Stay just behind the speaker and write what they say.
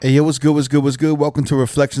Hey, yo, what's good, what's good, what's good? Welcome to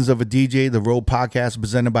Reflections of a DJ, the Road podcast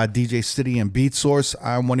presented by DJ City and Beat Source.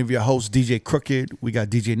 I'm one of your hosts, DJ Crooked. We got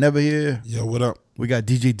DJ Never here. Yo, what up? We got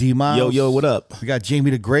DJ D Miles. Yo, what up? We got Jamie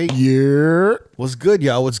the Great. Yeah, What's good,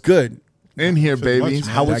 y'all? What's good? in here, baby. much, man.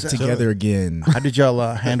 How Back was together again. How did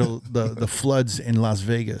y'all handle the floods in Las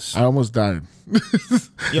Vegas? I almost died.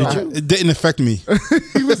 Yo, It didn't affect me.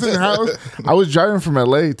 He was in the house. I was driving from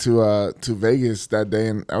LA to Vegas that day,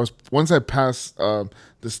 and once I passed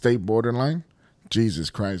the state borderline. Jesus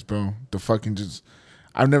Christ, bro!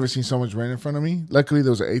 I've never seen so much rain in front of me. Luckily,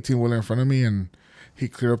 there was an 18-wheeler in front of me, and he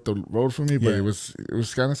cleared up the road for me. But Yeah. it was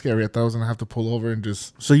kind of scary. I thought I was gonna have to pull over and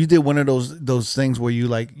just. So you did one of those things where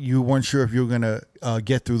you weren't sure if you were gonna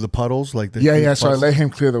get through the puddles, like the Yeah. So I puddles? let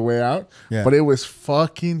him clear the way out. Yeah. But it was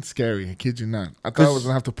fucking scary. I kid you not. I thought I was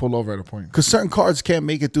gonna have to pull over at a point. Because certain cars can't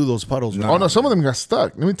make it through those puddles. Right? Oh no, some of them got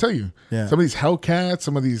stuck. Let me tell you. Yeah. Some of these Hellcats,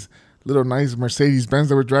 some of these little nice Mercedes Benz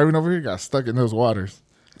that were driving over here got stuck in those waters.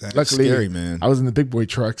 That's scary, man. I was in the big boy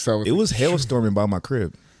truck, so it was hailstorming by my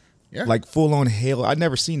crib. Yeah. Like full on hail. I'd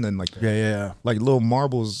never seen nothing like that. Yeah. Like little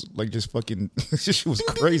marbles, like just fucking. It was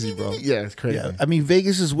crazy, bro. yeah, it's crazy. Yeah, I mean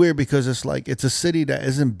Vegas is weird because it's a city that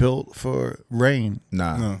isn't built for rain.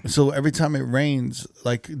 Nah. So every time it rains,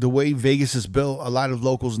 like the way Vegas is built, a lot of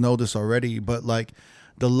locals know this already. But like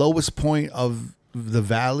the lowest point of the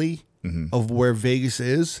valley of where Vegas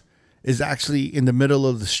is actually in the middle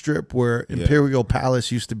of the strip where Imperial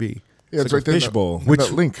Palace used to be. Yeah, It's like a there in fishbowl. in Which-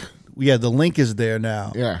 that link. Yeah, the link is there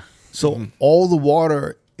now. Yeah. So all the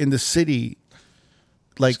water in the city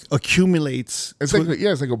like accumulates. It's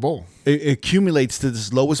like a bowl. It accumulates to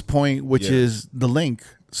this lowest point, which Yeah. is the link.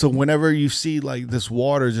 So whenever you see like this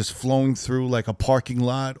water just flowing through like a parking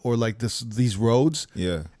lot or like these roads,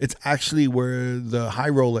 Yeah. it's actually where the high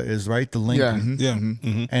roller is, right? The link. Yeah.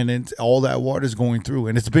 Yeah. And it's all that water is going through,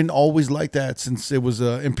 and it's been always like that since it was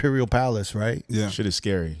Imperial Palace, right? Yeah. Shit is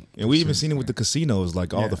scary. And we even seen it with the casinos,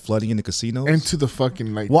 like all the flooding in the casinos. Into the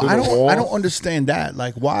fucking like. Well, through the wall. I don't understand that.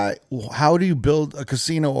 Like, why? How do you build a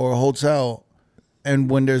casino or a hotel, and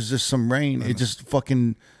when there's just some rain, it just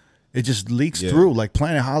fucking, it just leaks Yeah. through? Like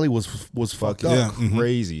Planet Hollywood was fucked up. Yeah.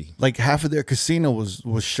 Crazy. Like half of their casino was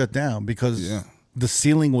shut down because Yeah. the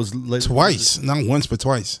ceiling was Twice. Not once, but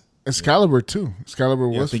twice. Excalibur too.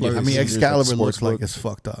 Excalibur Yeah, I was. think flooded. I mean, It's Excalibur like looks like sportsbook. it's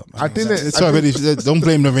fucked up. I think that It's already, don't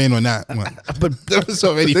blame the rain on that one. But that was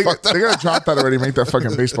already they fucked up. gotta drop that already. Make that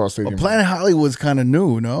fucking baseball stadium. Planet Hollywood's kind of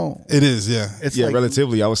new, no? It is, yeah. It's Yeah, like,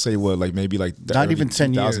 relatively, I would say what, like maybe like the Not early even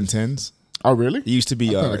 10 years. 2010s. Oh really? It used to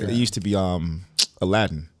be. like It that. used to be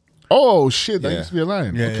Aladdin. Oh shit! That Yeah. used to be a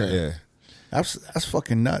line. Yeah, Okay. Yeah. That's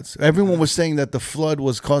fucking nuts. Everyone was saying that the flood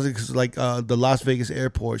was causing because like the Las Vegas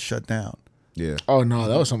airport shut down. Yeah. Oh no,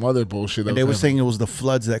 that was some other bullshit. And they were saying it was the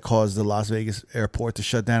floods that caused the Las Vegas airport to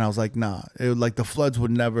shut down. I was like, nah. Like the floods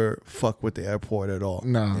would never fuck with the airport at all.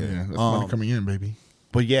 no, yeah, that's money coming in, baby.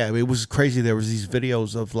 But yeah, it was crazy. There was these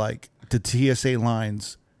videos of like the TSA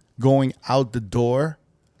lines going out the door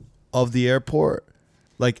of the airport.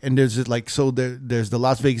 Like, and there's just like, so there's the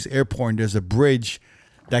Las Vegas airport and there's a bridge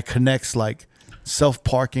that connects like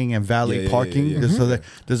self-parking and valet Yeah, parking. yeah. So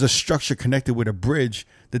there's a structure connected with a bridge.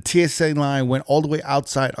 The TSA line went all the way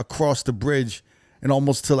outside across the bridge and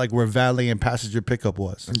almost to like where valet and passenger pickup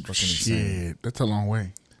was. Shit, that's a long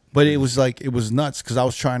way. But it was like, it was nuts because I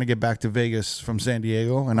was trying to get back to Vegas from San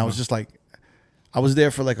Diego, and I was just like, I was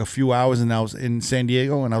there for like a few hours, and I was in San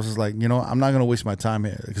Diego, and I was just like, you know, I'm not gonna waste my time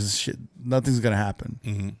here because shit, nothing's gonna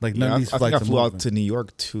happen. Like none Yeah, of these I think flights I are flew out moving. to New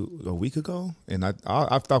York a week ago, and I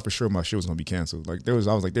thought for sure my shit was gonna be canceled. Like I was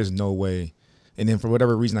like, there's no way. And then for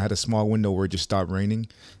whatever reason, I had a small window where it just stopped raining,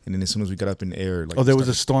 and then as soon as we got up in the air, like Oh, there was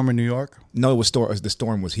a storm in New York. no, it was the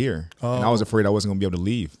storm was here, and I was afraid I wasn't gonna be able to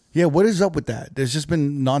leave. Yeah, what is up with that? There's just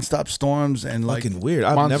been nonstop storms and like, Fucking weird.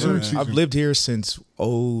 monsoon season. I've lived here since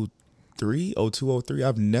 02, 03.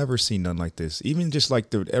 I've never seen nothing like this. Even just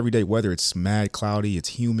like the everyday weather, it's mad cloudy, it's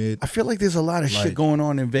humid. I feel like there's a lot of shit Like, going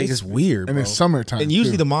on in Vegas. It's weird, And bro. it's summertime. And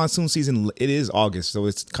usually too. the monsoon season, it is August, so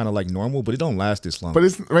it's kind of like normal, but it don't last this long. But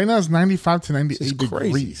it's right now it's 95 to 98 It's crazy.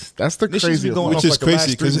 degrees. That's the This shit's crazy. been going Which on is for like the crazy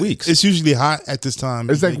last 3 because weeks. it's usually hot at this time.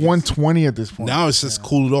 It's like Vegas. 120 at this point. Now it's just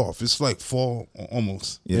cooled off. It's like fall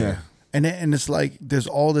almost. yeah. And it's like there's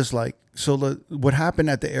all this like, so what happened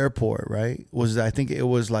at the airport, right, was I think it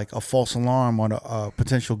was like a false alarm on a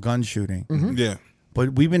potential gun shooting. Yeah.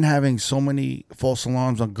 But we've been having so many false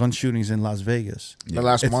alarms on gun shootings in Las Vegas. The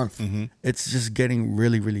last It's- month. It's just getting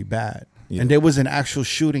really, really bad. Yeah. And there was an actual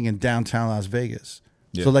shooting in downtown Las Vegas.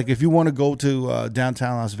 Yeah. So like if you want to go to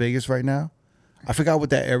downtown Las Vegas right now, I forgot what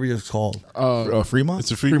that area is called. Fremont.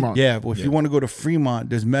 It's a free Fremont. Yeah, well, if you want to go to Fremont,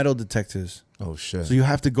 there's metal detectors. Oh shit. So you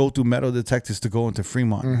have to go through metal detectors to go into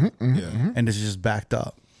Fremont, Yeah. and it's just backed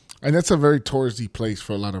up. And that's a very touristy place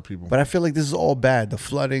for a lot of people. But I feel like this is all bad. The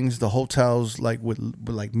floodings, the hotels, like with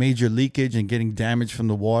like major leakage and getting damage from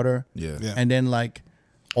the water, yeah. Yeah. and then like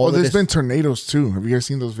all Oh, of there's this been tornadoes too. Have you guys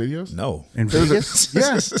seen those videos? No. in There Vegas.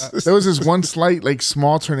 was there was this one slight, like,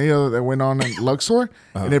 small tornado that went on in Luxor,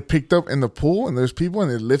 and it picked up in the pool, and there's people,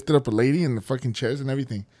 and it lifted up a lady in the fucking chairs and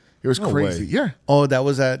everything. It was No crazy. way. Yeah, Oh, that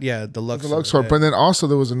was at the Luxor. the Luxor. yeah. But then also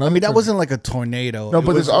there was another. I mean, that tornado. wasn't like a tornado. No, It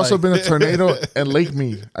but was there's also like- been a tornado at Lake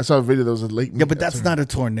Mead. I saw a video. There was a Lake Mead. Yeah, but that's not a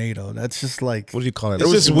tornado. That's just like What do you call it?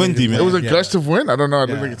 It's just windy, man. It was a Yeah. gust of wind. I don't know. It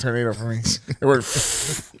looked Yeah. like a tornado for me. It went.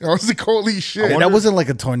 I was like, holy shit. Yeah, that wasn't like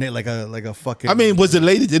a tornado, like a fucking. I mean, was the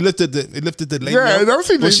lady? It lifted the lady. Yeah, up? that was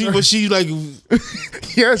the- Was she like?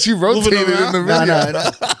 Yeah, she rotated in around? the no, video.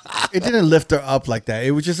 no, it didn't lift her up like that.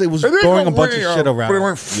 It was It didn't throwing a go bunch of way shit up, around. But it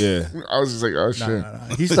went. Yeah. I was just like, oh shit. No.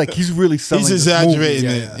 He's really selling. He's this exaggerating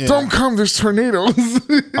movie. it. Yeah. Don't come. There's tornadoes.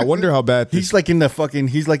 I wonder how bad. He's like in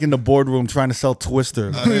the boardroom trying to sell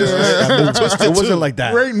Twister. It wasn't like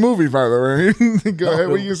that. Great movie, by the way. Go ahead.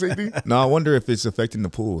 What you gonna say, D? No, I wonder if it's affecting the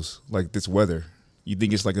pools, like this weather. You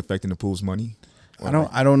think it's like affecting the pool's money? I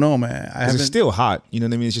don't know, man. I 'Cause haven't. it's still hot. You know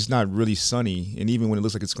what I mean? It's just not really sunny, and even when it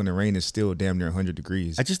looks like it's going to rain, it's still damn near 100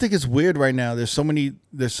 degrees. I just think it's weird right now. There's so many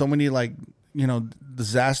like, you know,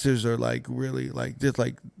 disasters are like really like just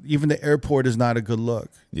like even the airport is not a good look.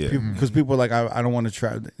 Yeah. Because people are like, I don't want to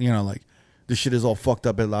try. You know, like this shit is all fucked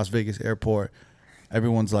up at Las Vegas airport.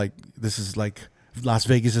 Everyone's like, this is like Las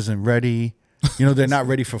Vegas isn't ready. You know, they're not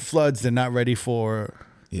ready for floods. They're not ready for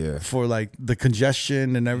Yeah. like the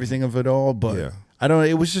congestion and everything of it all. But Yeah. I don't know.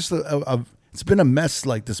 It was just it's been a mess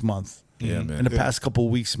like this month. Yeah, man. In the past couple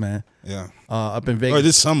of weeks, man. Yeah. Up in Vegas. Or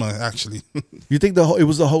this summer, actually. You think it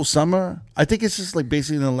was the whole summer? I think it's just like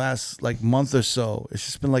basically in the last like month or so. It's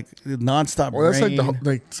just been like nonstop Well, that's rain.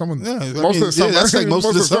 like someone. Yeah, most of the summer. that's like most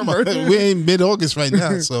of the summer. We're in mid-August right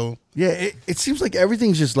now, so Yeah, it seems like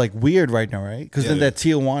everything's just like weird right now, right? Because then Yeah. that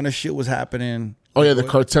Tijuana shit was happening. Oh yeah, the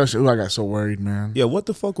cartel shit. Ooh, I got so worried, man. Yeah, what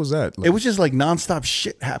the fuck was that? Like, It was just like nonstop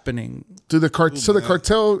shit happening. Dude, the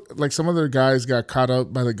cartel, like some of their guys got caught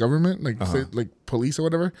up by the government, like say, like police or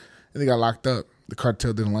whatever, and they got locked up. The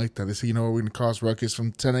cartel didn't like that. They said, you know what, we're gonna cause ruckus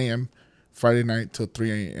from 10 a.m. Friday night till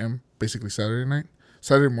 3 a.m. basically Saturday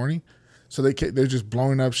morning. So they're just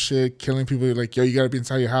blowing up shit, killing people. Like, yo, you gotta be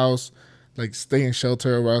inside your house, like stay in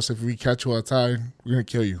shelter, or else if we catch you outside, we're gonna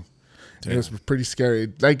kill you. It was pretty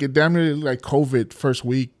scary. Like it damn near like COVID first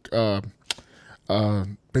week,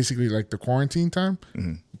 basically like the quarantine time.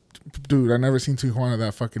 Dude, I never seen Tijuana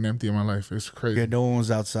that fucking empty in my life. It's crazy. Yeah, no one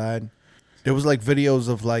was outside. There was like videos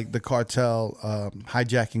of like the cartel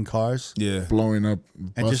hijacking cars. yeah. Blowing up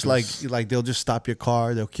And just buses. like they'll just stop your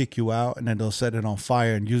car, they'll kick you out, and then they'll set it on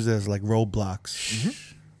fire and use it as like roadblocks.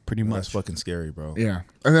 Pretty That's much. fucking scary, bro. Yeah.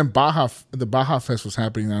 And then the Baja Fest was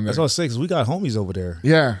happening down there. That's what I was saying, 'cause we got homies over there.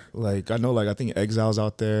 Yeah. Like, I know, like, I think Exile's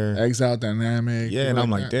out there. Exile Dynamic. Yeah, and people I'm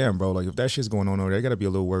like, that. damn, bro. Like, if that shit's going on over there, I gotta be a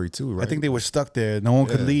little worried too, right? I think they were stuck there. No one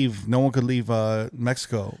could Yeah. leave. No one could leave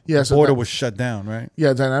Mexico. Yeah, the so border that- was shut down, right?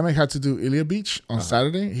 Yeah, Dynamic had to do Ilia Beach on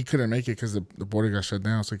Saturday. He couldn't make it because the border got shut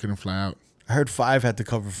down, so he couldn't fly out. I heard Five had to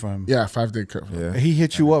cover for him. Yeah, 5-day cut. Yeah. He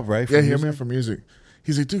hit you up, right? Yeah, he hit me up for music.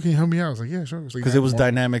 He's like, dude, can you help me out? I was like, yeah, sure. Because it was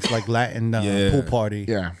Dynamics like Latin Yeah. pool party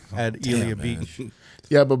Yeah. at Ilia Beach.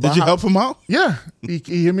 Yeah, but did you help him out? Yeah. He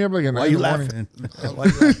hit me up like at Why 9 you in the morning. laughing? Why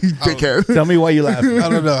you laughing? Dickhead. Tell me why you laughing. I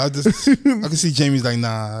don't know. I can see Jamie's like,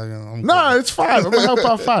 nah. I'm Nah, it's 5. I'm gonna help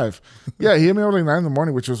out 5. Yeah, he hit me up like 9 in the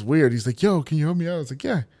morning, which was weird. He's like, yo, can you help me out? I was like,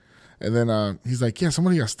 yeah. And then he's like, yeah,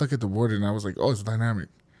 somebody got stuck at the border, and I was like, oh, it's Dynamic.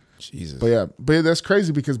 Jesus. But yeah, that's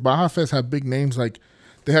crazy because Baja Fest had big names like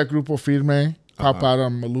they had Grupo Firme pop out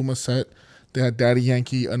on Maluma set. They had Daddy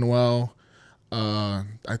Yankee, Anuel.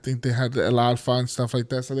 I think they had El Alfa and stuff like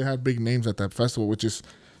that. So they had big names at that festival, which is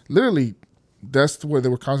literally that's where they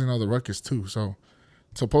were causing all the ruckus too. So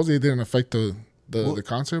supposedly it didn't affect the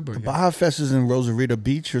concert, but yeah. Baja Fest is in Rosarito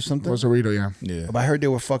Beach or something. Rosarito, yeah. Yeah. But I heard they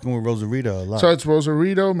were fucking with Rosarito a lot. So it's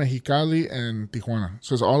Rosarito, Mexicali, and Tijuana.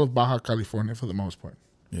 So it's all of Baja California for the most part.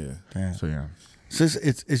 Yeah. Damn. So yeah. So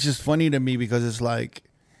it's just funny to me because it's like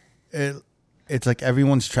it's like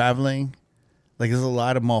everyone's traveling. Like there's a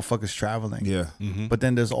lot of motherfuckers traveling. Yeah. But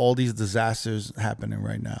then there's all these disasters happening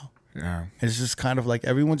right now. Yeah. And it's just kind of like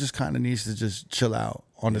everyone just kind of needs to just chill out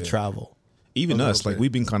on the travel. Even A us, little like, bit.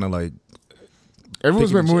 we've been kind of like.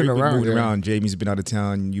 Everyone's been moving around. Moving yeah. around. Jamie's been out of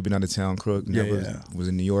town. You've been out of town. Crook never yeah. was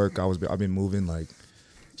in New York. I've been moving. Like,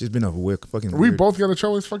 just been a fucking. We weird- both got to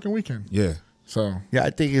travel this fucking weekend. Yeah. So Yeah,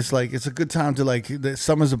 I think it's like it's a good time to like the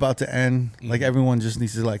summer's about to end. Like everyone just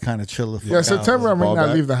needs to like kind of chill the fuck yeah, out. September I might Fall not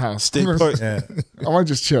back. leave the house. Stay put. Yeah, I might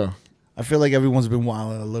just chill. I feel like everyone's been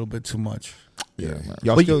wilding a little bit too much. Yeah. man.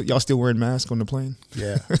 Y'all still wearing masks on the plane?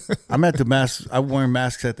 Yeah, I'm at the mask. I'm wearing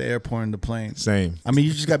masks at the airport and the plane. Same. I mean,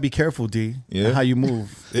 you just gotta be careful, D. Yeah. and how you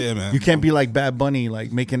move. Yeah, man. You can't be like Bad Bunny,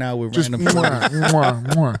 like making out with Just random. mwah, mwah,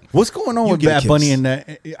 mwah. What's going on You with get a Bad Bunny kiss. in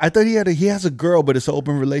that? I thought he has a girl, but it's an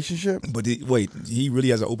open relationship. But wait, he really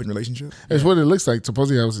has an open relationship? It's what it looks like.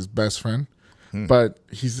 Supposedly I was his best friend. But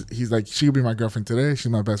he's like, she could be my girlfriend today. She's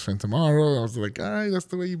my best friend tomorrow. I was like, all right, that's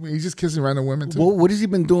the way he's just kissing random women too. What has he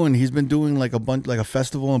been doing? He's been doing like a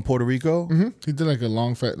festival in Puerto Rico. He did like a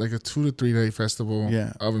long, like a 2 to 3 day festival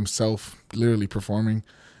Yeah. of himself literally performing.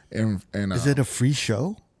 And Is it a free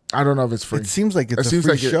show? I don't know if it's free. It seems like it's It a seems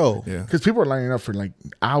free like it- show. Yeah. Because people are lining up for like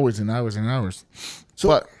hours and hours and hours. So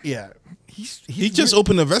But- yeah, he's He just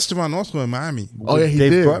opened a restaurant also in Miami Oh yeah, he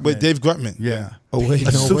Dave did. Grutman. with Dave Grutman. yeah. Oh wait,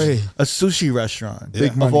 A, no sushi, way. a sushi restaurant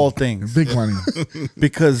Big of money. all things, Big money.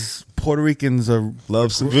 because Puerto Ricans are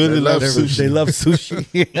Loves Really love sushi. they love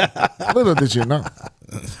sushi. Little did you know.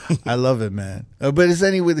 I love it, man. But it's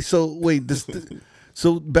anyway. So wait,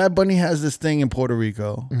 so Bad Bunny has this thing in Puerto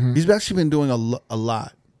Rico. He's actually been doing a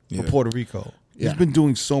lot for Yeah. Puerto Rico. Yeah. He's been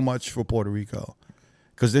doing so much for Puerto Rico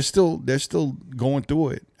because they're still going through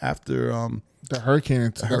it after The hurricane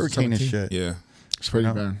in the hurricane and 2017. shit. Yeah. It's pretty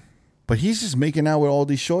No. bad. But he's just making out with all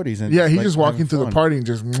these shorties and Yeah, he like, just walking having through the fun. party and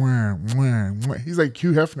just mwah, mwah, mwah. He's like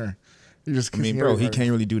Hugh Hefner. He just I mean, kissing bro, he everybody.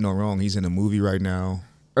 can't really do no wrong. He's in a movie right now.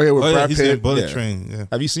 Oh yeah, with Oh yeah, Brad he's in Pitt. Bullet Yeah. Train. Yeah,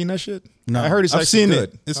 Have you seen that shit? No. I heard it's I've actually seen good.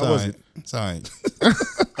 it. It's How all was right. it? It's all right.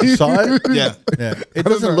 You saw it? Yeah, Yeah, it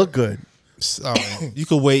doesn't look good. it's all right. You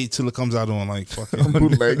could wait till it comes out on like fucking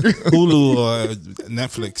Bootleg. Hulu or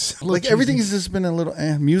Netflix. Like everything has just been a little.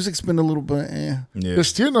 Music's been a little bit. Yeah. There's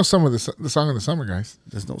still no song of the song of the summer, guys.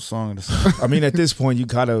 There's no song in the song. I mean, at this point, you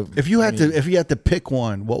gotta. If you had to pick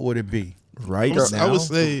one, what would it be? right I now. would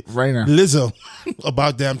say Right now. Lizzo.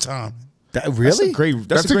 About damn time. That That's really? a great.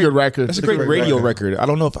 That's a good record. That's a That's a great great radio record. record. I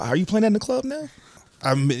don't know if are you playing that in the club now?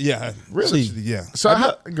 Yeah, Really? essentially, yeah. So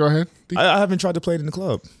go ahead. I haven't tried to play it in the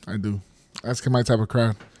club. I do. That's my type of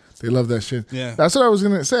crowd. They love that shit. Yeah. That's what I was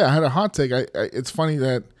gonna say. I had a hot take. It's funny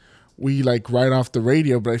that we like write off the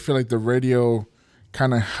radio, but I feel like the radio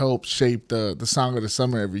kind of helped shape the song of the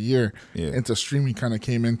summer every year. Yeah. Into streaming kind of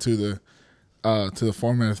came into the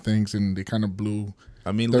format of things, and they kind of blew.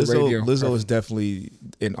 I mean, The radio. Lizzo is definitely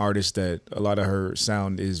an artist that a lot of her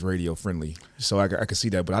sound is radio friendly. So I can see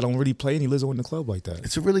that, but I don't really play any Lizzo in the club like that.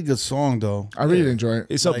 It's a really good song though. I really enjoy it.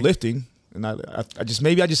 It's Like- uplifting, and I just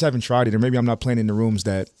maybe I just haven't tried it, or maybe I'm not playing in the rooms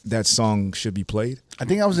that song should be played. I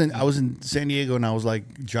think I was in San Diego and I was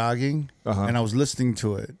like jogging and I was listening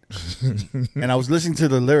to it, and I was listening to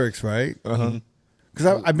the lyrics, right?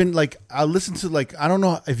 Because I've been like I listen to like I don't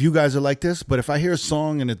know if you guys are like this, but if I hear a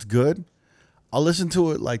song and it's good, I'll listen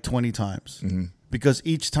to it like 20 times because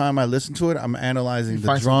each time I listen to it, I'm analyzing the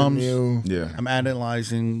Find something drums. new. Yeah, I'm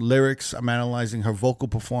analyzing lyrics. I'm analyzing her vocal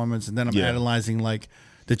performance, and then I'm Yeah. analyzing like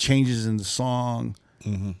the changes in the song.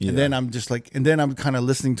 Yeah. And then I'm just like, and then I'm kind of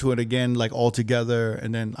listening to it again, like all together,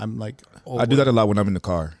 and then I'm like, oh, I do that a lot when I'm in the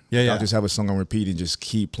car. Yeah, yeah. I'll just have a song on repeat and just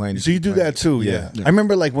keep playing. So you do that too, yeah. Yeah. I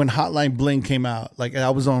remember like when Hotline Bling came out, like I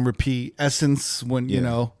was on repeat. Essence, when you Yeah.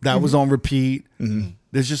 know that was on repeat.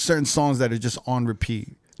 There's just certain songs that are just on repeat.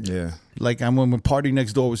 Yeah, Like when Party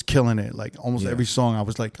Next Door was killing it, like almost Yeah. every song, I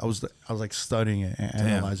was like studying it and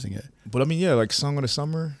analyzing it. but I mean, yeah, like song of the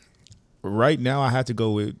summer. Right now, I had to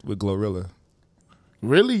go with Glorilla.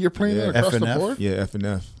 Really, you're playing Yeah. it across the FNF? board? Yeah, F and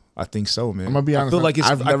F. I think so, man. I'm gonna be honest, I feel like it's.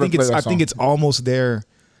 I've I never think it's. played that I think song. it's almost there,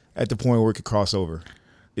 at the point where it could cross over.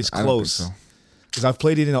 It's I don't think close. so. Because I've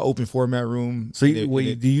played it in an open format room. So and it-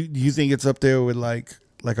 wait, and do you think it's up there with like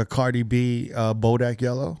a Cardi B, Bodak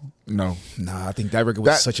Yellow? No. Nah, I think that record was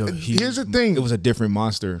That- such a. here's the thing. It was a different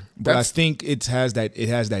monster, but I That's- think it has that. It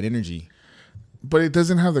has that energy. But it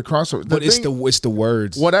doesn't have the crossover. But it's the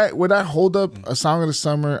words. What I hold up a song of the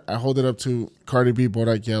summer, I hold it up to Cardi B,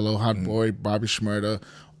 Bodak Yellow, Hot Mm. Boy, Bobby Shmurda,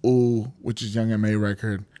 Ooh, which is Young M.A.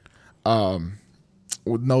 record,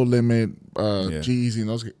 with No Limit, G-Eazy,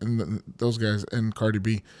 and those guys, and Cardi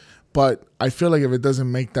B. But I feel like if it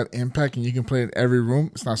doesn't make that impact and you can play it in every room,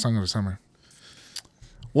 it's not song of the summer.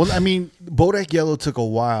 Well, I mean, Bodak Yellow took a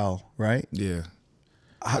while, right? Yeah.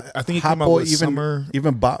 I think it Hot came out Boy, with even summer.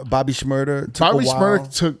 Bobby Shmurda took Bobby a while.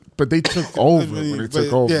 Shmurda but they took over when they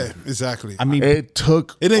took over. Yeah, exactly. I mean, It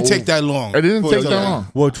took. It didn't take over. that long. It didn't for take the- that long.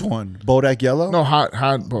 which one? Bodak Yellow? No,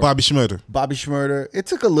 hot boy. Bobby Shmurda. Bobby Shmurda. It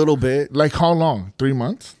took a little bit. Like how long? 3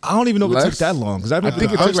 months? I don't even know if it took Less? that long. Because I think it I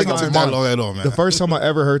took don't think like it a took that month. long at all, man. the first time I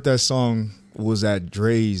ever heard that song, was at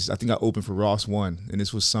Dre's. I think I opened for Ross One, and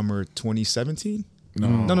this was summer 2017.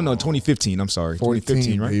 No, 2015. I'm sorry,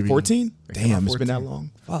 2015, right? baby. 14. came Damn, out it's been that 14. long.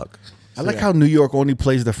 Fuck. I like how New York only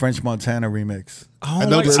plays the French Montana remix. I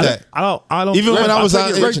noticed that. I don't. Even when I was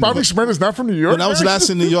out, Like Bobby Schmidt is not from New York. when I was last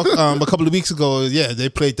in New York a couple of weeks ago, yeah, they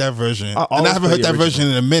played that version, and I always haven't play heard the that version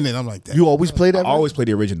in a minute. I'm like, that. You always play that? I always play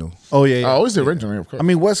the original. Oh yeah. Oh, always the original, of course. I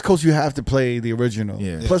mean, West Coast, you have to play the original.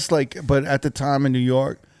 Yeah. Plus, like, but at the time in New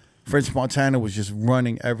York, French Montana was just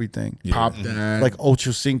running everything. Pop that. Like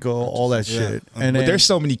Ocho Cinco, all that shit. And But then, there's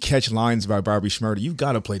so many catch lines by Bobby Schmurda. You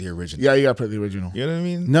gotta play the original. yeah, you gotta play the original. You know what I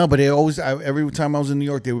mean? no, but they always, every time I was in New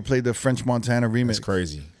York, they would play the French Montana remix. It's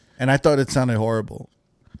crazy. And I thought it sounded horrible.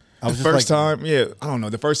 I was The just first like, time, yeah, I don't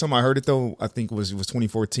know. The first time I heard it though, I think it was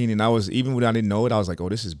 2014, and I was even when I didn't know it, I was like, oh,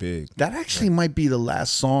 this is big. that actually might be the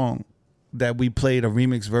last song that we played a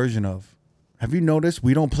remix version of. Have you noticed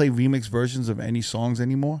we don't play remix versions of any songs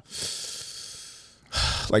anymore?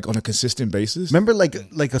 Like on a consistent basis. Remember, like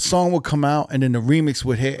a song would come out and then the remix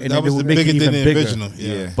would hit and that then it was would the make it bigger even than the bigger. original.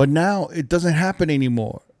 Yeah. Yeah. But now it doesn't happen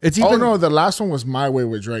anymore. It's even Oh no, the last one was My Way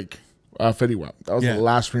with Drake, Fetty Wap. That was Yeah. the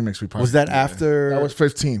last remix we played. was that after? That was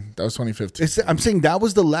 15. That was 2015. I'm saying that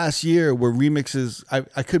was the last year where remixes.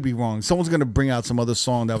 I could be wrong. Someone's gonna bring out some other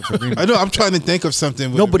song that was a remix. I know. I'm trying to think of something.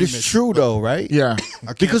 With No, a but it's remix. true though, right? Yeah. I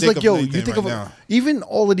can't Because think like of yo, anything you think right of now. even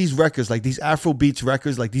all of these records, like these Afro Beats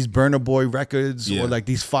records, like these Burna Boy records, Yeah. or like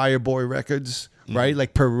these Fireboy records, right?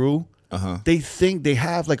 Like Peru. They think they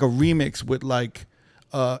have like a remix with like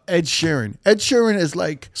Ed Sheeran. Ed Sheeran is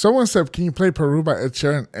like Someone said, "Can you play Peru by Ed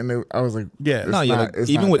Sheeran?" And I was like, Yeah. it's No, yeah, not- like, it's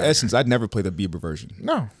even not with that. Essence, I'd never play the Bieber version.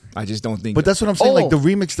 No. I just don't think. But that's what I'm saying. Oh. Like the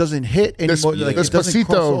remix doesn't hit anymore. Like it doesn't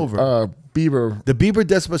cross over. Despacito, Bieber. The Bieber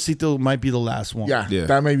Despacito might be the last one. Yeah, Yeah.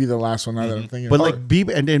 that may be the last one now that I'm thinking. But about like it.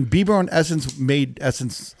 Bieber, and then Bieber on Essence made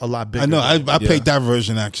Essence a lot bigger. I know. I played that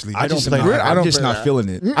version actually. I don't just, play I'm, that. I don't just play not that. feeling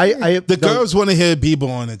it. the girls want to hear Bieber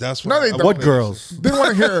on it. That's why. No, they I don't. What play girls? they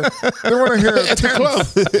want to hear. They want to hear it. At the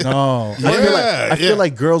club. No, I feel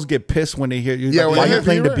like girls get pissed when they hear you. Yeah, Like, when why they you hear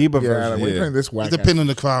playing the Bieber Yeah, version? like, why you Yeah. playing this whack. It depends on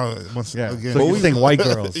the crowd. Once Yeah, again. so you think white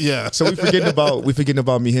girls? Yeah. So we forgetting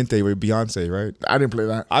about Mi Gente with Beyonce, right? I didn't play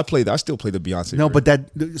that. I still play the Beyonce. No, version. but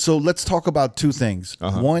that. So let's talk about two things.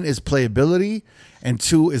 One is playability, and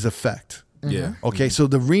two is effect. yeah, Okay, so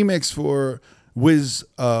the remix for Wiz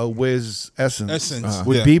Essence, Essence,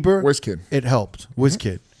 with yeah. Bieber, Wizkid. it helped.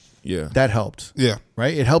 Wizkid, yeah. that helped. Yeah.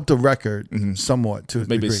 Right, it helped the record somewhat to a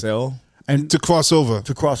Maybe degree. sell. and To cross over.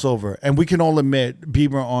 to cross over. And we can all admit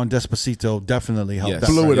Bieber on Despacito definitely helped Yes. that.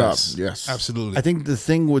 Blew it record. up. Yes. Yes. Absolutely. I think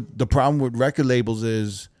the problem with record labels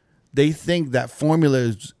is they think that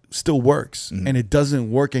formula still works and it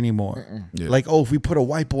doesn't work anymore. Yeah. Like, oh, if we put a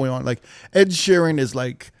white boy on, like Ed Sheeran is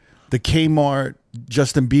like the Kmart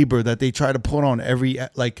Justin Bieber that they try to put on every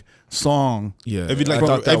like song. Yeah, Every I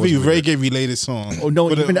thought that every was weird. reggae related song. Oh no,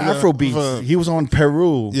 But, even yeah, Afro beats. He was on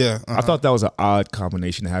Peru. yeah. I thought that was an odd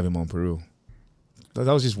combination to have him on Peru. That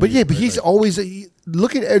was just. But weird, yeah, but right? he's always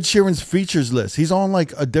look at Ed Sheeran's features list. He's on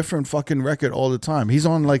like a different fucking record all the time. He's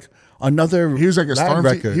on like another He was like a Latin Stormzy.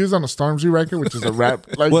 record. He was on a Stormzy record, which is a rap.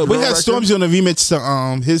 Like Well, we drill had record. Stormzy on the remix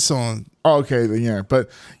to his song. Oh, okay, then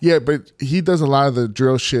yeah, but he does a lot of the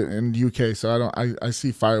drill shit in UK. So I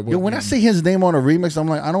see Fireboy. Yo, when I see his name on a remix, I'm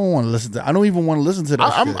like, I don't want to listen to. I don't even want to listen to that.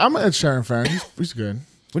 I'm shit. an Ed Sheeran fan. He's good.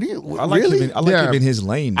 What do you? I like really? him. I like Yeah. him in his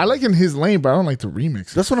lane. I like in his lane, but I don't like the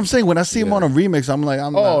remix. That's what I'm saying. When I see him on a remix, I'm like,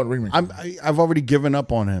 remix. I've already given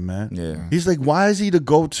up on him, man. Yeah. He's like, why is he the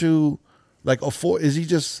go-to? Like, is he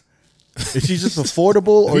just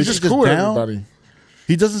affordable or He's is he just cool with down? everybody.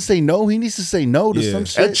 He doesn't say no. He needs to say no to Yeah. some Ed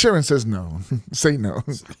shit. Sheeran says no. Say no.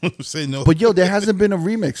 Say no. But yo, there hasn't been a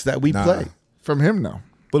remix that we Nah. play. From him, no.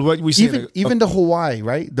 but what we see, Even the Hawaii,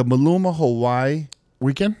 right? The Maluma Hawaii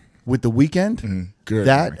Weekend? with the Weekend, Good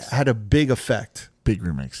that remix. had a big effect. Big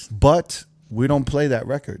remix. But we don't play that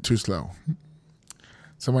record. Too slow.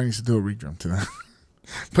 Somebody needs to do a redrum to that.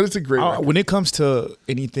 But it's a great record. when it comes to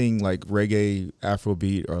anything like reggae,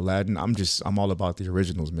 Afrobeat, or Latin, I'm all about the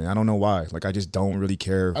originals, man. I don't know why. Like I just don't really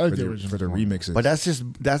care I like for the the originals more. remixes. But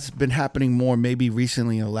that's been happening more maybe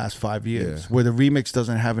recently in the last 5 years, Yeah. where the remix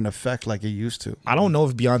doesn't have an effect like it used to. I don't know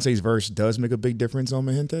if Beyonce's verse does make a big difference on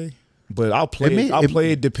Mahente, but I'll play It may- it. I'll it-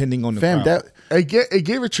 play it depending on the Fam, crowd. that It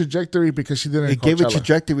gave a trajectory because she did it. it gave a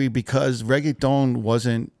trajectory because reggaeton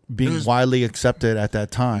wasn't being widely accepted at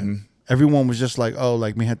that time. Everyone was just like, "Oh,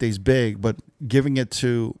 like Mi Gente's big," but giving it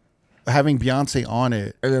to having Beyonce on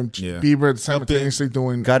it, And then Yeah. Bieber simultaneously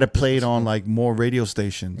doing. got it played on like more radio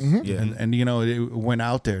stations, Yeah. and you know it went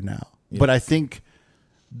out there now. But I think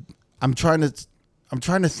I'm trying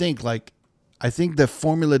to think like I think the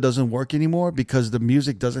formula doesn't work anymore because the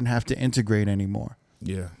music doesn't have to integrate anymore.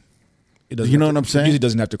 Yeah. You know what I'm saying? The music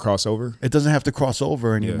doesn't have to cross over. It doesn't have to cross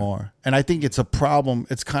over anymore. And I think it's a problem.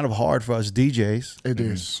 It's kind of hard for us DJs. It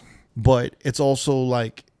is. But it's also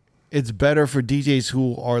like, it's better for DJs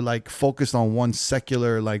who are like focused on one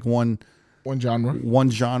secular, like one genre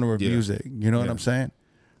of music. You know what I'm saying?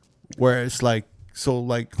 Where it's like, so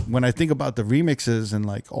like when I think about the remixes and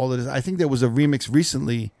like all of this, I think there was a remix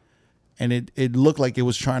recently and it looked like it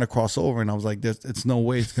was trying to cross over. And I was like, it's no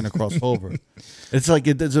way it's going to cross over. It's like,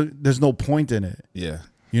 there's no point in it. Yeah.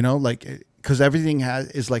 You know, like, because everything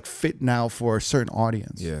is like fit now for a certain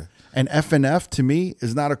audience. Yeah. And FNF to me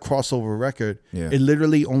is not a crossover record. Yeah. It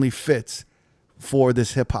literally only fits for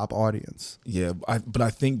this hip hop audience. Yeah, but I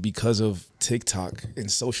think because of TikTok and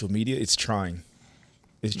social media, it's trying.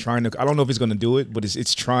 It's trying to. I don't know if it's going to do it, but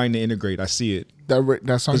it's trying to integrate. I see it.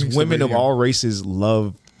 That song. Because women of all races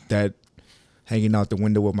love that hanging out the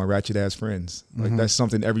window with my ratchet ass friends. Like that's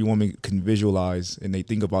something every woman can visualize, and they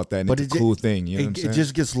think about that, and it's a cool thing. You know what I'm saying? It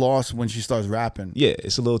just gets lost when she starts rapping. Yeah,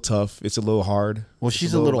 it's a little tough. It's a little hard. Well,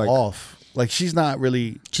 she's a little off. Like she's not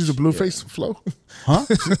really. She's a Blueface flow, huh?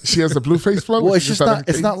 She has a Blueface flow. Well, it's just not.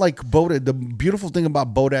 It's not like Bodak. The beautiful thing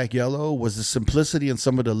about Bodak Yellow was the simplicity in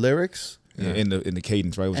some of the lyrics. Yeah, in the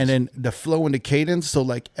cadence, right? And then the flow and the cadence, so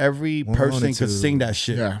like every person could sing that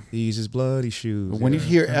shit. Yeah. He uses bloody shoes. When you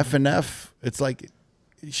hear FNF, it's like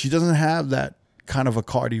she doesn't have that kind of a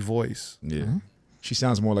Cardi voice. Yeah, she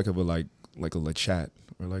sounds more like a LaChat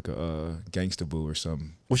or like a Gangsta Boo or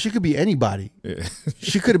something. Well, she could be anybody. Yeah.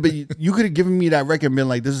 She could have been. You could have given me that record and been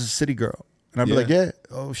like, "This is City Girl," and I'd be like, "Yeah,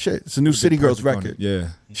 oh shit, it's a new City Girls record." Yeah,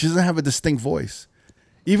 she doesn't have a distinct voice.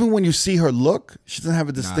 Even when you see her look, she doesn't have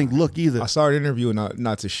a distinct look either. I saw her interview,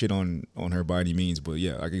 not to shit on her by any means, but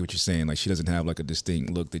yeah, I get what you're saying. Like she doesn't have like a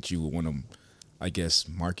distinct look that you would want to, I guess,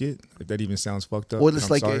 market. If that even sounds fucked up. Well,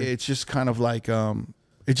 it's like it's just kind of like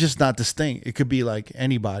it's just not distinct. It could be like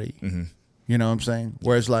anybody. Mm-hmm. You know what I'm saying?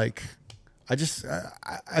 Whereas like,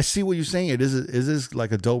 I see what you're saying. It is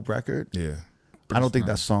like a dope record. Yeah. I don't think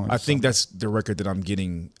that song. I think that's the record that I'm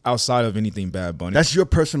getting outside of anything Bad Bunny. That's your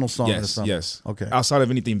personal song. Yes, yes. Okay. Outside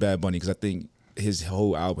of anything Bad Bunny, because I think his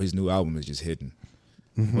whole album, his new album, is just hidden.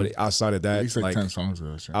 But outside of that, He's like 10 songs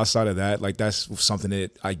with us. Outside of that, like that's something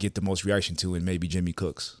that I get the most reaction to, and maybe Jimmy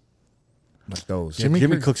Cooks, like those.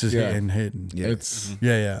 Jimmy Cooks is hidden. Yeah, it's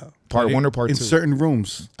part one or part in two. In certain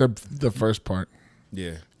rooms, the first part.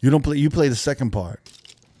 Yeah, you don't play. You play the second part.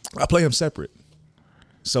 I play them separate.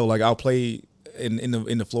 So like I'll play. In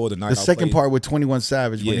the floor of the night. The second part with 21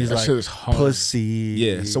 Savage when he's that like shit is hard. pussy.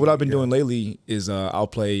 Yeah. So what I've been doing lately is I'll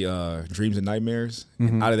play Dreams and Nightmares.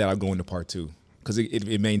 And out of that I'll go into part two because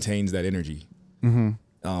it maintains that energy.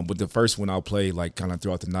 But the first one I'll play like kind of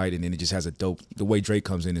throughout the night, and then it just has a dope. The way Drake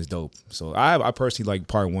comes in is dope. So I personally like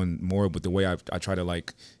part one more, but the way I try to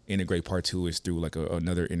like integrate part two is through like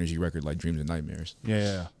another energy record like Dreams and Nightmares.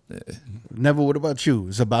 Yeah. Never. What about you?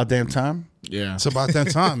 It's about damn time. Yeah, it's about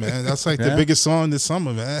that time, man. That's like the biggest song this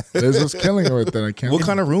summer, man. Lizzo's killing it with that. I can't. What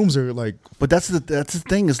kind of rooms are like? But that's the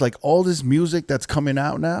thing. Is like all this music that's coming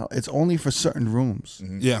out now. It's only for certain rooms.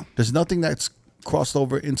 Yeah, there's nothing that's crossed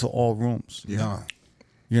over into all rooms. Yeah,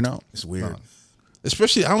 you know, it's weird.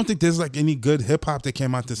 Especially, I don't think there's like any good hip hop that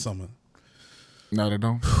came out this summer. No, they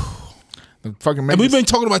don't. The fucking and we've been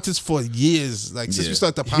talking about this for years, like since we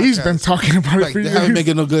started the podcast. He's been talking about it like, for they years. haven't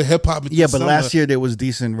making no good hip hop. Yeah, but last year there was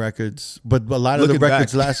decent records. But a lot of the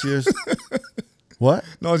records last year's. What?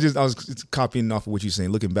 No, I was just copying off of what you're saying.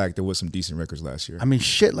 Looking back, there was some decent records last year. I mean,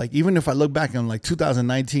 shit. Like even if I look back on like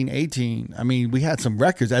 2019, 18, I mean, we had some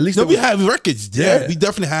records. At least we had records. Yeah, we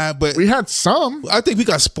definitely had. But we had some. I think we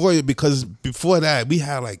got spoiled because before that we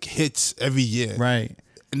had like hits every year. Right.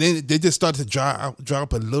 And then they just started to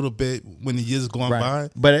drop a little bit when the years going by.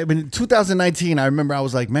 But I mean, 2019, I remember I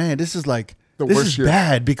was like, man, this is like this is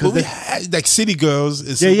bad because we had like City Girls.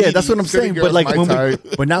 And yeah, that's what I'm saying. But like,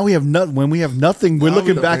 but now we have nothing. When we have nothing, we're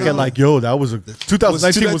looking back at like, yo, that was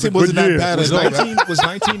 2019 was a good year.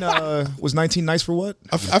 Was 19 nice for what?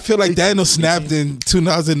 I feel like Daniel snapped in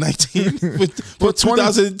 2019. But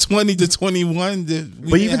 2020 to 21,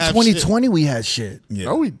 but even 2020 we had shit. Yeah.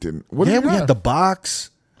 No, we didn't. We had The Box.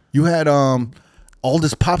 You had all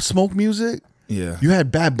this Pop Smoke music. Yeah. You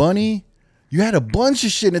had Bad Bunny. You had a bunch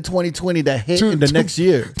of shit in 2020 that hit in the next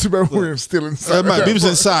year. Too bad we were still inside. We was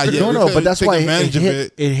inside. Yeah, no, but that's why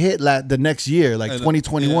it hit like the next year, like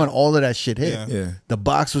 2021. All of that shit hit. Yeah. The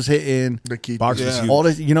Box was hitting. The Box was huge. All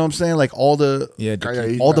this, you know what I'm saying? Like all the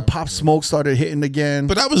all the Pop Smoke started hitting again.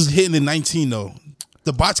 But that was hitting in 19 though.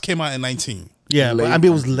 The Box came out in 19. Yeah, but I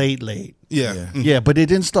mean it was late. Yeah. Yeah, but it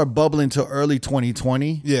didn't start bubbling until early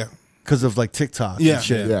 2020. Yeah. because of like TikTok Yeah. and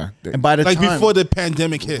shit. Yeah. And by the Like time before the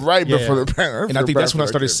pandemic hit. Right Yeah. before the pandemic. And I think that's when I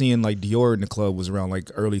started seeing like Dior in the club was around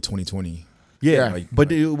like early 2020. yeah, Yeah.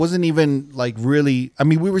 but it wasn't even like really. I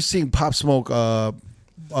mean, we were seeing Pop Smoke. The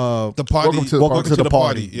party. Welcome to the Welcome to the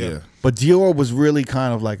party. Yeah. But Dior was really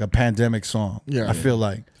kind of like a pandemic song. Yeah. I feel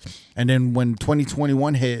like. And then when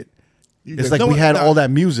 2021 hit, it's guys- like No, we had nah. all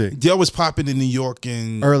that music Dior was popping in New York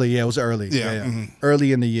and early. Yeah, it was early. Yeah, mhm.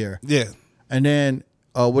 Early in the year. yeah. And then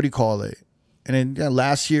what do you call it? And then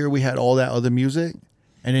last year we had all that other music.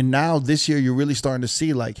 And then now this year you're really starting to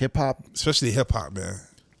see like hip hop. Especially hip hop, man.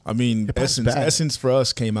 I mean, Hip-hop's Essence bad. Essence for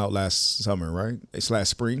us came out last summer, right? It's last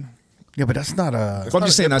spring. Yeah, but that's not a. But I'm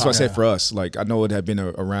just saying that's what I hip-hop. said for us. Like I know it had been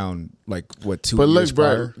around like what 2 But years look, bro,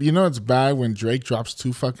 prior. you know it's bad when Drake drops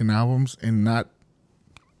 2 fucking albums and not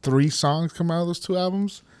 3 songs come out of those 2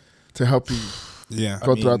 albums to help you Yeah.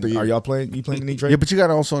 go throughout the year. Are y'all playing? You playing any Drake? Yeah, but you got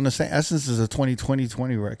to also understand Essence is a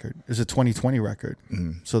 2020 record. It's a 2020 record.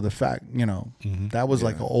 So the fact, that was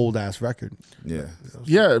like an old ass record. Yeah.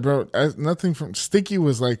 Yeah, bro. Nothing from Sticky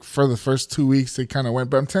was like for the first 2 weeks they kind of went,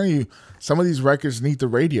 but I'm telling you, some of these records need the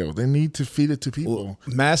radio. They need to feed it to people. Well,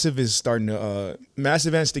 Massive is starting to.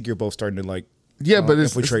 Massive and Sticky are both starting to like. yeah, but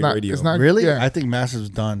it's infiltrate not. radio. It's not Really? Yeah. I think Massive's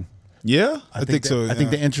done. Yeah. I think so. I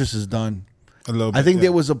think the interest is done. a little bit. I think yeah.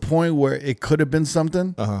 there was a point where it could have been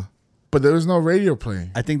something. But there was no radio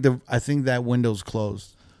play. I think that window's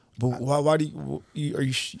closed But why do you are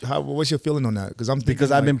you? What's your feeling on that? Because I'm thinking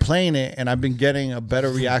because I've been playing it and I've been getting a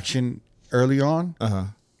better reaction early on.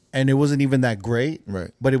 And it wasn't even that great.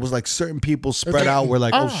 Right. But it was like certain people spread out were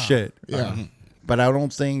like, oh shit. Yeah. But I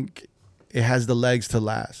don't think it has the legs to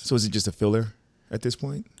last. So is it just a filler at this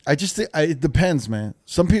point? I just think it depends, man.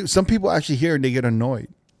 Some people actually hear it and they get annoyed.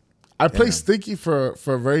 I played Sticky for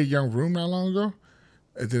a very young room not long ago.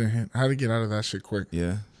 It didn't hit. I had to get out of that shit quick.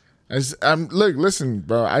 Yeah. Look, listen,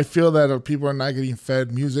 bro. I feel that people are not getting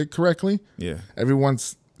fed music correctly. Yeah.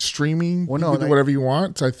 Everyone's streaming. Well, You no, can do like- whatever you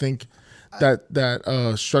want. So I think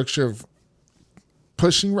that structure of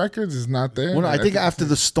pushing records is not there. Well, no, I think after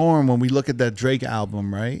the storm, when we look at that Drake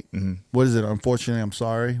album, right? What is it? Unfortunately, I'm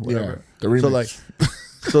sorry. Whatever. the remix.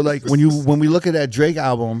 So like when we look at that Drake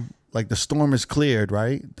album, like the storm is cleared,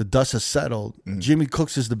 right? The dust has settled. Jimmy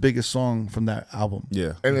Cooks is the biggest song from that album.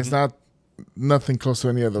 Yeah. and it's not nothing close to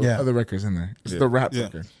any other Yeah. other records in there. It's the rap Yeah.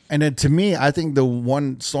 record. And then to me, I think the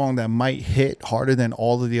one song that might hit harder than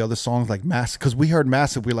all of the other songs, like Massive, because we heard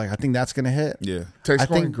Massive, we're like, I think that's gonna hit. Yeah. Text I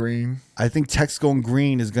going think- green. I think Text Going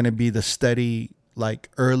Green is gonna be the steady, like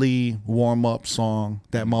early warm up song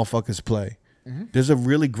that motherfuckers play. There's a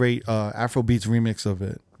really great Afrobeats remix of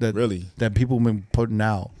it that people have been putting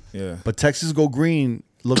out. Yeah. But Texas Go Green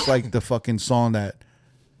looks like the fucking song that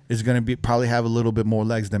is gonna be probably have a little bit more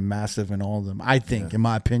legs than Massive and all of them. I think, in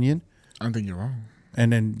my opinion. I think you're wrong.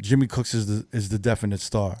 And then Jimmy Cooks is the definite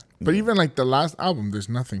star. But even like the last album, there's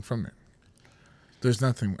nothing from it. There's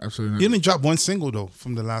nothing, absolutely You nothing. didn't drop one single though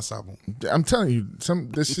from the last album. I'm telling you,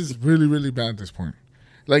 this is really, really bad at this point.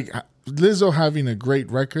 Like Lizzo having a great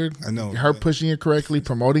record, I know. her pushing it correctly,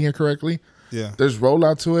 promoting it correctly. Yeah. There's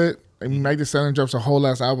rollout to it. I mean, Meg Thee Stallion drops a whole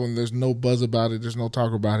ass album. There's no buzz about it. There's no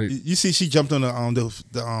talk about it. You see, she jumped on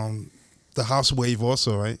the house wave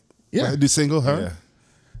also, right? Yeah. Right, the single, her. Yeah.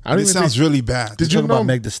 I don't It even sounds think, really bad. Did you Talking about know?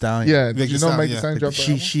 Meg Thee Stallion. Yeah, Meg did Thee you know Stallion, Meg Thee yeah. Stallion dropped She,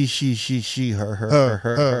 the album? she,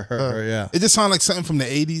 her, yeah. It just sounded like something from the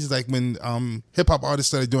 80s, like when hip hop artists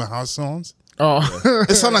started doing house songs. Oh,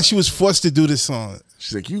 It sounded like she was forced to do this song.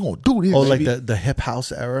 she's like, you gonna do this? Oh, like baby." the hip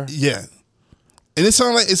house era. Yeah. And it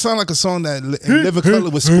sounded like a song that in Living Color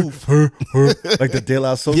was spoof. Like the De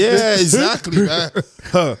La Soul. Yeah, exactly, man.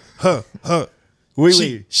 Her.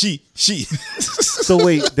 Wait. She. So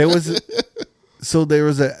wait, there was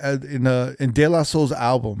in De La Soul's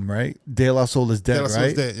album, right? De La Soul is dead, Yeah, that's right?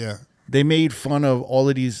 what's that, yeah. They made fun of all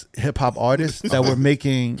of these hip hop artists that were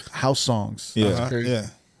making house songs. Yeah. Uh-huh, Okay. yeah.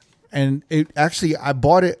 And it actually, I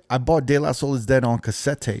bought De La Soul is Dead on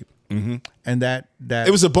cassette tape. And that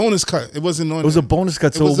It was a bonus cut. It wasn't on. It was a bonus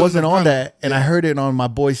cut, so it wasn't on the that. And I heard it on my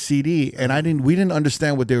boy's CD, and we didn't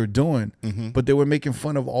understand what they were doing, but they were making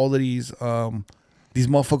fun of all of these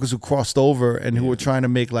motherfuckers who crossed over and who were trying to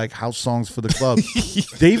make like house songs for the club.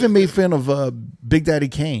 They even made fun of Big Daddy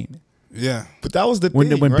Kane Yeah. But that was the when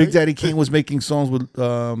thing, when right? Big Daddy Kane was making songs with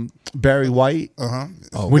Barry White. Uh-huh.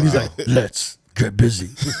 Oh, When he's wow. like, "Let's get busy,"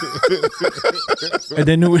 and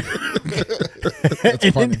then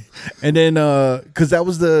because that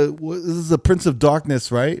was this is the Prince of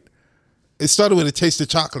Darkness, right? It started with A Taste of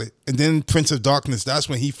Chocolate, and then Prince of Darkness. That's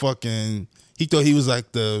when he thought he was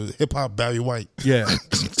like the hip hop Barry White, Yeah.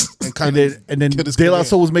 and kind And then killed his De La career.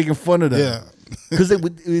 Soul was making fun of them. Yeah. Because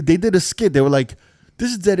they did a skit. They were like,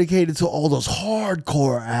 This is dedicated to all those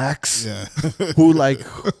hardcore acts Yeah.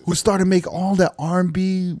 who started making all that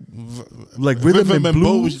R&B, like rhythm and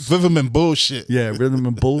blues. Rhythm and bullshit. Yeah, rhythm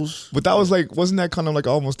and blues. But that was like, wasn't that kind of like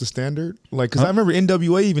almost the standard? Like, because I remember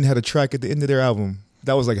NWA even had a track at the end of their album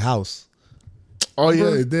that was like house. Oh yeah,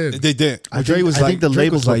 it did. They did. I Dre think- was I like, think the Drake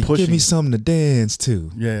labels was were like, pushing give me it. something to dance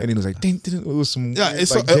to. Yeah. And he was like, ding, ding, it was some. Yeah, like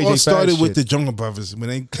it all JJ started Fad with shit. the Jungle Brothers when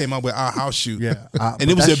they came out with Our House Shoe. Yeah, and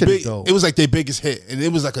it was that a shit is big. dope. It was like their biggest hit, and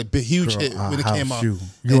it was like a big, huge Girl, hit Our when it House came out. Shoe.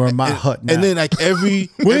 You are in my hut now. And then like every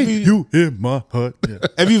you in my hut. Yeah.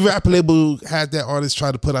 every rap label had that artist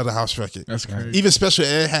try to put out a house record. That's crazy. Even Special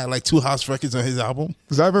Ed had like 2 house records on his album.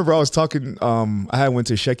 Because I remember I was talking, I had went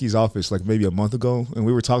to Shecky's office like maybe a month ago, and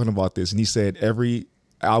we were talking about this, and he said every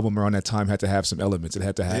album around that time had to have some elements. It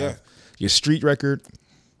had to have your street record,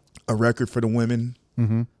 a record for the women,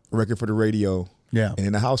 a record for the radio, Yeah. and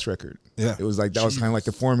then a house record. Yeah. It was like, that was kind of like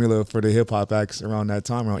the formula for the hip hop acts around that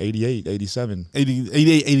time, around 88, 87.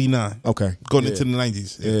 88, 89. Okay. Going Yeah. into the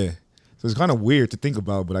 90s. Yeah. So it's kind of weird to think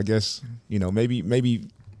about, but I guess, maybe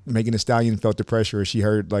Megan Thee Stallion felt the pressure. She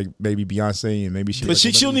heard like maybe Beyonce, and maybe she. But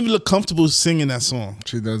she don't even look comfortable singing that song.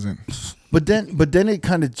 She doesn't. But then it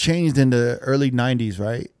kind of changed in the early 90s,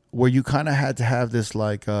 right? Where you kind of had to have this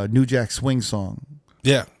like New Jack Swing song.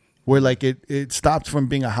 Yeah. Where like it stopped from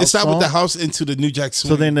being a house It started song. with the house into the New Jack Swing.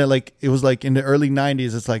 So then it was like in the early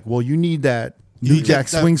 90s, it's like, well, you need that New Jack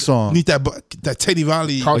Swing song. Need that Teddy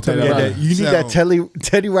Riley. Call Teddy Yeah, Riley. you need that sound.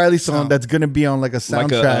 Teddy Riley song Sound. that's going to be on like a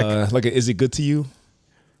soundtrack. like a Is It Good to You?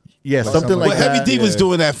 Yeah, something like But that. Heavy D was Yeah.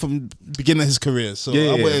 doing that from the beginning of his career. So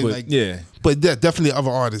I wouldn't but, like. yeah. But there definitely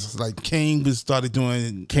other artists like Kane was started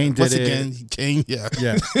doing. Kane did once it. again. Kane, yeah,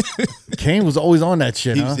 Yeah. Kane was always on that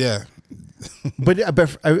shit, He huh? was- yeah. But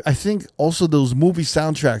I think also those movie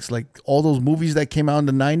soundtracks, like all those movies that came out in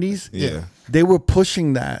the 90s, Yeah. they were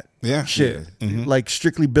pushing that Yeah. shit. Like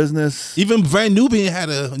Strictly Business. Even Brand Nubian had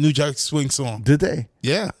a New Jack Swing song. Did they?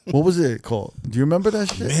 Yeah, What was it called? Do you remember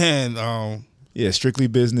that shit? man. Yeah, Strictly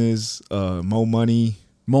Business, Mo Money.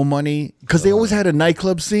 Mo Money? Because they always had a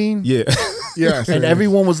nightclub scene. Yeah. Yeah, And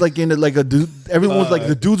everyone was like in it, like a dude. Everyone was like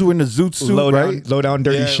the dudes were in a zoot suit, right? Low down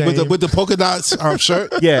Dirty Yeah, Shame. with the polka dots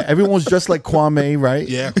shirt. Yeah, everyone was dressed like Kwame, right?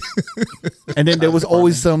 Yeah, And then there was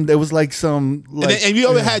always some. There was like some like and we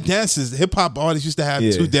always had dances. Hip hop artists used to have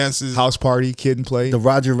Yeah. 2 dances. House Party, Kid and Play, the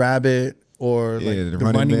Roger Rabbit or like Yeah, the the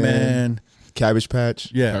Running Running Man. Man. Cabbage Patch.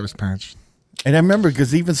 Yeah, Travis Patch. and I remember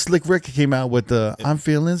because even Slick Rick came out with the "I'm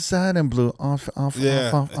feeling sad and blue." I'm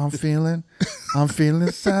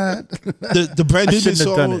feeling sad. The Brand I Nubian shouldn't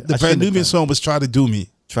have done song. it. The I Brand shouldn't have Nubian done song was "Try to Do Me."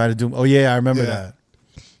 Try to do. Oh yeah, I remember Yeah. that.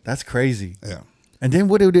 That's crazy. Yeah, And then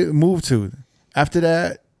what did it move to? After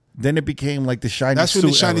that, then it became like the shiny. that's when suit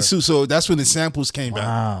the shiny era. suit. So that's when the samples came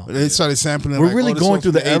Wow. back. They started sampling. We're like, really all going songs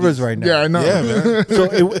through from the eras 80s. right now. Yeah, I know. Yeah, man.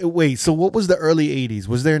 So wait, so what was the early 80s?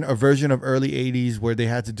 Was there a version of early 80s where they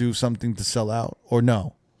had to do something to sell out or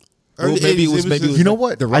no? Early Well, maybe 80s, it was maybe You know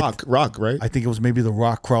what? The Rock, right? I think it was maybe the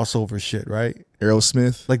rock crossover shit, right?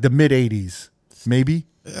 Aerosmith. Like the mid 80s, maybe.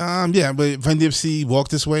 Yeah, but Run DMC Walk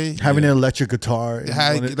This Way. Having an electric guitar. It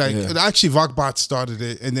had like Yeah. actually Rockbot started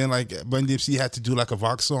it, and then like Run DMC had to do like a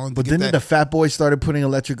rock song. to But get then that. the Fat Boys started putting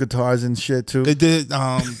electric guitars and shit too. They did.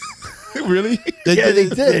 Really? Yeah, they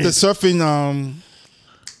did. the surfing.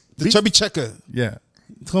 The Chubby Checker. Yeah.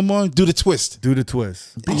 Come on, do the twist. Do the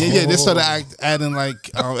twist. Yeah. They started adding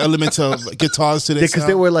like elements of guitars to their Because they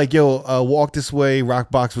sound. were like, yo, Walk This Way,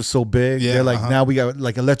 Rockbox was so big. Yeah, They're like, uh-huh. now we got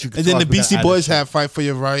like electric And guitars. then the we gotta Beastie add Boys this had Fight for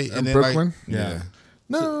Your Right, and And then Brooklyn. like shit.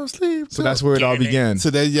 No sleep. So that's where it all began. so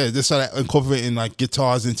they started incorporating like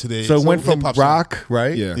guitars into their. So it went from hip-hop rock,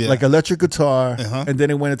 right? Yeah. Yeah. Like electric guitar, Uh-huh. and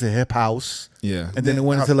then it went into hip house, Yeah. and then it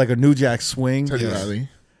went into like a New Jack Swing, Teddy Yeah. Riley.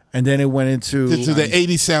 and then it went into to the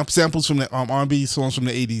 80s samples from the R&B songs from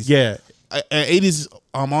the 80s. yeah, 80s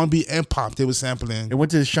R&B and pop they were sampling. it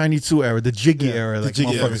went to the Shiny 2 era, the Jiggy era, like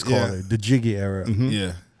Jiggy motherfuckers era, call yeah. it, the Jiggy era.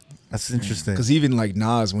 Yeah. That's interesting. Because even like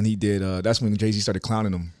Nas, when he did, that's when Jay-Z started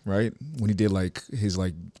clowning him, right? When he did like his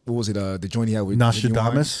like, what was it? The joint he had with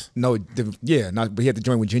Nostradamus? Genuine? No, but he had the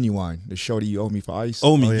joint with Genuine, the Shorty You Owe Me for Ice.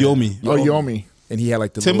 Omi, Oh, yeah. Yomi. Oh, Yomi. And he had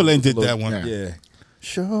like the Timberland little- did that little- one. Yeah.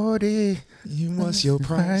 Shorty, You must your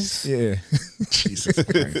price. Yeah. Jesus.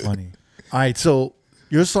 funny. All right, so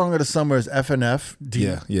your song of the summer is FNF.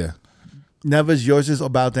 Yeah. Never's Yours is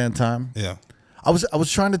About That Time. Yeah. I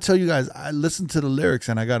was trying to tell you guys. I listened to the lyrics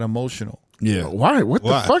and I got emotional. Yeah. Why? What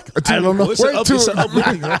Why? the fuck? I don't know. It's an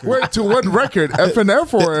uplifting record. Wait, to what record?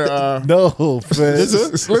 FNF or No, Fred.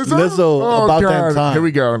 Lizzo, About That Time. Here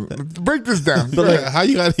we go. Break this down. How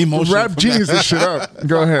you got emotional? Rap from genius that? this shit up.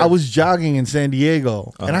 Go ahead. I was jogging in San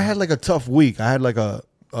Diego and I had like a tough week. I had like a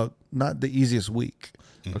not the easiest week.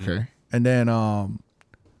 Okay. And then let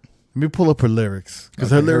me pull up her lyrics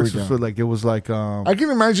because her Okay, here lyrics we was go. like it was like I can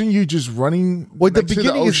imagine you just running Well, the next to the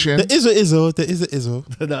beginning is- ocean. The Izzo. The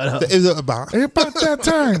Izzo about. About that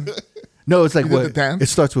time. no, it's like You did what the dance? it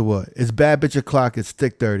starts with what? It's bad bitch o'clock, it's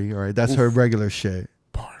thick 30, all right? That's her regular shit.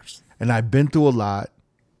 Bars. And I've been through a lot,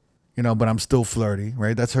 you know, but I'm still flirty,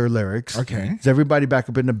 right? That's her lyrics. Okay. Is everybody back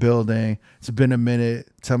up in the building? It's been a minute.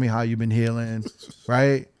 Tell me how you've been healing,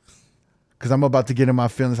 right? Because I'm about to get in my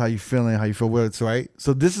feelings. How you feeling? How you feel? Well, it's right.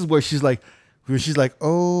 So this is where she's like,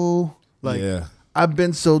 oh, like Yeah. I've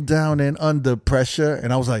been so down and under pressure,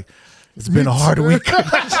 and I was like, it's been a hard week.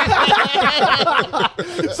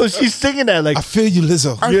 So she's singing that like I feel you,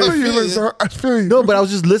 Lizzo. I feel you, Lizzo. I feel you. no, but I was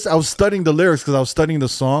just listening. I was studying the lyrics because I was studying the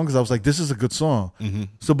song because I was like, this is a good song.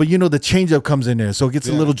 So, but you know, the change up comes in there. So it gets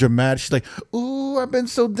a little dramatic. She's like, ooh, I've been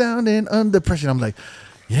so down and under pressure. And I'm like,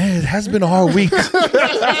 yeah, it has been a hard week.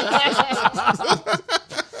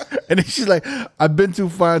 And then she's like, I've been too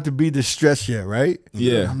far to be distressed yet, right?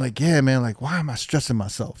 Yeah. I'm like, yeah, man, like, why am I stressing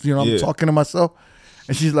myself? You know, I'm Yeah. talking to myself.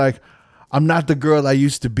 And she's like, I'm not the girl I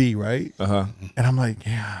used to be, right? Uh-huh. And I'm like,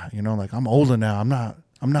 yeah, you know, like I'm older now. I'm not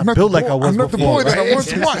not built the like I boy- was I'm not before. the boy that I right?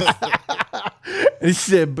 once was. And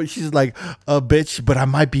she said, but she's like, bitch, but I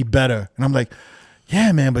might be better. And I'm like,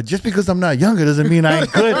 yeah, man, but just because I'm not younger doesn't mean I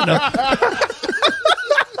ain't good enough.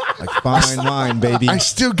 Like fine wine, baby. I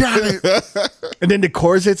still got it. And then the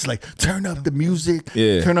chorus hits like, turn up the music,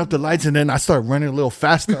 Yeah. turn up the lights, and then I start running a little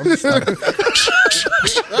faster. I'm just like,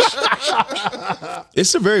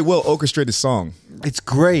 It's a very well orchestrated song. it's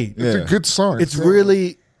great. Yeah. It's a good song. It's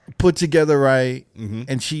really put together right,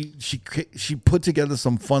 and she put together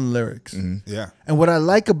some fun lyrics. Yeah. And what I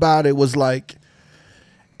like about it was like,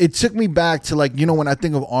 it took me back to like, you know, when I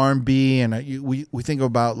think of R&B and we think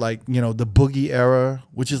about like, you know, the boogie era,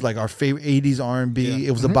 which is like our favorite 80s R&B. Yeah.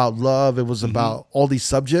 It was about love. It was about all these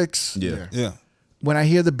subjects. Yeah. Yeah. When I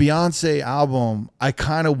hear the Beyonce album, I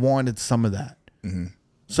kind of wanted some of that.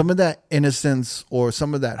 Some of that innocence or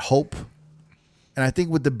some of that hope. And I think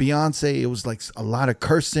with the Beyonce, it was like a lot of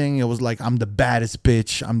cursing. It was like, I'm the baddest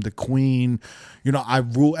bitch. I'm the queen. You know, I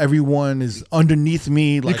rule. Everyone is underneath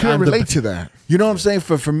me. You Like couldn't I'm the relate ba- to that. You know what I'm saying?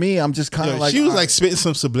 For me, I'm just kind Yo, of like, she was all like right. spitting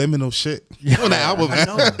some subliminal shit on the album, man.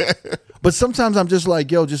 But sometimes I'm just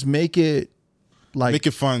like, yo, just make it like Make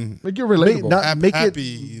it fun. Make it relatable.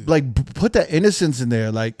 Happy. it like put that innocence in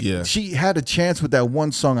there. Like Yeah. she had a chance with that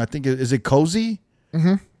one song. I think is it Cozy?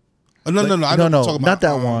 Oh, no, no, no. I no, don't talk about not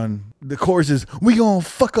that one. The chorus is we gonna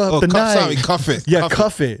fuck up the night. Sorry, cuff it. Yeah,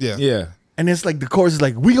 cuff it. Yeah. Yeah. And it's like the chorus is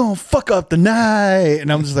like, we gonna fuck up the night.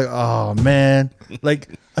 And I'm just like, oh man. Like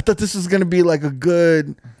I thought this was gonna be like a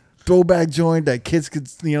good throwback joint that kids could,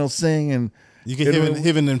 you know, sing and You can hear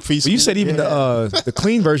it in preschool. But you said even the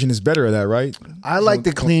clean version is better of that, right? I like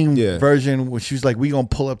the clean Yeah. version where she's like, we gonna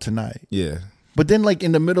pull up tonight. Yeah. But then like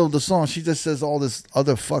in the middle of the song, she just says all this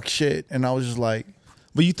other fuck shit. And I was just like,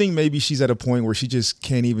 But you think maybe she's at a point where she just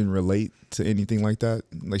can't even relate to anything like that?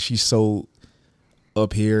 Like she's so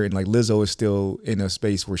up here, and like Lizzo is still in a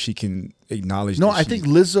space where she can acknowledge. no, that I she- think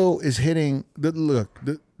Lizzo is hitting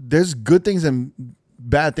there's good things and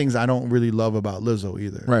bad things I don't really love about Lizzo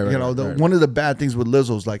either. Right, right, you know, right. one of the bad things with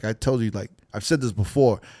Lizzo is like I told you, like I've said this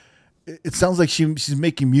before, it sounds like she's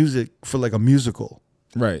making music for like a musical.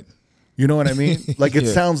 right. You know what I mean? Like it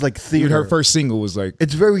Yeah. sounds like Even theater. her first single was like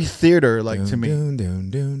It's very theater like to me. Dun,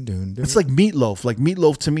 dun, dun, dun, dun. It's like Meatloaf. Like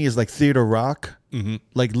Meatloaf to me is like theater rock.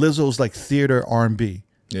 Like Lizzo's like theater R&B.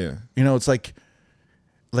 yeah, You know, it's like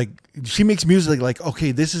she makes music like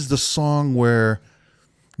okay, this is the song where,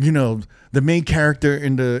 you know, the main character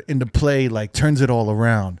in the play like turns it all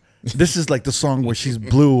around. This is like the song where she's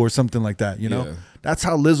blue or something like that. You know, Yeah. that's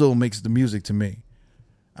how Lizzo makes the music to me.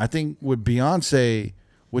 I think with Beyonce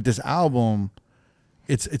with this album,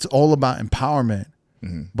 it's all about empowerment,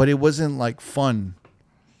 but it wasn't like fun.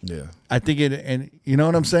 yeah. I think it, and you know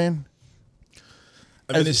what I'm saying?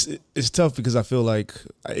 I mean, it's tough because I feel like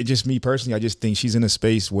it just me personally. I just think she's in a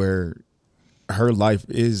space where her life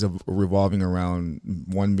is revolving around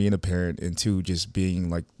one being a parent and two just being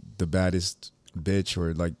like the baddest bitch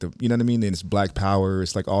or like the you know what I mean. And it's Black Power.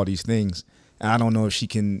 It's like all these things. And I don't know if she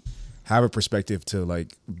can have a perspective to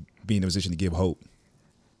like be in a position to give hope.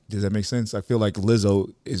 Does that make sense? I feel like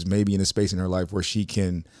Lizzo is maybe in a space in her life where she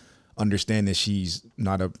can understand that she's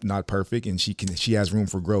not perfect and she has room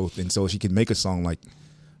for growth, and so she can make a song like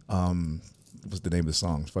what's the name of the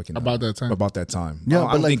song? Fucking About That Time. About that time. Yeah,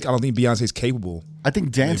 I but like- don't think Beyonce's capable. I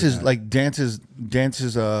think Dances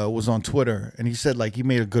was on Twitter and he said like he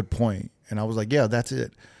made a good point, and I was like, yeah, that's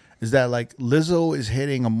it. Is that like Lizzo is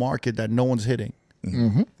hitting a market that no one's hitting.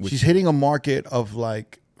 She's hitting a market of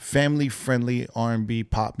like family friendly R&B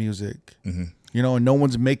pop music. You know, and no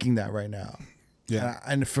one's making that right now. Yeah.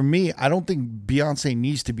 And for me, I don't think Beyonce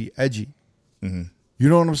needs to be edgy. You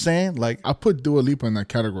know what I'm saying? Like, I put Dua Lipa in that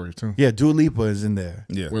category too. yeah, Dua Lipa is in there.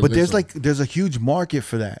 Yeah. With But there's Lizzo. there's a huge market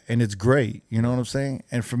for that, and it's great. You know what I'm saying?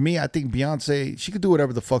 And for me, I think Beyonce, she could do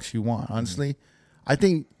whatever the fuck she want. Honestly, I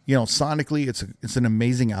think, you know, sonically, it's an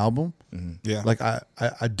amazing album. Yeah. Like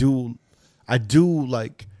I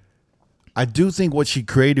do think what she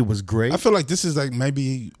created was great. I feel like this is like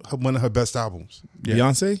maybe one of her best albums.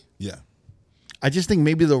 Beyonce? Yeah. I just think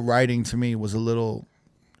maybe the writing to me was a little.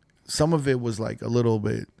 Some of it was like a little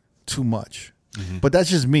bit too much. But that's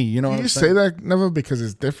just me. You know what Do I'm you saying? say that never because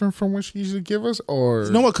it's different from what she usually give us, or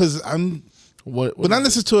You know what? Because what? when I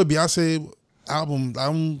listen to a Beyonce album,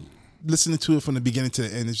 I'm listening to it from the beginning to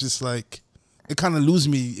the end. It's just like it kind of loses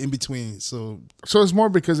me in between. So So it's more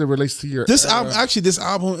because it relates to your this era. album, actually, this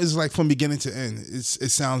album is like from beginning to end. It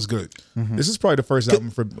sounds good. This is probably the first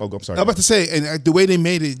album for. Oh, I'm sorry. I'm about to say, and the way they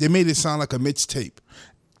made it sound like a mixtape.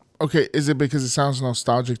 Okay, is it because it sounds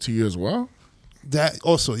nostalgic to you as well? That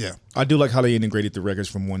also, yeah. I do like how they integrated the records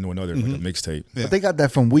from one to another, like a mixtape. Yeah. But they got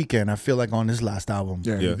that from Weeknd. I feel like on his last album.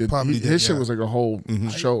 Yeah, Yeah. he did. Probably His did, shit yeah. was like a whole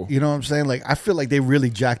show. You know what I'm saying? Like I feel like they really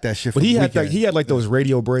jacked that shit. But from he had Weeknd. like those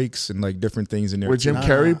radio breaks and like different things in there. With Jim too.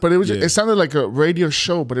 Carrey, but it was Yeah. it sounded like a radio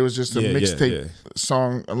show, but it was just a Yeah, yeah, mixtape yeah.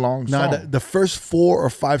 song, a long Nah, song. the first 4 or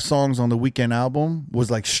 5 songs on the Weeknd album was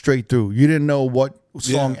like straight through. You didn't know what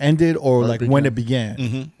song Yeah. ended or like when began. it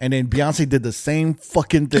began. And then Beyonce did the same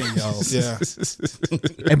fucking thing, yo. Yeah.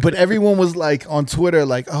 But everyone was like on Twitter,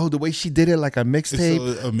 like, oh, the way she did it, like a mixtape.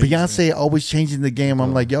 so amazing. Beyonce always changing the game.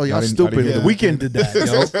 I'm like, yo, y'all I didn't stupid. hear The that. Weeknd did that,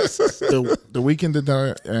 yo. the Weeknd did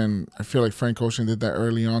that, and I feel like Frank Ocean did that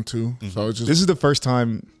early on too. So it's just This is the first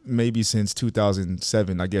time, maybe since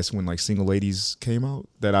 2007, I guess, when like Single Ladies came out,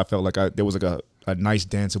 that I felt like there was like a nice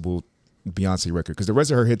danceable Beyonce record, because the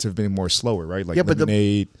rest of her hits have been more slower, right? Like Yeah, but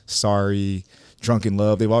Lemonade, Sorry, Drunken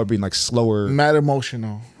Love. They've all been like slower, mad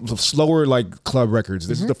emotional. slower like club records.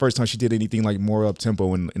 This is the first time she did anything like more up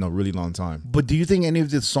tempo in a really long time. But do you think any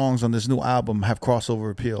of the songs on this new album have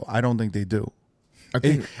crossover appeal? I don't think they do. I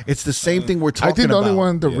think It's the same thing we're talking I think the about. only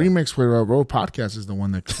one, the Yeah. remix with Road Podcast is the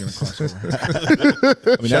one that's gonna cross over.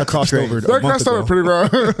 I mean, that crossed Trey. over a That month crossed over ago.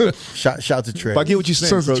 pretty well. Shout to Trey. But I get what you're saying,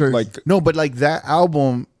 Sounds bro. crazy. Like, No, but like that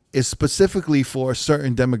album is specifically for a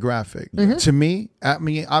certain demographic. To me, I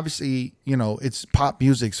mean, obviously, you know, it's pop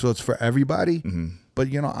music, so it's for everybody. But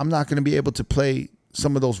you know, I'm not going to be able to play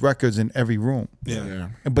some of those records in every room. Yeah.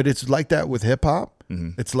 But it's like that with hip hop.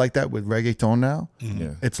 It's like that with reggaeton now.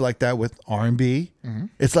 yeah. It's like that with R&B.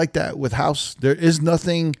 It's like that with house. There is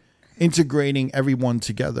nothing integrating everyone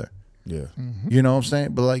together. Yeah. You know what I'm saying?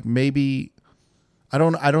 But like maybe I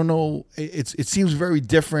don't know. It seems very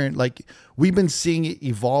different. Like we've been seeing it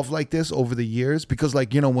evolve like this over the years because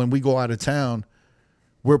like, you know, when we go out of town,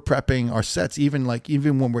 we're prepping our sets even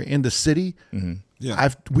when we're in the city. Yeah.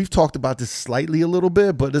 We've talked about this slightly a little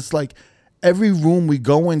bit, but it's like every room we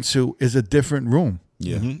go into is a different room.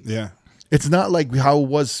 Yeah. Yeah. It's not like how it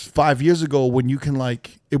was 5 years ago when you can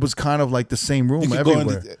like it was kind of like the same room You could go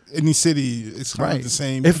everywhere. into any city, it's kind Right. of the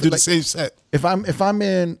same. If, You do like- the same set. If I'm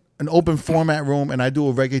in an open format room and I do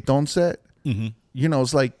a reggaeton set, you know,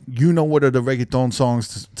 it's like you know what are the reggaeton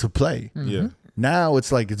songs to play. Yeah. Now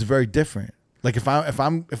it's like it's very different. Like if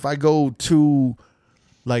I go to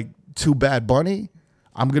like to Bad Bunny,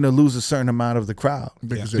 I'm gonna lose a certain amount of the crowd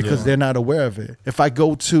Because because they're not aware of it. If I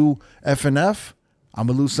go to FNF, I'm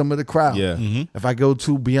gonna lose some of the crowd. Yeah. If I go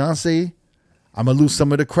to Beyonce, I'm gonna lose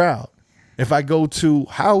some of the crowd. If I go to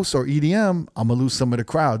house or EDM, I'm gonna lose some of the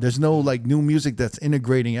crowd. There's no like new music that's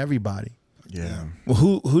integrating everybody. Yeah. Well,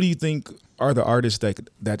 who do you think are the artists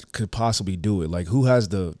that could possibly do it? Like, who has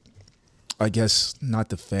the, I guess not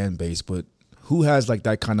the fan base, but who has like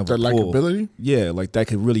that kind of The a pull? likability? Yeah, like that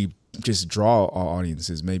could really just draw our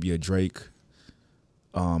audiences. Maybe a Drake.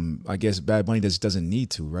 I guess Bad Bunny just doesn't need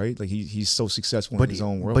to, right? Like he's so successful in his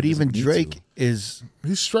own world. But he doesn't even need Drake to. is.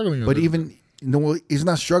 He's struggling. a But little. even no, he's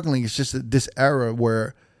not struggling. It's just this era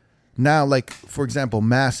where now, like for example,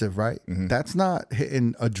 Massive, right? That's not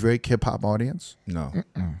hitting a Drake hip hop audience. No.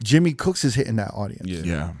 Jimmy Cooks is hitting that audience. Yeah.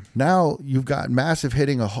 yeah. Now you've got Massive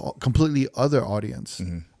hitting a completely other audience.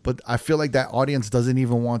 But I feel like that audience doesn't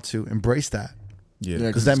even want to embrace that. Yeah.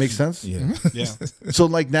 Yeah, Does that make sense? Yeah. Yeah. So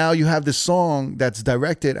like now you have this song that's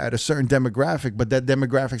directed at a certain demographic, but that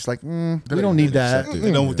demographic's like, we don't need that.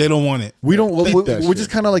 They don't want it. We don't. Beat that We're shit. just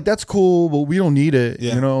kind of like that's cool, but we don't need it.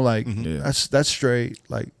 Yeah. You know, like Yeah. that's straight.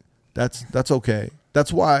 Like that's okay.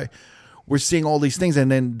 That's why we're seeing all these things, and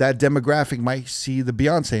then that demographic might see the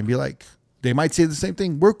Beyonce and be like, they might say the same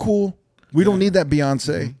thing. We're cool. We don't need that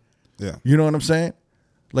Beyonce. Yeah. You know what I'm saying?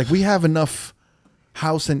 Like we have enough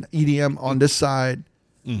house and EDM on this side.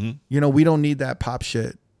 You know, we don't need that pop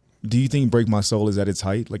shit. Do you think "Break My Soul" is at its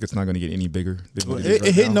height? Like it's not going to get any bigger? Than what is It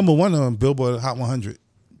right hit now? number 1 on Billboard Hot 100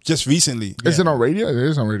 just recently. Is it on radio? It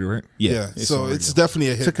is on radio, right? Yeah. So on it's radio. definitely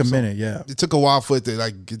a hit. It took a So minute, yeah. It took a while for it to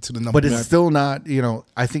like get to the number. But it's still not, you know,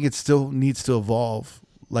 I think it still needs to evolve.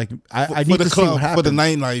 Like I for need the to see what club, happens. for the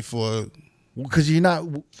nightlife, or Because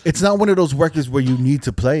it's not one of those records where you need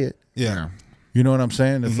to play it. yeah, You know what I'm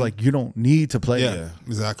saying? It's like you don't need to play yeah, it.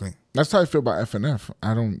 exactly. That's how I feel about FNF.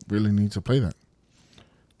 I don't really need to play that.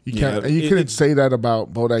 You Yeah, can't. You it- couldn't it- say that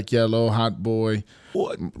about Bodak Yellow, Hot Boy,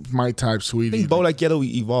 Well, My Type, I Sweetie. think Bodak Yellow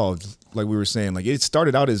evolved, like we were saying. Like it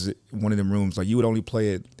started out as one of them rooms. Like you would only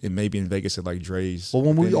play it maybe in Vegas at like Dre's. Well,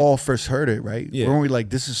 when we Then- all first heard it, right? Yeah. Weren't we like,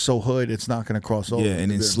 this is so hood, it's not going to cross over? yeah, and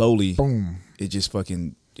then slowly, Boom. it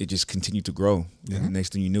just continued to grow. And the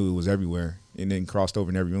next thing you knew, it was everywhere, and then crossed over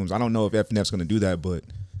in every room. I don't know if FNF's going to do that, but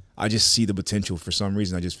I just see the potential. For some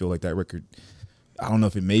reason, I just feel like that record. I don't know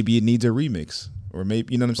if it needs a remix, or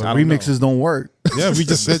maybe, you know what I'm saying. I don't know. Remixes don't work. Yeah, we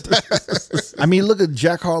just said that. I mean, look at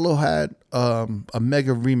Jack Harlow had a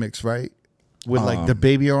mega remix, right? With like the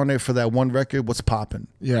baby on it for that one record. What's popping?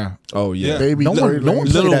 Yeah. Oh yeah, Baby. No Tory one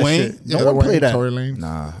Lanez. played Lil that Wayne. shit. Yeah. No Lil one played Wayne, that. Tory Lanez.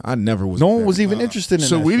 Nah, I never was. No a one fan. was even interested in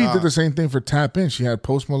So that. Weedy did the same thing for Tap In. She had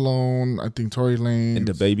Post Malone, I think Tory Lanez, And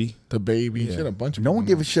the baby. The Baby. She had a bunch of No one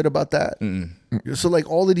people. gave a shit about that. So like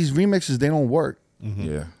all of these remixes, they don't work.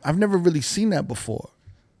 Yeah. I've never really seen that before.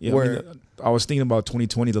 Yeah, Where- I was thinking about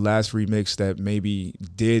 2020, the last remix that maybe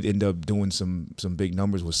did end up doing some big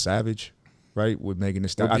numbers was Savage, right? With Megan Thee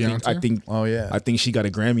Stallion. With I Beyonce? think. Oh, yeah. I think she got a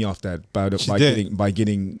Grammy off that by did.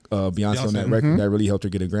 getting Beyonce on that Beyonce. record. That really helped her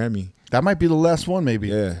get a Grammy. That might be the last one, maybe.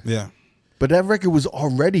 Yeah. Yeah, But that record was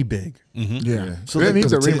already big. Yeah. So So they like- need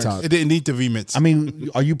the because of remix. it didn't need the remix. I mean,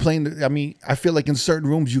 are you playing? I mean, I feel like in certain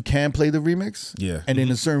rooms you can play the remix. Yeah. And then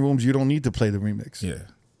in certain rooms you don't need to play the remix. Yeah.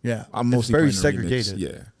 Yeah. I'm It's mostly very playing the remix. segregated.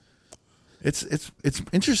 Yeah. It's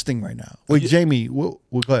interesting right now. Wait, Jamie, we'll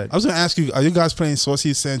go ahead. I was gonna ask you, are you guys playing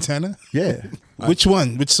Saucy Santana? Yeah. Which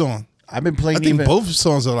one? Which song? I've been I playing think even both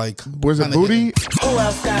songs are like. Was it kinda Booty? hit. Who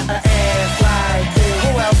else got an ass like this? Who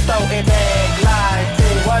else throw it back like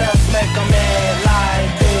this? What else make them act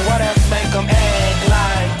like this? What else make them act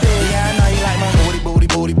like this? Yeah, I know you like my booty, booty,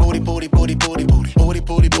 booty, booty, booty, booty, booty, booty, booty,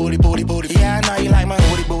 booty, booty, booty, booty. Yeah, I know you like my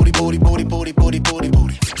booty, booty, booty, booty, booty, booty, booty,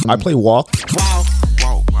 booty. I play Walk. Wow,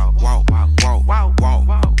 wow, wow, wow, wow, wow, wow,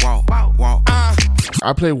 wow, wow, wow, wow.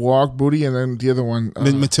 I play Walk, Booty, and then the other one.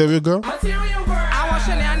 Material Girl. Material girl. I want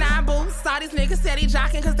Chanel 9 boots. Saw these niggas steady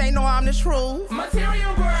jocking cause they know I'm the truth.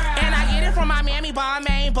 Material girl. And I get it from my mammy, ball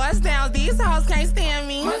main bust downs. These hoes can't stand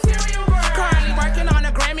me. Material girl. Currently working on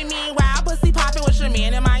a Grammy, meanwhile pussy popping with your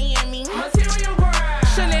man in Miami. Material girl.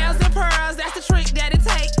 Chanel's and pearls, that's the trick that it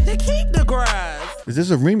takes to keep the grubs. Is this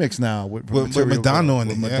a remix now with Material Madonna Girl, on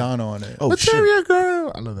with it, yeah. Madonna on it. Oh shit. Material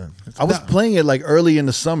Girl. I love that. I was playing it like early in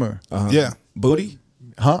the summer. Yeah. Booty.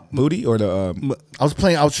 Huh? Booty or the I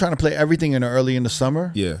was trying to play everything in the early in the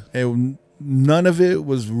summer. Yeah. And none of it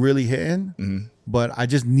was really hitting. But I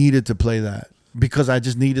just needed to play that because I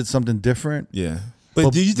just needed something different. yeah.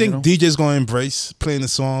 But do you think you know? DJ's gonna embrace playing a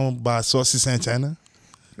song by Saucy Santana?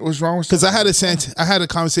 What's wrong with Because I had a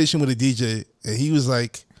conversation with a DJ and he was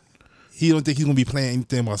like, he don't think he's gonna be playing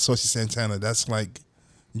anything by Saucy Santana. That's like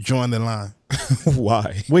drawing the line.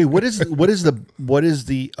 Why? Wait, what is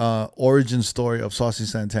the origin story of Saucy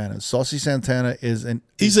Santana? Saucy Santana is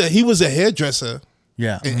He was a hairdresser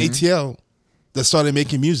yeah. in ATL that started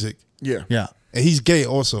making music, Yeah. Yeah. and he's gay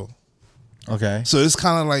also. Okay. So it's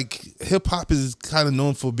kind of like hip hop is kind of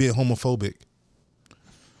known for being homophobic.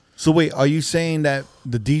 So wait, are you saying that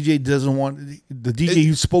the DJ doesn't want the DJ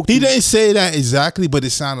you spoke to? He didn't say that exactly, but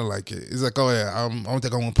it sounded like it. It's like, oh yeah, I don't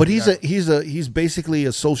think I want. But he's basically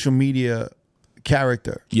a social media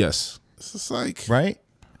character, Yes. It's just like right?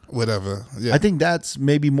 whatever. Yeah, I think that's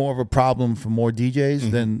maybe more of a problem for more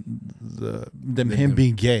DJs than him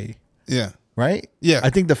being gay, yeah. right? Yeah.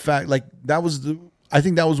 I think the fact like I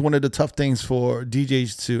think that was one of the tough things for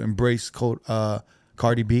DJs to embrace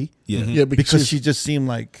Cardi B. Yeah. Yeah, Because she just seemed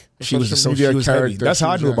like She was social a media she was heavy. character. That's how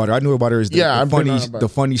I She knew was, about her. I knew about her as Yeah, I've been on funny, about the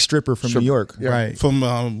funny stripper from New York. Yeah. right. From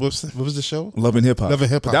what was the show? Love and Hip Hop. Love and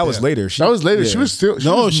Hip Hop, That was yeah. later. That was later. She yeah. was still.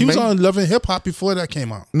 She was main- on Love and Hip Hop before that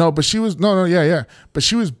came out. No, but she was yeah. But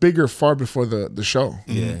she was bigger far before the show.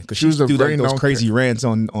 Yeah, because She was a do very like those known crazy rants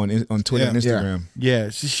on Twitter Yeah. and Instagram. Yeah,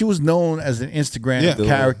 she was known as an Instagram Yeah.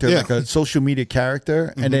 character, Yeah. like a social media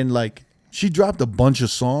character, and then like she dropped a bunch of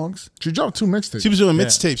songs, She dropped 2 mixtapes. She was doing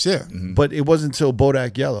mixtapes. Yeah, but it wasn't until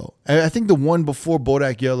Bodak Yellow. And I think the one before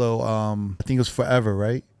Bodak Yellow, I think it was Forever,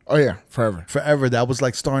 right? Oh yeah, forever. Forever. That was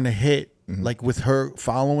like starting to hit, like with her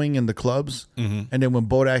following in the clubs. And then when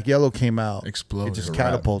Bodak Yellow came out, Exploded. it just Rap.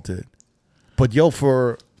 catapulted. But yo,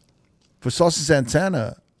 for Saucy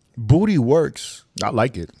Santana, Booty works. I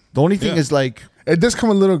like it. The only thing is like, It does come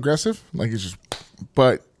a little aggressive, like it's just,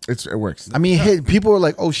 but it works. I mean, people are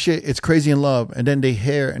like, "Oh shit, it's Crazy in Love," and then they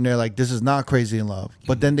hear and they're like, "This is not Crazy in Love."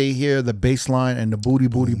 But then they hear the bass line and the booty,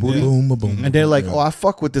 boom, boom, and they're like, "Oh, I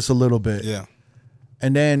fuck with this a little bit." Yeah.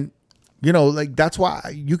 And then, you know, like that's why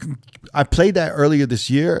I played that earlier this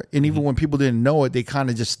year, and even when people didn't know it, they kind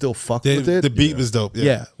of just still fucked with it. The beat was dope.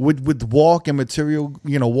 Yeah, with Walk and Material,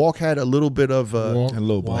 you know, Walk had a little bit of Walk. And a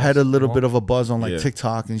little buzz. had a little bit of a buzz on like Yeah.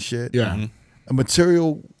 TikTok and shit. Yeah. A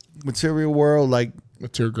Material World, like,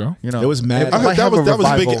 Material Girl. you know, It was mad. it I might heard that have was a that was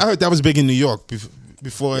big. revival. I heard that was big in New York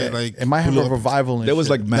before like It might have blew a up. revival. And There was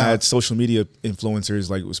shit. like mad social media influencers,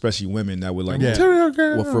 like especially women that would like Yeah. Material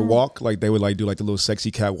Girl. well, for walk, like they would like do like the little sexy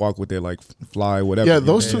cat walk with their like fly whatever. Yeah,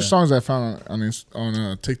 those two songs I found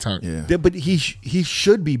on TikTok. Yeah, Yeah, but he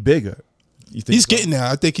should be bigger. You think He's so? getting there.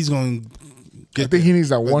 I think he's going to I get think he needs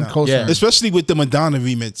that one now. cosign. Yeah. especially with the Madonna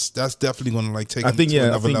remix. That's definitely going to like take I him think to yeah, I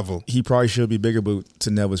another think level. he probably should be bigger. But to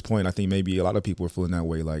Neva's point, I think maybe a lot of people are feeling that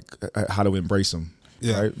way, like how to embrace him,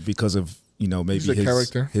 Yeah. right? Because of maybe He's a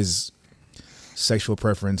character. his sexual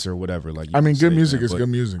preference or whatever. Like you I mean, can good say, music man. is But good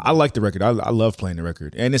music. I like the record. I love playing the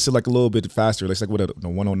record, and it's like a little bit faster. It's like what a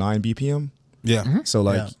 109 BPM. Yeah. So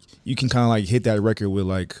like Yeah. you can kind of like hit that record with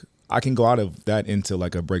like I can go out of that into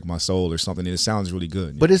like a Break My Soul or something, and it sounds really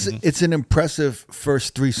good. But it's an impressive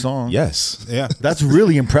first 3 songs. yes, Yeah. That's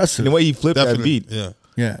really impressive. the way he flipped that Definitely. beat. Yeah.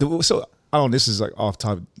 Yeah. So I don't know. This is like off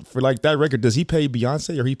top for like that record. Does he pay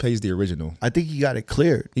Beyonce or he pays the original? I think he got it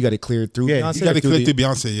cleared. He got it cleared through Yeah, Beyonce. You got to or through click the- to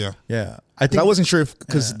Beyonce. Yeah. Yeah. I wasn't sure if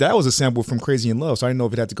because that was a sample from Crazy in Love, so I didn't know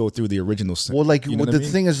if it had to go through the original. Well, like you know the what I mean?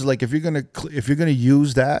 thing is, like if you're gonna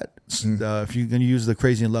use that, if you're gonna use the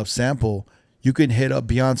Crazy in Love sample, you can hit up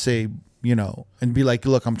Beyonce, and be like,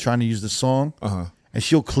 look, I'm trying to use the song, and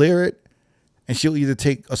she'll clear it, and she'll either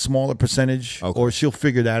take a smaller percentage Okay. or she'll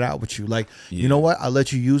figure that out with you. Like, you know what? I'll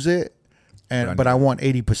let you use it, but I want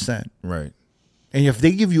 80%. right. And if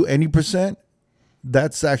they give you any percent,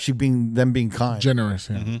 that's actually them being kind, Generous.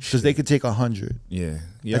 Yeah. because they could take 100. Yeah,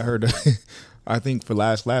 I heard. I think for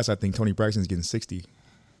last, I think Tony Braxton's getting 60.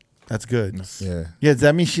 That's good. Yeah, Yeah,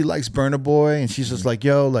 that means she likes Burna Boy, and she's just like,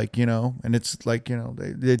 yo, like, and it's like,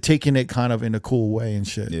 they're taking it kind of in a cool way and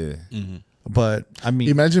shit. yeah. But I mean,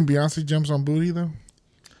 Imagine Beyonce jumps on Booty though.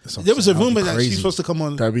 There was a rumor that crazy. she's supposed to come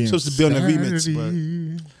on, That'd be supposed to be on the remix,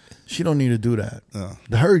 insanity. she don't need to do that.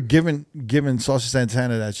 No. Her giving Saucy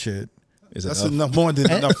Santana that shit. Is but it that's enough? enough more than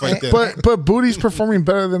enough right there. But Booty's performing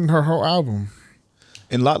better than her whole album.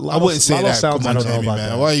 And I wouldn't say that. Sounds Come on, I don't know Jamie, about man.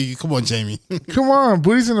 that. Why you? Come on, Jamie. Come on,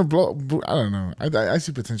 Booty's in the blow. I don't know. I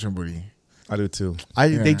see potential in Booty. I do too.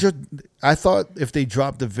 I thought if they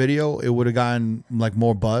dropped the video, it would have gotten like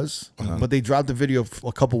more buzz. But they dropped the video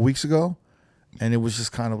a couple weeks ago, and it was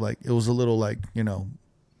just kind of like it was a little like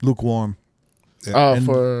lukewarm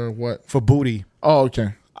For what? for Booty. Oh,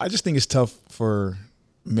 okay. I just think it's tough for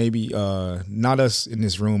maybe not us in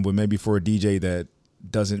this room, but maybe for a DJ that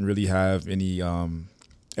doesn't really have any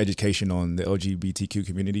education on the LGBTQ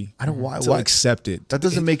community. I don't why to why accept it. that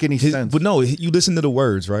doesn't make any sense. But no, you listen to the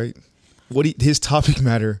words, right? His topic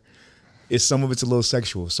matter is some of it's a little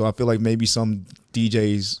sexual. So I feel like maybe some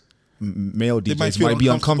DJs, male DJs, might feel might be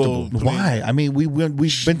uncomfortable. uncomfortable. Why? I mean, we've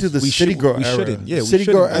been to the we City should- Girl we era, shouldn't. Yeah, we City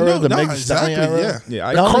shouldn't. Girl I era, know, the no, Meg Thee exactly, Stallion era. Yeah,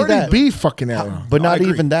 I Not only Cardi that, B fucking era. but No, I not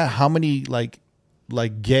agree. even that. How many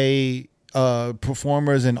like gay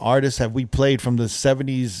performers and artists have we played from the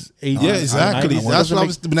 70s, 80s? Yeah, exactly. 90s? That's what I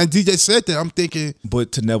was. When that DJ said that, I'm thinking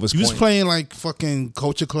But to Neva's he was point, playing like fucking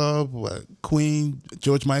Culture Club, Queen,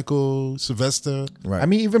 George Michael, Sylvester. right? I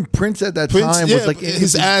mean, even Prince at that Prince, time yeah, was like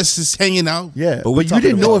his ass is hanging out. Yeah, But but, we you talking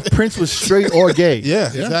didn't know about- if Prince was straight or gay. Yeah,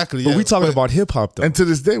 exactly. but yeah. we talking about hip hop though. And to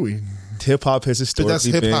this day, we. Hip hop has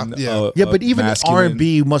historically hip-hop, been yeah. Yeah, but even masculine.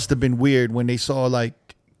 R&B must have been weird when they saw like,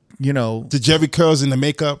 the Jerry curls and the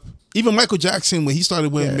makeup. Even Michael Jackson, when he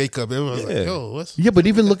started wearing Yeah. makeup, everyone was Yeah. like, "Yo, what's?" Yeah, but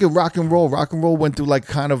even look at rock and roll. Rock and roll went through like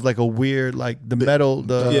kind of like a weird like the metal,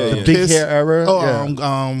 the yeah. big Kiss. hair era. Oh,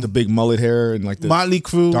 yeah. the big mullet hair and like the Motley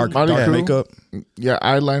Crue, dark Motley Crue. makeup. Yeah,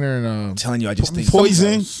 eyeliner and I'm telling you, I just think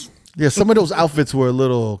Poison. Yeah, some of those outfits were a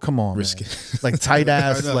little. Come on, Risky. man. Like tight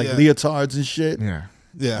ass, I know, like yeah. leotards and shit. yeah.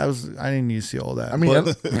 Yeah, I didn't need to see all that. I mean,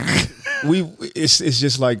 It's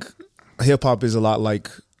just like hip hop is a lot like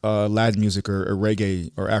Latin music or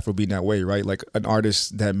reggae or Afrobeat in that way, right? Like an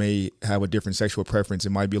artist that may have a different sexual preference, it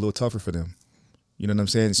might be a little tougher for them. You know what I'm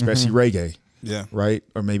saying? Especially reggae. Yeah. right?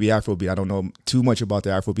 Or maybe Afrobeat. I don't know too much about the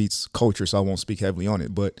Afrobeats culture, so I won't speak heavily on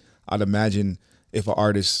it. But I'd imagine if an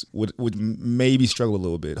artist would maybe struggle a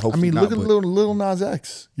little bit. I Hopefully mean, not, look at but- Lil Nas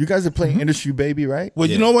X. You guys are playing Industry Baby, right? Well,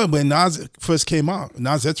 you know what? When Nas first came out,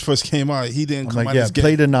 he didn't I'm come like, out yeah, as gay.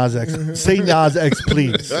 play the Nas X. Say Nas X,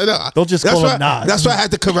 please. I know. Don't just That's call why, him Nas. That's why I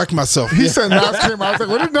had to correct myself. He Yeah. said Nas came out. I was like,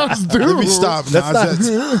 what did Nas do? Let me stop. That's Nas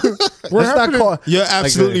not- X. What Let's not happened? call. You're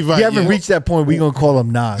absolutely right. You haven't yeah. reached that point. We're gonna call him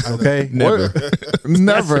Nas, okay? Never.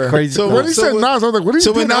 Never. crazy So part. when he said Nas, I was like, what are you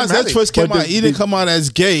So doing? when Nas X first came But out, he didn't come out as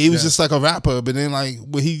gay. He was just like a rapper. But then, like,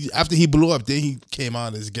 when after he blew up, then he came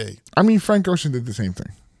out as gay. I mean, Frank Ocean did the same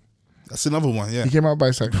thing. That's another one. Yeah. He came out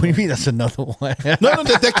bisexual. What do you mean? That's another one. No,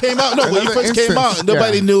 that came out. No, when he Another first came instance. out,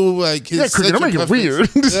 nobody Yeah. knew like his. Yeah, Cricket, don't sexual make it weird.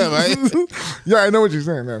 preference. Yeah, right. Yeah, I know what you're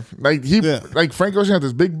saying. Man. Like like Frank Ocean had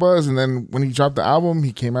this big buzz, and then when he dropped the album,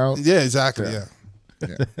 he came out. Yeah, exactly. Yeah.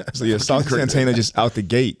 So yeah, Saucy Santana just out the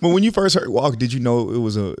gate. But when you first heard Walk, did you know it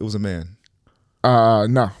was a man?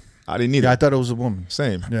 No. I didn't either. Yeah, I thought it was a woman.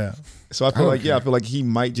 Same. Yeah. So I feel like he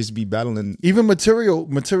might just be battling. Even Material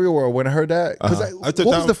World. When I heard that, because I what thought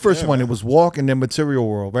was that- the first yeah, one? man. It was Walk and then Material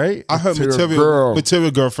World, right? I heard Material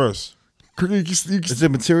Material Girl. Girl first. Is it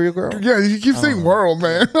Material Girl? Yeah, you keep saying world,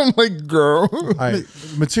 man. I'm like, girl. All right.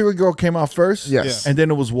 Material Girl came out first. Yes. And then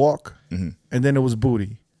it was Walk. And then it was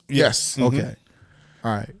Booty. Yes. Okay.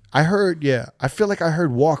 All right. I heard. Yeah. I feel like I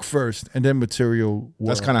heard Walk first and then Material World.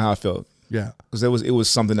 That's kind of how I felt Yeah. because it was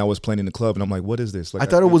something that was playing in the club, and I'm like, what is this? Like I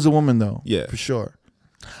thought it was a woman though. Yeah. For sure.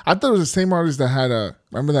 I thought it was the same artist that had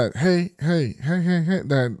remember that hey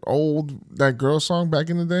that girl song back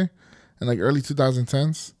in the day in like early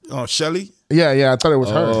 2010s. Oh, Shelly Yeah, I thought it was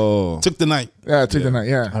her. Oh, took the night. Yeah, Take the Night.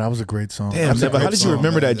 Yeah. Oh, that was a great song. damn! That's a Never, how great did you song.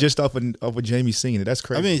 remember that just off of Jamie singing it? That's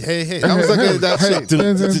crazy. I mean, hey, I was like, that Hey,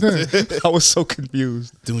 dun, dun, dun. I was so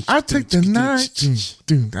confused. I take the night.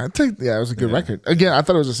 Dude, yeah, it was a good record. Again, I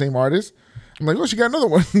thought it was the same artist. I'm like, oh, she got another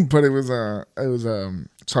one, but it was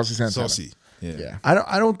Saucy Santana. Saucy. Yeah.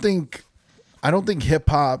 I don't think hip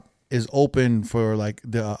hop is open for like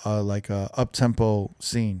the up tempo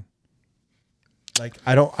scene. Like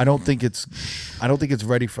I don't think it's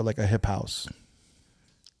ready for like a hip house.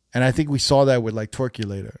 And I think we saw that with like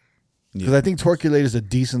Twerkulator. Because I think Twerkulator is a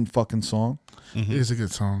decent fucking song. It is a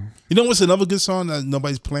good song. You know what's another good song that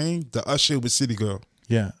nobody's playing? The Usher with City Girl.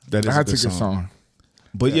 Yeah. That is I a had good to good song. song.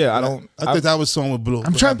 But yeah, I thought that was song with Blue.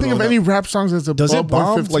 I'm trying to think of any rap songs that's above Does it bomb?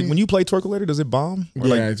 115. Like when you play Twerkulator, does it bomb? Or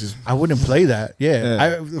Yeah, like, it just I wouldn't play that. Yeah.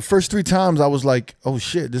 Yeah. The first 3 times I was like, oh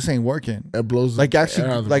shit, this ain't working. it blows. Like the actually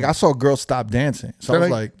air out of the like I room. saw girls stop dancing. So I was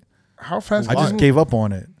like, how fast? I just gave up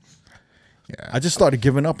on it. Yeah. I just started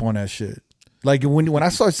giving up on that shit. Like when I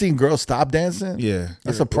started seeing girls stop dancing, yeah.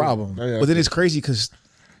 that's a problem. Oh, yeah. But then it's crazy because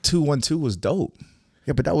 212 was dope.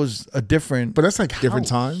 Yeah, but that was a different. But that's like Different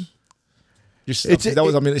house. time.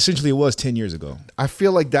 Essentially it was 10 years ago. I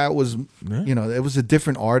feel like that was, it was a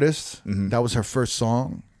different artist. That was her first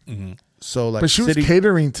song. So like, But she was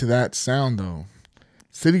catering to that sound though.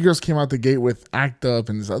 City Girls came out the gate with Act Up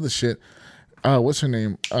and this other shit. What's her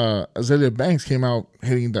name? Azalea Banks came out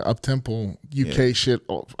hitting the up tempo UK shit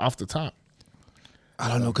off the top. I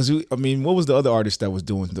don't know because what was the other artist that was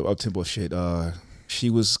doing the up tempo shit? She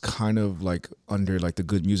was kind of like under like the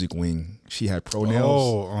Good Music wing. She had Pro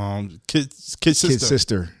Nails. Kid's Kid sister.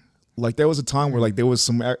 Sister. Like there was a time where like there was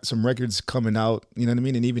some records coming out. You know what I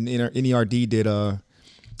mean? And even NERD did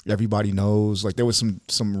Everybody Knows. Like there was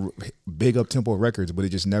some big up tempo records, but it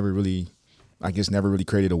just never really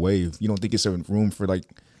created a wave. You don't think it's a room for like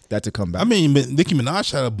that to come back? I mean, Nicki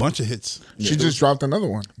Minaj had a bunch of hits. She just dropped another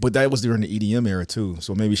one. But that was during the EDM era too.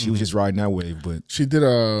 So maybe she was just riding that wave. But She did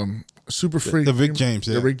Super Freak. the Rick James,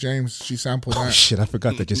 The yeah. Rick James. She sampled that. shit, I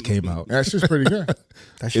forgot that just came out. That's just pretty good.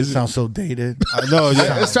 that shit sounds so dated. I know,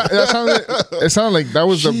 yeah. It sounded like that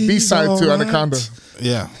was the B side to Anaconda.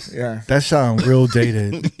 Yeah. Yeah. That sound real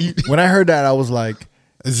dated. When I heard that, I was like,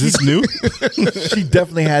 Is this new? she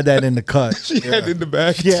definitely had that in the cut. She had it in the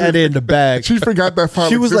back. She had it in the bag. She forgot that file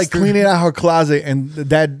She was like existed. cleaning out her closet, and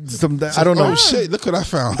I don't know. Oh, shit. Look what I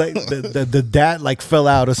found. Like, the dat like fell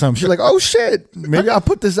out or something. She's like, oh shit, maybe I'll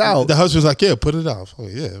put this out. The husband's like, yeah, put it off. Oh,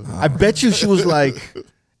 yeah. I bet you she was like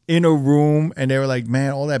in a room, and they were like,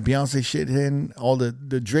 man, all that Beyonce shit in, all the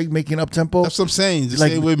Drake making up tempo. That's what I'm saying. Just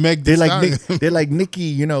Like say with Meg they're Thee like Stallion. they're like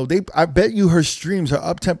Nicki, I bet you her streams, her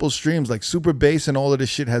up tempo streams, like super bass and all of this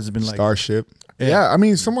shit has been like Starship. Yeah, I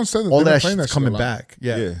mean, someone said that all they've been that playing shit's that coming shit a lot. back.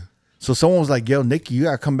 Yeah. Yeah. So someone was like, yo, Nicki, you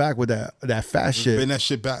gotta come back with that fast shit. Bring that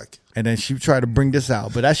shit back. And then she tried to bring this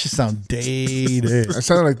out, but that shit sound dated. It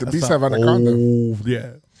sounded like the B side of Sound Anaconda. old. Yeah.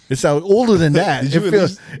 It sounds older than that.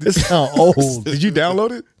 It sounds old. Did you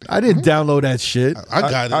download it? I didn't download that shit. I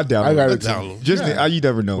got it. I downloaded I got it. it too. Download. Just you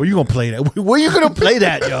never know. Where you gonna play that? Where you gonna play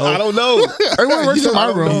that, yo? I don't know. Everyone works in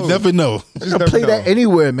my room. You never know. You're gonna play that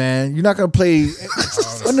anywhere, man. You're not gonna play. You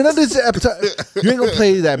ain't gonna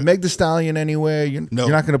play that Meg Thee Stallion anywhere. You're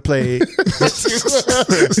not gonna play.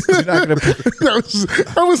 You're not gonna play.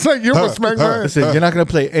 I was like, you almost smacked my Listen, you're not gonna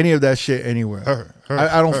play any of that shit anywhere.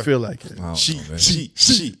 I don't feel like it.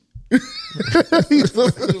 She.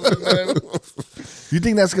 You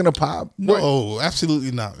think that's gonna pop? No,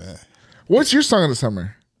 absolutely not, man. What's your song of the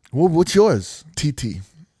summer? What's yours? TT.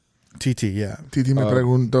 TT, yeah. TT me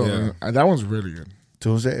preguntó. yeah. That one's really good.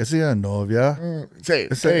 Entonces, esa es la novia. Say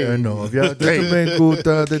it. Esa es la novia. De tu me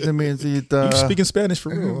gusta, de tu me incita. You speaking Spanish for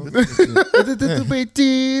real? De tu me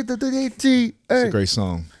ti, de tu me ti. It's a Hey. great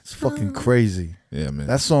song. It's fucking crazy. Yeah, man.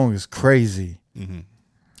 That song is crazy.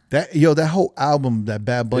 That whole album, that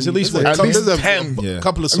Bad Bunny. There's at least it's like At least There's 10. a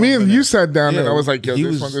couple of songs. Me and in you there. sat down and Yeah, I was like, yo, he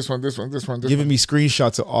this was one, this one, this one, this one, this giving one. me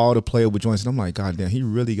screenshots of all the playable joints, and I'm like, God damn, he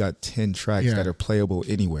really got 10 tracks Yeah. that are playable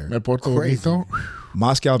anywhere. Me porto Crazy. bonito.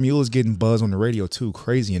 Moscow Mule is getting buzz on the radio too.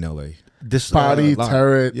 Crazy in LA. This Party, lot.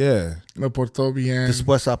 turret. Yeah, Me porto bien.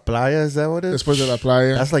 Después a playa, is that what it is? Después de la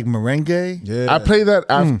playa. That's like merengue. yeah. I play that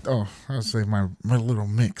after. Oh, I would say my little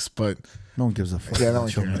mix, but No one gives a fuck. Yeah, no about one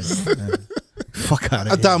your cares. music, man. Fuck out I of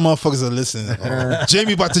here. thought motherfuckers are listening.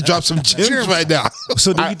 Jamie about to drop some gems right now.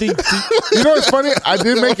 So do you think? you know what's funny? I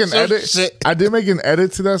did make an Some edit. shit. I did make an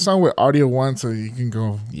edit to that song with Audio One, so you can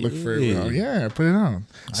go look for it. Yeah. Yeah, put it on.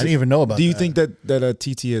 I didn't even know about Do you that. think that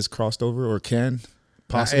TT has crossed over or can?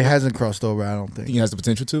 It hasn't crossed over, I don't Think think. he has the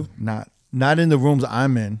potential to? Not in the rooms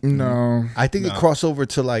I'm in. No, I think it crossed over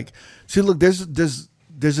to like, see, look, there's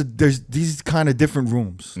these kind of different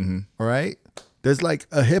rooms. All right, there's like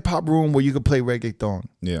a hip hop room where you can play reggaeton,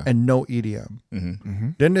 Yeah. and no EDM.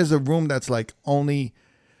 Then there's a room that's like only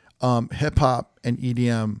hip hop and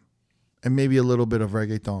EDM, and maybe a little bit of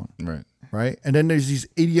reggaeton, Right. right? And then there's these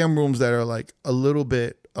EDM rooms that are like a little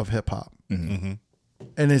bit of hip hop, and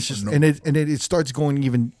it's just and it starts going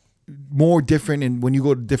even more different in when you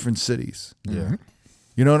go to different cities. Yeah.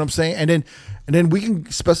 You know what I'm saying? And then we can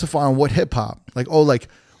specify on what hip hop. Like, oh, like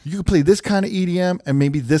you can play this kind of EDM and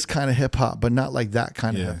maybe this kind of hip hop, but not like that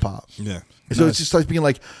kind of Yeah. hip hop. Yeah. So it just starts being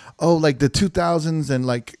like, oh, like the 2000s and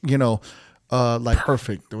like, you know, like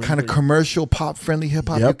perfect. The way kind of you- commercial pop friendly hip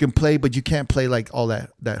hop Yep. you can play, but you can't play like all that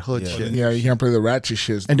hood shit. Yeah, you can't play the ratchet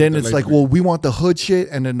shit. And then it's like, well, we want the hood shit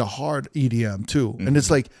and then the hard EDM too. And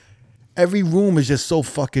it's like every room is just so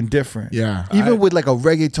fucking different. Yeah. Even with like a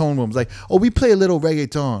reggaeton room, it's like, oh, we play a little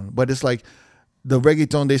reggaeton, but it's like the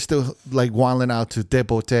reggaeton, they still like wilding out to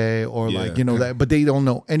Depote or like, Yeah. you know, that, but they don't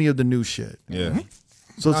know any of the new shit. Yeah.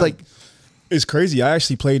 So it's like, It's crazy. I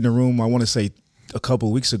actually played in a room, I want to say a couple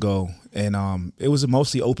of weeks ago, and it was a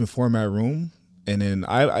mostly open format room. And then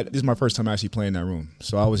I this is my first time actually playing that room.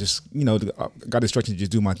 So I was just, you know, I got instructions to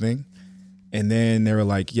just do my thing. And then they were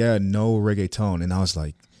like, yeah, no reggaeton. And I was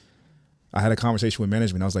like, I had a conversation with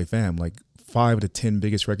management. I was like, fam, like 5 of the 10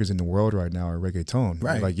 biggest records in the world right now are reggaeton.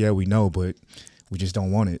 Right. Like, yeah, we know, but we just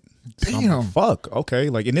don't want it. So I'm like, Damn. fuck. Okay.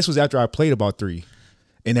 Like, and this was after I played about 3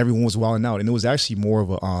 and everyone was wilding out. And it was actually more of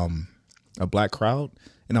a black crowd.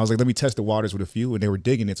 And I was like, let me test the waters with a few. And they were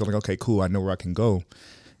digging it. So I'm like, okay, cool. I know where I can go. And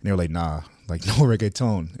they were like, nah, like no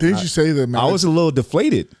reggaeton. Didn't And you say the I was a little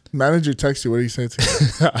deflated. manager texted you? What did he say to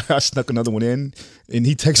you? I snuck another one in and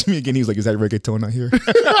he texted me again. He was like, is that reggaeton out here?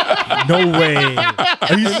 no way.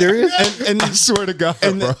 Are you serious? And I swear to God,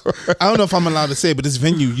 and bro. I don't know if I'm allowed to say, but this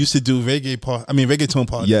venue used to do reggaeton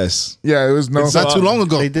parties. Yes. Yeah, it was no. It's not too long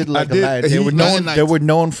ago. They did like I did- a Latin. They he- were known. Latin They night. were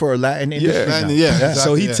known for a Latin industry. Yeah. now. Yeah.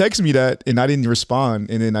 So exactly, he yeah. texted me that and I didn't respond.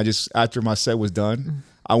 And then I just, after my set was done,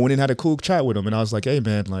 I went and had a cool chat with him. And I was like, hey,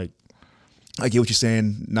 man, like, I get what you're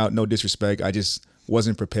saying. No disrespect. I just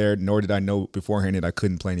wasn't prepared, nor did I know beforehand that I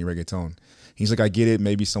couldn't play any reggaeton. He's like, I get it.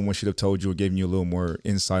 Maybe someone should have told you or given you a little more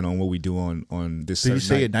insight on what we do on this. Did you certain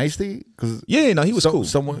say night. it nicely? Because Yeah, no, he was cool.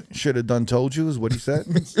 Someone should have done told you is what he said.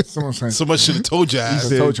 Someone saying, Someone should have told you. He ass.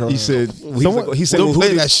 said, told you. he said, Someone- he said, Don't well, who play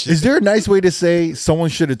did- that shit. Is there a nice way to say someone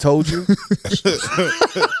should have told you?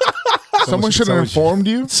 someone should have informed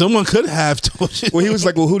you. Someone could have told you. Well, he was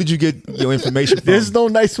like, well, who did you get your information from? There's no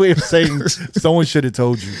nice way of saying someone should have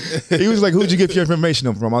told you. He was like, who'd you get your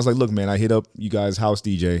information from? I was like, look, man, I hit up you guys' house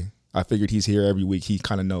DJ. I figured he's here every week. He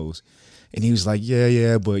kind of knows. And he was like,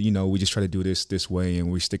 yeah, but you know, we just try to do this way and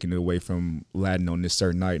we're sticking away from Latin on this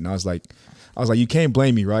certain night. And I was like, you can't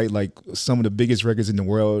blame me, right? Like some of the biggest records in the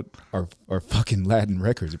world are fucking Latin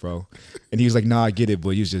records, bro. And he was like, nah, I get it,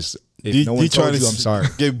 but he was just If no one trying told to you, I'm sorry.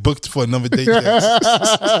 get booked for another date.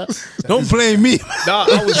 Don't blame me. No,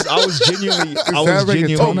 I was genuinely.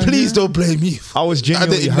 Oh, please don't blame me. I was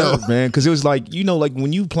genuinely didn't hurt, know. man, because it was like, you know, like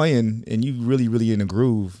when you playing and you really in a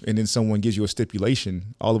groove, and then someone gives you a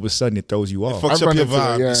stipulation, all of a sudden it throws you off. Fucks I up run your into it,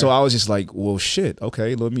 vibe. yeah. So I was just like, well, shit.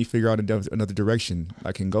 Okay, let me figure out another direction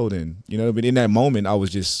I can go. Then, you know. But in that moment, I was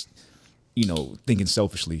just, you know, thinking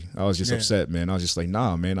selfishly. I was just upset, man. I was just like,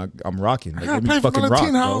 nah, man, I'm rocking. Like, let me play for fucking rock,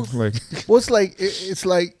 Valentine bro. House. Like, Well, it's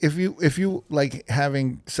like if you like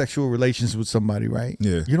having sexual relations with somebody, right?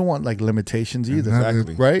 Yeah. You don't want like limitations either,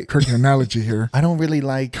 Exactly. right? Kirk analogy here. I don't really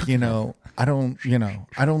like, I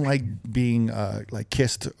don't like being like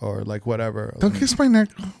kissed or like whatever. Don't kiss my neck.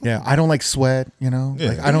 Yeah, I don't like sweat, Like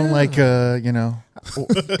I don't like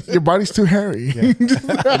Your body's too hairy. and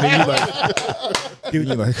then you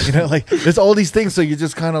like, like there's all these things, so you're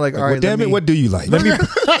just kind of like, all well, right, damn it, what do you like? let me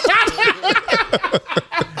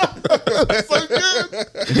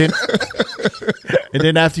and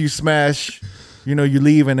then after you smash, you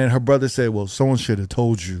leave, and then her brother said, well, someone should have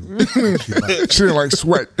told you. She didn't like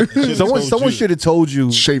sweat. Someone should have told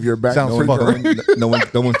you. Shave your back. Sounds No fucked one-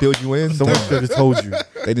 up. no one filled you in. Someone should have told you.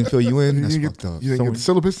 They didn't fill you in. That's You fucked up. didn't get the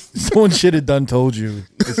syllabus. Someone should have done told you.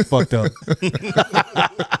 It's fucked up.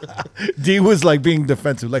 D was like being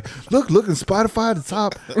defensive. Like, look in Spotify,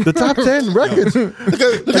 the top 10 records. Look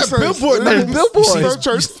at Billboard. That's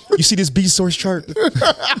Billboard. You see this B source chart?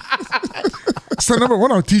 It's the number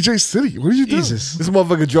one on DJ City. What did you do? Jesus. This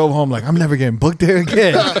motherfucker drove home like, I'm never getting booked there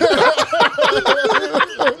again.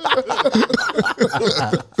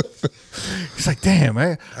 He's like, damn,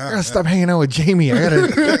 I gotta stop hanging out with Jamie. I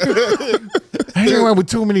gotta hang out with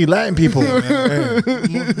too many Latin people. Is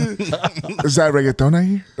that reggaeton I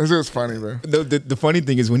hear? That's just funny, bro. The funny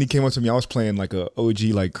thing is when he came up to me, I was playing like a OG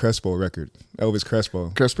like Crespo record, Elvis Crespo.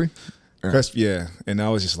 Crispy? Yeah. And I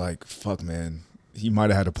was just like, fuck, man. He might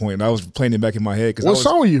have had a point. And I was playing it back in my head. What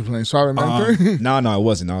song were you playing? Suavemente? No, it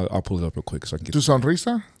wasn't. I'll pull it up real quick so I can get Tu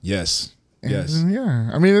Sonrisa? Yes. And, Yes. yeah.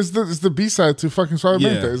 I mean, it's the B-side to fucking Suavemente.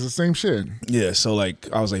 Yeah. It's the same shit. Yeah. So like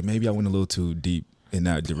I was like, maybe I went a little too deep in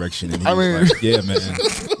that direction. And he I was mean- like, yeah, man.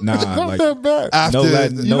 Nah, Not like that bad. After, no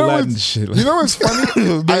Latin, You know Latin what's- shit. You know what's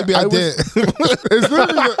funny? maybe I was- did.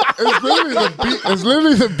 It's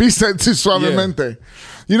literally the B-side to Suavemente.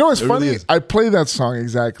 You know what's It funny? really is. I played that song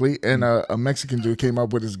exactly, and a Mexican dude came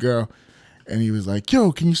up with his girl, and he was like,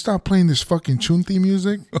 yo, can you stop playing this fucking chunti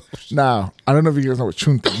music? Now, I don't know if you guys know what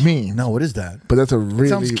chunti means. No, what is that? But that's a really...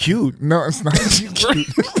 sounds cute. No, it's not cute.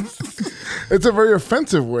 It's a very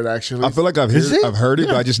offensive word, actually. I feel like I've Is it? heard it,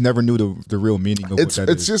 but I just never knew the real meaning of what that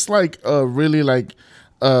It's is. just like really like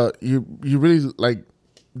you really like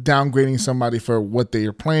downgrading somebody for what they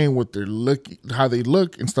are playing, what they're how they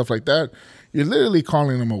look and stuff like that. You're literally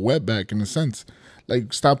calling them a wetback in a sense.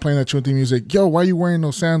 Like, stop playing that chunti music. Yo, why are you wearing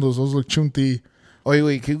those sandals? Those look chunti. Oh,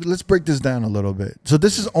 wait, let's break this down a little bit. So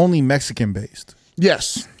this is only Mexican based.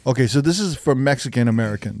 Yes. Okay, so this is for Mexican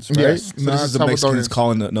Americans, right? Yes. so this is the Salvadorians. Mexicans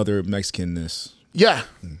calling another Mexican this. Yeah.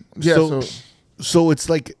 Yeah. So- So, So it's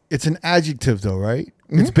like, it's an adjective though, right?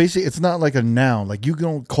 It's basically, it's not like a noun. Like you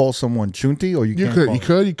don't call someone chunti or you you can't could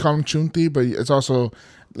call you call them chunti, but it's also,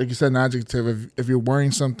 like you said, an adjective. If you're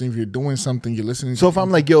wearing something, if you're doing something, you're listening. So if I'm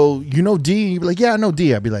like, yo, you know D? You'd be like, yeah, I know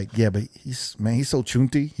D. I'd be like, yeah, but he's so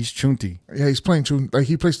chunti. He's chunti. Yeah, he's playing like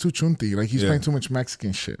he plays too chunti. Like he's Yeah. playing too much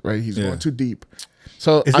Mexican shit, right? He's Yeah. going too deep.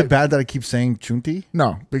 So Is it bad that I keep saying chunti?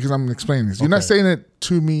 No, because I'm explaining this. You're not Okay. saying it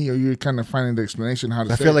to me, or you're kind of finding the explanation how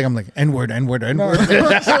to I say feel it. like I'm like N-word, N-word, N-word. No,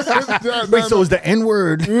 Wait, so is the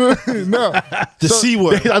N-word? no, The C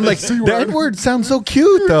word. I'm like, the N-word sounds so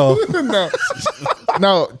cute though.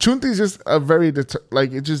 no. Chunti is just a very it's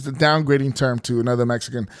just a downgrading term to another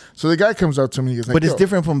Mexican. So the guy comes up to me, he's like, But it's "Yo,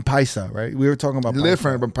 different from paisa, right? We were talking about paisa.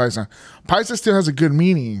 different from paisa. Paisa still has a good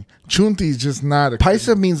meaning. Chunti is just not a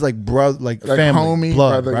Paisa means like brother, like family, homie,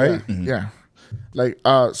 blood, brother, right? Yeah. Like,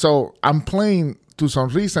 so I'm playing Tu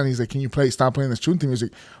Sonrisa, and he's like, can you stop playing this chunti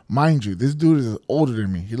music? Mind you, this dude is older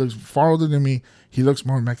than me. He looks far older than me. He looks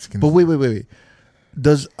more Mexican. But wait.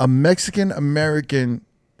 Does a Mexican American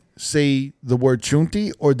say the word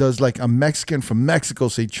chunti, or does like a Mexican from Mexico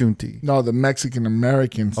say chunti? No, the Mexican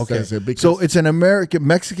American says it because So it's an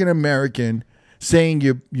Mexican American saying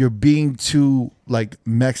you're being too like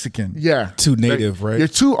Mexican. yeah, Too native, right? You're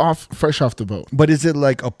too fresh off the boat. But is it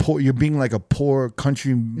like a poor? You're being like a poor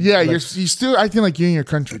country. Yeah, like, you still acting like you're in your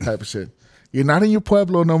country type of shit. You're not in your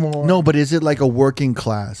pueblo no more. no. But is it like a working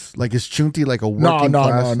class? Like is chunti like a working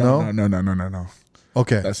class? No.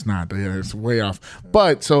 Okay. That's not. Yeah, it's way off.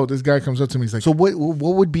 But so this guy comes up to me. He's like, So what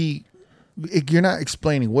would be You're not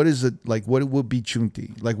explaining what is it like. What it would be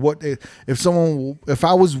chunti like. What if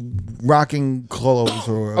I was rocking clothes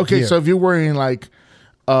or Okay, gear, so if you're wearing like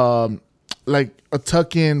a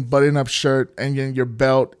tuck-in button-up shirt, and then your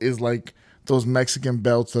belt is like those Mexican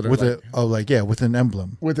belts that are with like, with an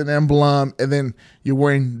emblem, with an emblem, and then you're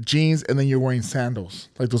wearing jeans, and then you're wearing sandals,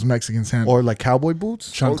 like those Mexican sandals. or like cowboy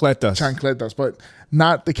boots. Chancletas. Chancletas, but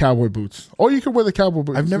not the cowboy boots. Or you could wear the cowboy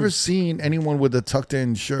boots. I've never too. seen anyone with a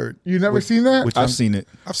tucked-in shirt. You never seen that? with I've seen it.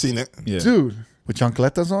 I've seen it. Yeah. Dude, with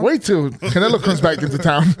chancletas on. wait till Canelo comes back into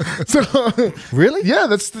town. So, Really? yeah,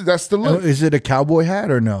 that's the look. Is it a cowboy hat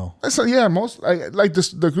or no? So yeah, most like this,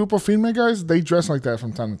 the group of female guys, they dress like that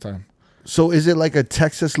from time to time. So is it like a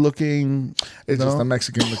Texas looking? It's just a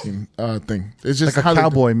Mexican looking thing. It's just like how a they do-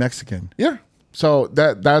 cowboy Mexican. Yeah. So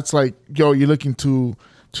that's like, yo, you're looking too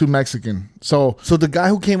Mexican. So So the guy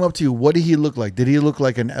who came up to you, what did he look like? Did he look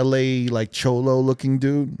like an LA like cholo looking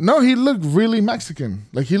dude? no, he looked really Mexican.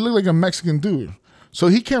 Like he looked like a Mexican dude. So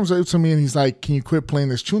he comes up to me and he's like, "Can you quit playing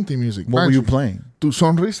this chunti music?" What were you playing? Tu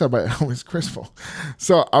Sonrisa by Elvis Crespo.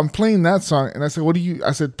 So I'm playing that song, and I said, "What do you?"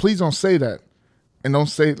 I said, "Please don't say that, and don't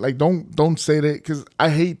say don't say that, because I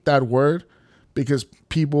hate that word, because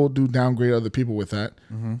people do downgrade other people with that."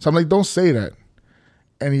 So I'm like, "Don't say that."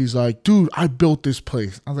 And he's like, "Dude, I built this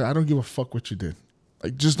place." I was like, "I don't give a fuck what you did.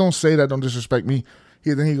 Like, just don't say that. Don't disrespect me."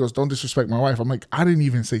 Then he goes, "Don't disrespect my wife." I'm like, "I didn't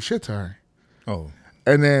even say shit to her." Oh.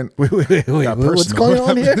 And then Wait, what's going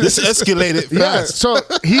on here? This escalated yeah, fast. so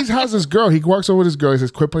he has this girl. He walks over with his girl. He says,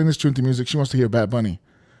 "Quit playing this chunti music. She wants to hear Bad Bunny."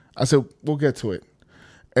 I said, "We'll get to it."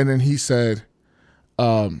 And then he said,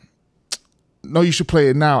 "No, you should play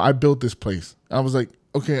it now. I built this place." I was like,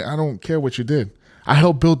 "Okay, I don't care what you did. I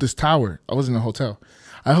helped build this tower." I was in a hotel.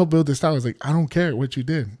 "I helped build this tower." I was like, "I don't care what you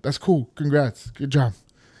did. That's cool. Congrats. Good job."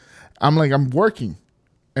 I'm like, "I'm working."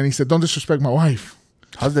 And he said, "Don't disrespect my wife."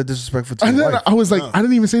 How's that disrespectful to And your then wife? I was like, I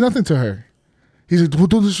didn't even say nothing to her. He said, "Well,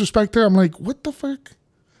 don't disrespect her." I'm like, "What the fuck?"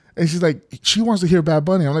 And she's like, "She wants to hear Bad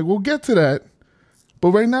Bunny." I'm like, "We'll get to that. But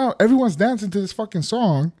right now, everyone's dancing to this fucking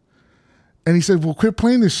song." And he said, "Well, quit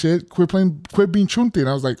playing this shit. Quit being chunti." And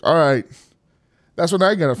I was like, "All right." That's when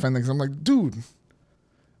I got offended, because I'm like, dude,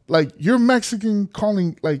 like, you're Mexican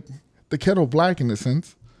calling, like, the kettle black in a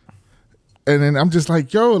sense. And then I'm just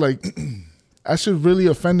like, yo, like, that should really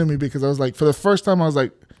offended me, because I was like, for the first time, I was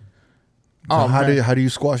like, So oh, how man. do you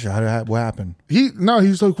squash it? What happened? He's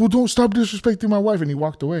like, "Well, don't stop disrespecting my wife," and he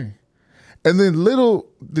walked away. And then little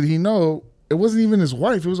did he know, it wasn't even his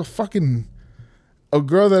wife. It was a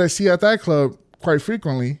girl that I see at that club quite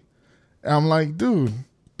frequently. And I'm like, dude,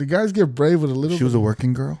 the guys get brave with a little. She was a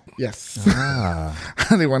working girl. Yes. I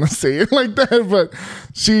didn't want to say it like that, but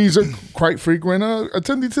she's a quite frequent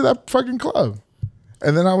attendee to that fucking club.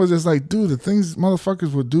 And then I was just like, dude, the things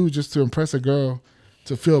motherfuckers would do just to impress a girl,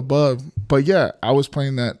 to feel above. But yeah, I was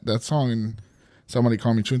playing that song, and somebody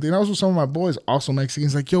called me chunti. And I was with some of my boys, also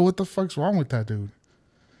Mexicans, like, yo, what the fuck's wrong with that dude?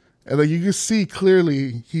 And like, you can see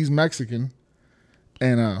clearly he's Mexican.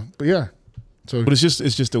 And but yeah. So But it's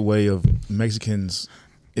just a way of Mexicans,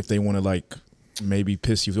 if they want to like maybe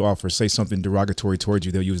piss you off or say something derogatory towards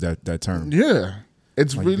you, they'll use that term. yeah.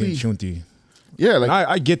 It's Like really being chunti. yeah, like And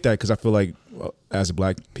I get that, because I feel like as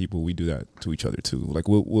black people, we do that to each other too. Like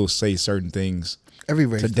we'll say certain things Every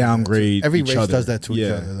race to does that downgrade too. Every each race other. does that to each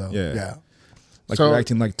Yeah, other, though. yeah. like So- you're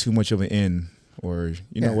acting like too much of an N, or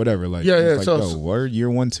Yeah. whatever. Like Yeah, yeah, Like, so- yo, we're year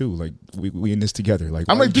 1 too. Like we in this together. Like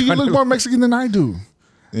I'm why like, dude, you trying look to- more Mexican than I do.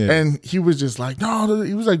 Yeah. And he was just like, no,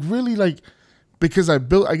 he was like, really, like, because I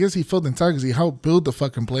guess he felt entitled because he helped build the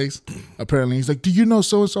fucking place. Apparently, he's like, "Do you know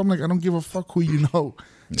so and so?" I'm like, "I don't give a fuck who you know.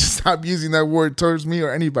 Just stop using that word towards me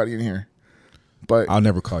or anybody in here." But I'll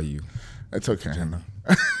never call you. it's okay.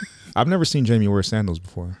 I've never seen Jamie wear sandals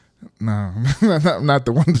before. No, I'm not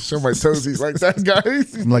the one to show my toesies like that,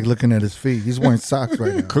 guys. I'm like looking at his feet. He's wearing socks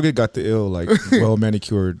right now. Crooked got the ill, like well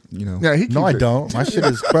manicured. Yeah, he. No, keeps I it. don't. My shit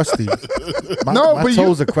is crusty. My, No, my but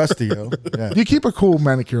toes are crusty, yo. Yeah. You keep a cool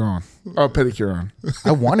manicure on or pedicure on.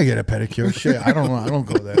 I want to get a pedicure. Shit, I don't know. I don't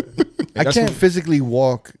go there. I that's can't what- physically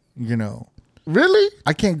walk. You know, Really?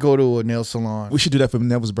 I can't go to a nail salon. We should do that for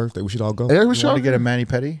Neville's birthday. We should all go. Yeah, we You want should to get a mani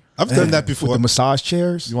pedi? I've done that With before. the massage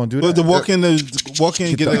chairs. You want to do Well, that? the walk in and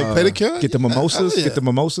get a pedicure. Get the mimosas. Yeah. Get the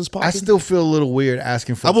mimosas I popping. still feel a little weird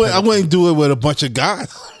asking for. I wouldn't do it with a bunch of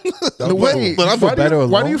guys. No, wait, but I feel why better why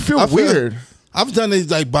do alone. you feel I feel- weird? I've done it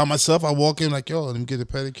like by myself. I walk in like, yo, let me get a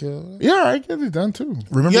pedicure. Yeah, I get it done too.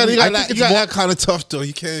 Remember, Yeah, you I got, think you it's got more- that kind of tough though.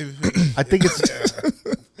 You can't. I think it's.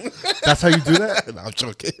 That's how you do that. No, I'm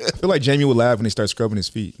joking. I feel like Jamie would laugh when he starts scrubbing his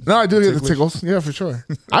feet. No, I do get the tickles. Yeah, for sure.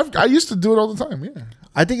 I used to do it all the time. Yeah.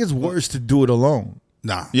 I think it's worse to do it alone.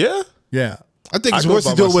 Nah. Yeah. Yeah. I think it's I go worse to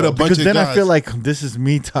by do it with a myself. bunch Because of then guys. I feel like this is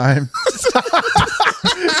me time.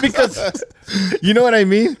 Because you know what I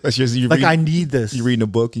mean? That's just you. Like I need this. You reading a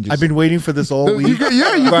book. And just, I've been waiting for this all You week. get,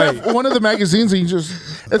 you get one of the magazines and you just,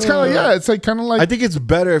 it's kind of, it's like kind of like, I think it's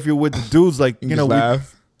better if you're with the dudes, like you know,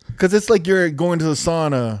 laugh. because it's like you're going to the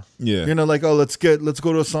sauna. Yeah. You know, like let's go to a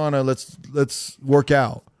sauna. Let's work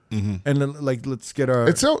out, and then like let's get our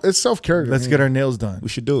it's self-care. let's get our nails done. We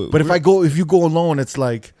should do it. But if you go alone, it's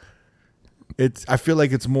like I feel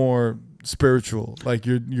like it's more spiritual. Like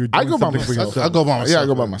you're doing I go by something for myself. yourself. I go by myself. Yeah, I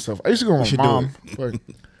go by myself. I used to go with should my do mom. But,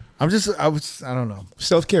 I don't know.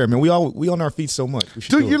 self care, man. We on our feet so much. We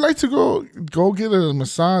should dude, do you it. like to go get a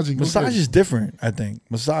massage. And go Massage get- is different, I think.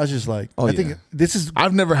 Massage is like I think yeah. this is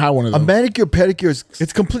I've never had one of a those. manicure pedicure is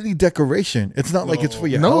it's completely decoration. It's not like it's for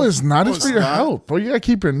your No, health. it's not. No, It's for it's your not. health, bro. You gotta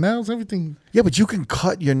keep your nails, everything. Yeah, but you can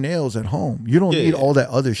cut your nails at home. You don't need all that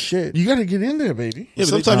other shit. You gotta get in there, baby.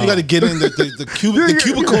 Sometimes you got to get in the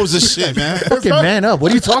cubicles and shit, man. Fucking man up.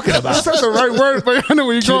 What are you talking about? That's not the right word, but I know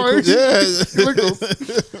where you're going. Yeah,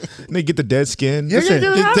 And they get the dead skin. Yeah, Listen,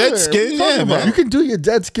 get it the out dead of there. skin, What you yeah, talking man. about? You can do your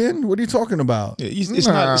dead skin. What are you talking about? Yeah, it's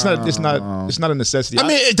not a necessity. I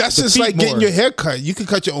mean, that's the just feet like getting more. your hair cut. You can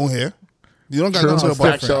cut your own hair. You don't got to go to a Fact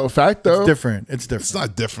barber. though, fact though. It's different. It's different. It's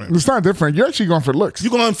not different. It's not different. You're actually going for looks.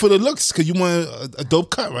 You're going for the looks because you want a dope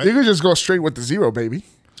cut, right? You can just go straight with the zero, baby.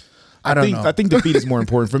 I don't know. I think the feet is more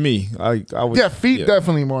important for me. I would, Yeah, feet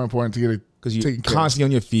definitely more important to get it because you taken care of. constantly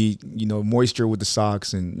on your feet. You know, moisture with the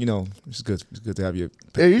socks, and it's good. It's good to have your.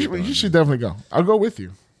 Yeah, you should definitely go. I'll go with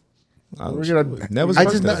you. We're gonna- Never. I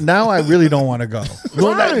just now I really don't want to go.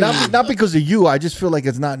 Well, Why? not because of you. I just feel like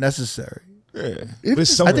it's not necessary. But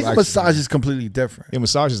it's so I think a relaxing. massage is completely different. Yeah,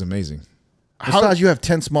 massage is amazing. Massage, you have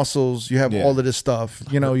tense muscles. You have Yeah. all of this stuff.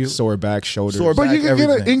 You know, you Sore back, shoulders. Sore But back, you can get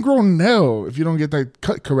an everything. ingrown nail if you don't get that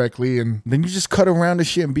cut correctly. And Then you just cut around the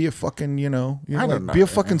shit and be a fucking, I like, don't know, be a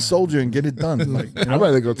fucking soldier and get it done. Like, you know? I'd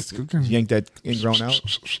rather go to yank that ingrown out.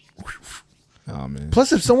 Oh man.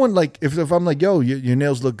 Plus, if someone like, if I'm like, yo, your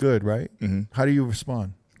nails look good, right? How do you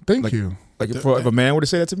respond? Thank you. Like if a man were to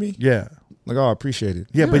say that to me, Yeah. like, oh, I appreciate it.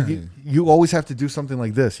 Yeah, but you always have to do something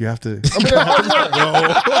like this. You have to.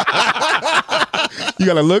 You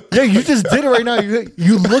gotta look. Yeah, you just did it right now.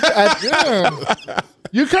 You look at.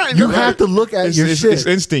 You can't. You have to look at your shit. It's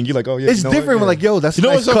instinct. You're like, oh yeah. It's you know what? different. Yeah. When like, yo, that's You know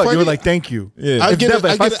a nice what's so cut. funny? You're like, thank you. Yeah. I If get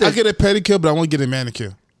Devin, if I said- I get a pedicure, but I won't get a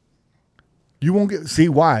manicure. You won't get. See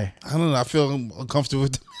why? I don't know. I feel uncomfortable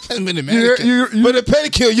with the you- manicure. But a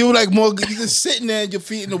pedicure, you like more. You just sitting there, your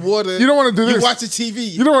feet in the water. You don't wanna do You this. watching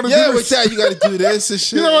TV. You don't wanna do Yeah, this. with that, you got to do this and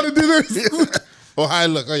shit. You don't want to do this. Or how I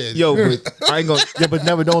look. Oh yeah. Yo, but I ain't gonna. Yeah, but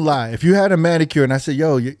never. Don't lie. If you had a manicure and I said,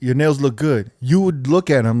 yo, your nails look good, you would look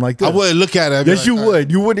at them like this. I wouldn't look at it. I'd be Yes, like, you all right.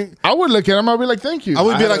 would. You wouldn't. I would look at him. I'd be like, thank you. I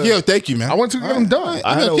would be I like, had yo, thank you, man. I want to get him done.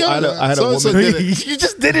 I had a So-and-so woman- did it. You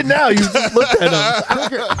just did it now. You just looked at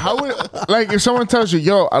them. How would like if someone tells you,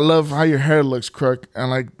 "Yo, I love how your hair looks, Crook," and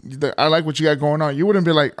like I like what you got going on, you wouldn't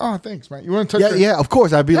be like, "Oh, thanks, man." You wouldn't touch. Yeah, your- yeah. Of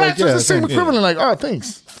course, I'd be Yeah, like, it's just yeah. the same thank you. equivalent. Like, "Oh,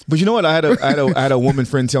 thanks, But you know what? I had a woman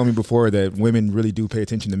friend tell me before that women really do pay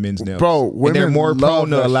attention to men's nails. Bro, and they're women more love prone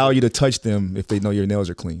to that allow you to touch them if they know your nails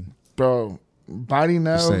are clean. bro." Body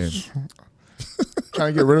nails. saying.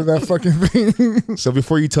 Trying to get rid of that fucking thing. So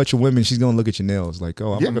before you touch a woman, she's gonna look at your nails. Like,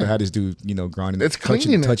 oh, I'm Yeah. not gonna have this dude, grinding, It's touching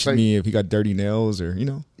cleanliness, like- me if he got dirty nails or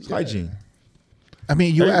it's hygiene. I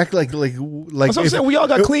mean, you act like That's what I'm if- saying. We all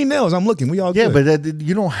got clean nails. I'm looking. We all Yeah, good. but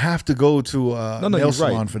you don't have to go to a no, nail you're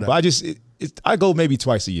salon right. for that. But I go maybe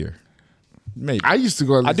twice a year. Maybe I used to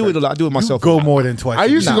go. I do it a lot. I do it you myself. go more than twice. I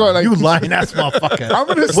used to Nah, go, like- you lying ass motherfucker. I'm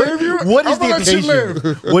gonna save you. What is I'm the gonna let you occasion?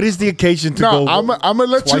 live. What is the occasion to No, go? I'm gonna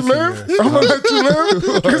let you twice a live. year? I'm gonna let you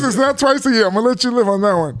live because it's not twice a year. I'm gonna let you live on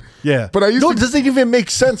that one. Yeah, But I used no, to- it doesn't even make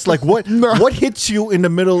sense. Like what? No. What hits you in the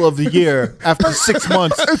middle of the year after 6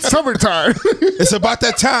 months? It's summertime. It's about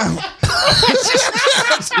that time.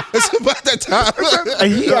 It's about that time.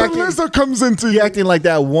 And he The acting, lizard comes into he you. acting like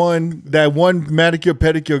that one manicure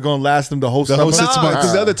pedicure gonna last him the whole summer. whole 6 months.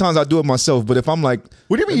 Because the other times I do it myself. But if I'm like,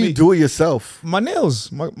 What do you mean you do it yourself? my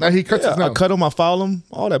nails, Now he cuts his I nails. cut them, I file them,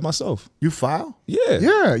 all that myself. You file? Yeah,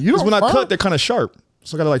 Yeah, you Because don't when I file? cut, they're kind of sharp,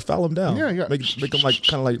 so I gotta like file them down. Yeah, yeah. make them like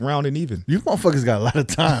kind of like round and even. You motherfuckers got a lot of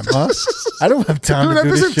time, huh? I don't have time Dude, to that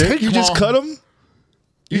do this doesn't shit. take You just cut them.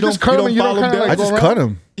 You just cut 'em and you don't file 'em kinda, down? like, I just go cut around?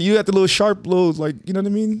 him. You got the little sharp little like you know what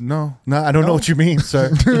I mean? No, I don't know what you mean, sir.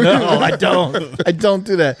 No, I don't. I don't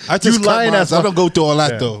do that. I just you cut lying mine. ass. I don't go through all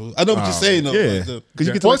that though. I know what you're saying though. Yeah, But, because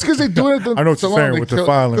you get Well, to it's because they do it at the I know what you're salon. saying They with the kill-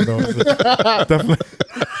 filing, though. Definitely.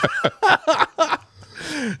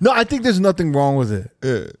 No, I think there's nothing wrong with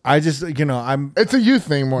it. I just, I'm. It's a youth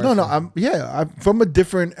thing more. No, I'm from a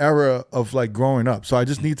different era of like growing up. So I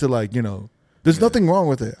just need to like, There's nothing wrong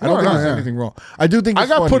with it. I don't think there's anything wrong. I do think I it's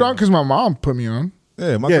got funny, put on though. because my mom put me on.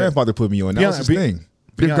 Yeah, my Yeah. grandfather put me on. That was his thing.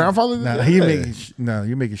 Your grandfather did Nah, that?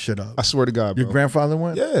 you're making shit up. I swear to God, bro. Your grandfather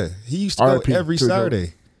went? Yeah, he used to R.I.P. go every to the-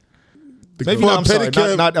 Saturday. Maybe For not, a I'm sorry,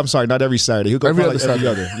 pedicure? I'm sorry, not every Saturday. He'll go Every probably other every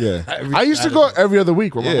other. Yeah. I used to go every other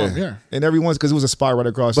week with my mom. Yeah. And every once because it was a spot right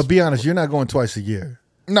across. But be honest, you're not going twice a year.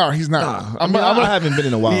 No, he's not. I haven't been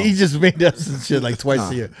in a while. He just made us and shit like twice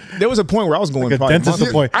a year. There was a point where I was going Like a probably dentist monthly.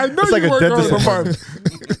 appointment. I know It's like you a weren't dentist going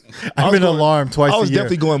appointment. I I'm was an going- alarm twice I a was year.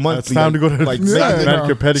 definitely going monthly. It's time to go to the like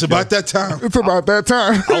manicure pedicure. It's about that time. It's about that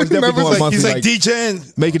time. I was definitely Never going said- monthly. He's like like,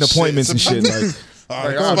 DJing. making appointments and shit. Like, All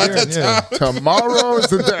right, oh, it's about damn, that time. Tomorrow is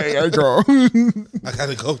the day I go. I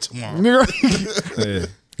gotta go tomorrow. yeah.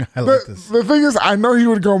 I like this. The thing is, I know he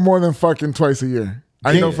would go more than fucking twice a year.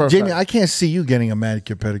 I know for a Jamie, fact. I can't see you getting a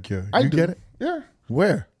manicure pedicure. I You do. get it? Yeah.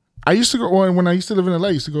 Where? I used to go when I used to live in LA.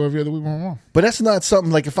 I used to go every other week with my mom. But that's not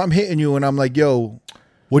something like if I'm hitting you and I'm like, yo,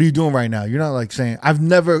 what are you doing right now? You're not like saying,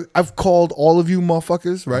 I've called all of you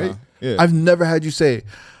motherfuckers, right? Yeah. I've never had you say,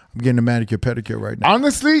 I'm getting a manicure pedicure right now.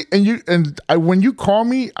 Honestly, when you call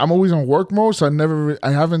me, I'm always on work mode, so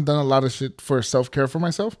I haven't done a lot of shit for self care for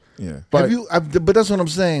myself. Yeah. But But that's what I'm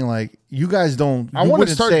saying. Like, you guys don't. I you wanna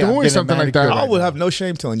wouldn't start say, I'm doing getting a something like manicure that. I right would now. have no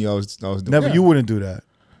shame telling you I was doing Never. that. You wouldn't do that.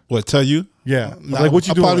 What, tell you? Yeah. Nah, Like, what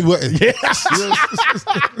you I doing? probably wouldn't. Yeah.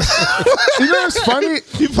 you know what's funny?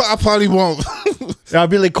 I probably won't. I'll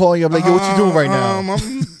be like calling you. I'm like, yo, what you doing right now?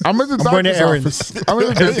 I'm at the running doctor's errands. office. I'm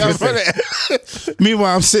at the doctor's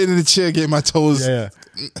Meanwhile, I'm sitting in the chair getting my toes. Yeah.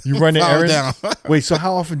 You running Fall errands? down. Wait, so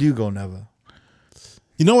how often do you go, Never?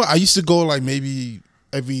 You know what? I used to go like maybe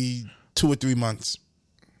every 2 or 3 months.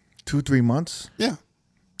 2-3 months? Yeah.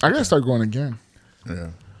 I gotta start going again. Yeah.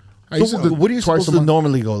 I used So to do what are you twice supposed a to month.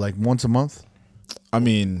 normally go? Like once a month? I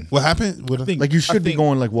mean, What happened? What, I think Like you should be think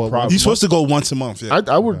going like what? probably- you're supposed to go once a month. Yeah.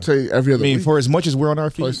 I would say every I other mean, week. for as much as we're on our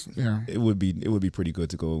feet, Twice, yeah. it would be pretty good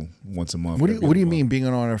to go once a month. What do every you other mean month. being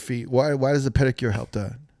on our feet? Why does the pedicure help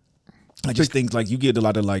that? I just think like you get a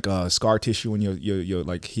lot of like scar tissue in your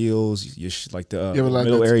like heels, like the Yeah, but like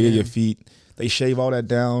middle that's- area of yeah. your feet. They shave all that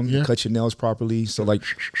down, Yeah. cut your nails properly. So like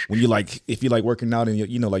when you like if you like working out and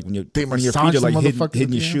you know like when your They when your massage feet are like the hitting motherfuckers your at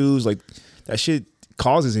the end. shoes, like that shit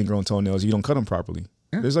causes ingrown toenails. You don't cut them properly.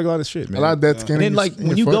 There's like a lot of shit, man. A lot of dead skin. and in then your- like in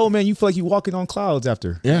when your you foot. go, man, you feel like you walking on clouds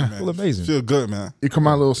after. Yeah. feel amazing. Feel good, man. You come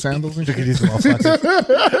out little sandals and Look at shit. these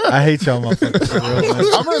motherfuckers. I hate y'all motherfuckers. For real,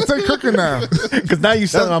 man. I'm gonna take cooking now. Because now you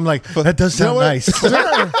sound, I'm like, that does sound nice.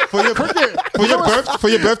 Yeah. For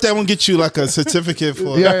your birthday, I want to get you like a certificate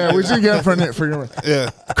for. Yeah, we should get it for your Yeah.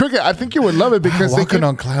 cricket. I think you would love it because they Walking can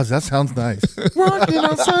on clouds, that sounds nice. walking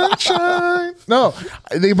on sunshine. No,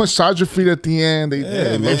 they massage your feet at the end. They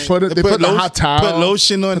put it. They put the hot towel. Put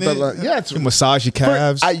lotion on Put the it. lo- yeah, it's You massage your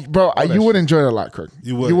calves. you would enjoy it a lot, Kirk.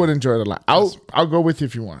 You would. You would enjoy it a lot. I'll go with you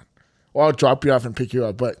if you want, or I'll drop you off and pick you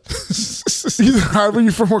up. But however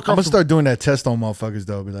you feel more I'm gonna comfortable. start doing that test on motherfuckers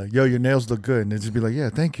though. Be like, yo, your nails look good, and they just be like, yeah,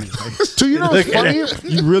 thank you. Like, So you know what's Look at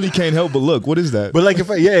funny? you really can't help but look. What is that? but like,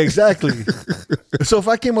 exactly. So if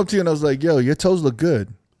I came up to you and I was like, yo, your toes look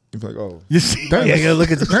good. You're like, oh, You see, yeah, you gotta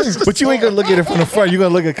look at the, but you ain't gonna look at it from the front. You're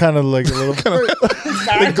gonna look at kind of like a little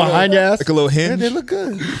like behind your ass. like a little Yeah, hinge. they look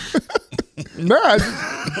good. No,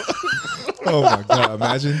 Oh my god!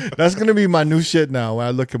 Imagine. That's gonna be my new shit now. When I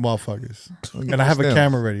look at motherfuckers, and I have a nails.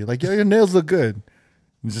 camera ready. Like, yo, your nails look good.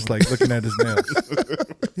 I'm just like looking at his nails.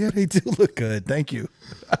 Yeah, they do look good. Thank you.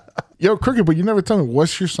 yo, cricket. But you never tell me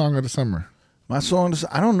what's your song of the summer. My song,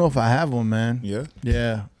 I don't know if I have one, man. Yeah.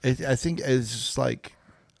 Yeah. I think it's just like,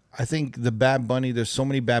 I think the Bad Bunny, there's so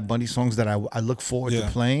many Bad Bunny songs that I look forward to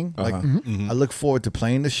playing. Like, I look forward to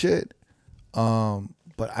playing the shit.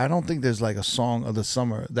 But I don't think there's like a song of the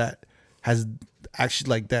summer that has actually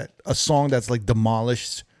like that, a song that's like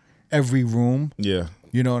demolished every room. Yeah.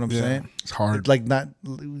 You know what I'm saying? It's hard. Like not,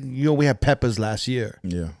 you know, we had Peppers last year.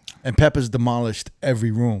 Yeah. And Peppers demolished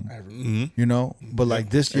every room. You know, but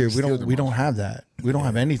like this year we don't have that. We don't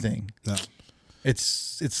have anything. No.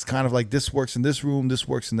 It's kind of like this works in this room, this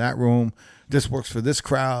works in that room, this works for this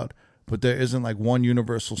crowd, but there isn't like one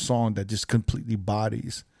universal song that just completely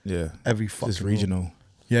bodies Yeah. every fucking Just room. regional.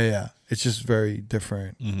 Yeah. It's just very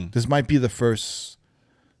different. This might be the first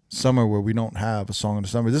summer where we don't have a song of the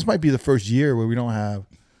summer. This might be the first year where we don't have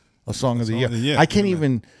a song of the year. I can't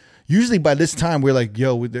even. Usually by this time we're like,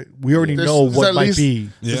 yo, we already know There's what at might least- be.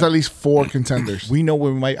 There's at least 4 contenders. We know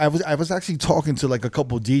where we might. I was actually talking to like a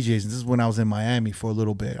couple of DJs, and this is when I was in Miami for a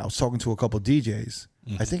little bit. I was talking to a couple of DJs.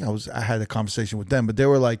 I think I had a conversation with them, but they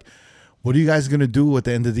were like, "What are you guys gonna do at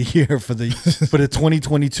the end of the year for the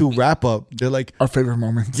 2022 wrap up?" They're like, Our favorite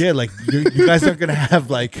moments. "Yeah, like you guys aren't gonna have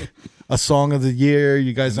like a song of the year.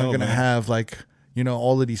 You guys I aren't know, gonna man. have like, you know,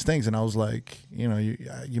 all of these things. And I was like, you know,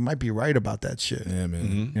 you might be right about that shit. Yeah,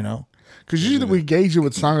 man. You know, Because usually we gauge it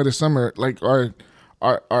with song of the summer, like our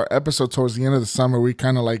episode towards the end of the summer. We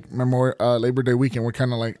kind of like Labor Day weekend. We're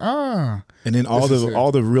kind of like And then This is it.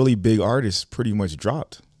 all the really big artists pretty much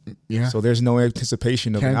dropped. yeah. So there's no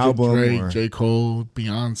anticipation of an Kendrick, album. Drake, or, J. Cole,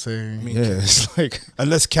 Beyonce. yeah, it's like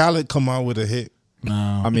Unless Khaled come out with a hit. No,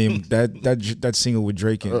 I mean that single with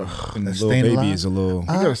Drake and Lil Staying Baby Alive? is a little. you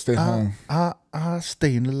gotta stay home.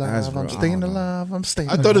 staying alive. I'm rough. staying I don't know. alive. I'm staying.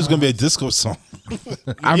 I thought it was gonna be a disco song.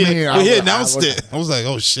 I mean, he announced it. I was like,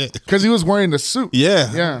 oh shit. because he was wearing the suit.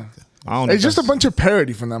 Yeah. Yeah. I don't know. It's if just a that's- bunch of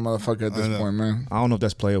parody from that motherfucker at this know. point, man. I don't know if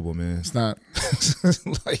that's playable, man. It's not.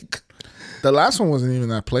 Like The last one wasn't even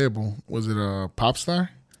that playable. Was it a pop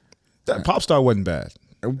star? that pop star wasn't bad.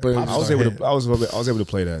 But I was able to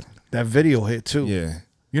play that. That video hit too. Yeah.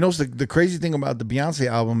 You know, the crazy thing about the Beyonce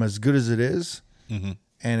album, as good as it is, and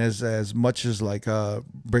as much as like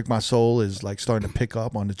Break My Soul is like starting to pick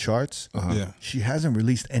up on the charts, Yeah. she hasn't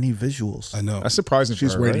released any visuals. I know. That's surprising.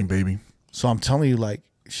 she's for her, waiting, right? baby. So I'm telling you, like,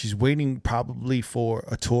 she's waiting probably for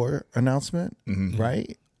a tour announcement,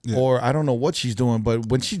 right? Yeah. Or I don't know what she's doing, but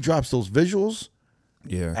when she drops those visuals,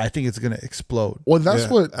 Yeah. I think it's gonna explode. Well, that's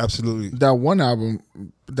Yeah, what absolutely. that one album.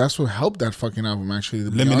 That's what helped that fucking album actually. The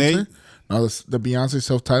Lemonade? Beyonce, no, the Beyonce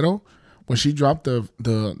self-titled. When she dropped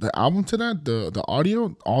the album to that, the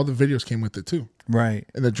audio, all the videos came with it too. Right.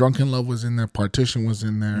 And the Drunken Love was in there, Partition was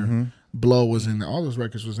in there, Blow was in there, all those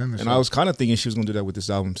records was in there. And So I was kind of thinking she was gonna do that with this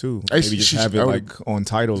album too. I- Maybe just she- have it I would- like on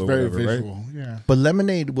title it's or very whatever, right? visual. Yeah. But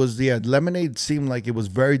Lemonade seemed like it was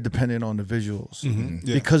very dependent on the visuals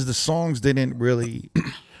Yeah. because the songs didn't really.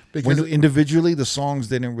 Because Individually, the songs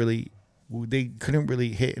didn't really. They couldn't really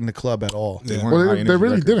hit in the club at all. They Yeah. weren't well, high they energy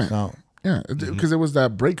really records. didn't. No. Yeah, because it was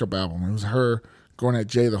that breakup album. It was her going at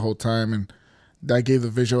Jay the whole time, and that gave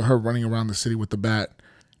the visual her running around the city with the bat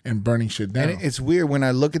and burning shit down. And it's weird when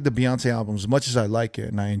I look at the Beyonce albums, as much as I like it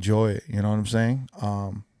and I enjoy it, you know what I'm saying?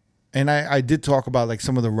 And I did talk about like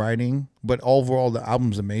some of the writing, but overall the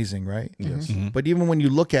album's amazing, right? Yes. But even when you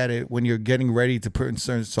look at it, when you're getting ready to put in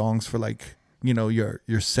certain songs for like, you know, your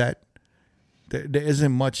set, there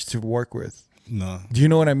isn't much to work with. No. Do you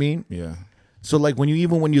know what I mean? Yeah. So like when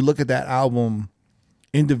you look at that album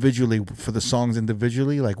individually for the songs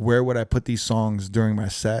individually, like where would I put these songs during my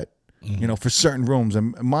set? You know, for certain rooms.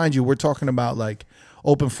 And mind you, we're talking about like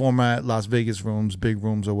open format Las Vegas rooms, big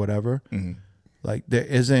rooms or whatever. Like there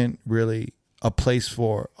isn't really a place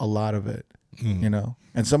for a lot of it, you know?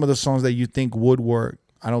 And some of the songs that you think would work,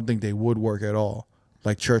 I don't think they would work at all.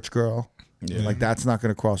 Like Church Girl. Like that's not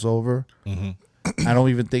going to cross over. I don't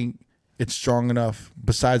even think it's strong enough.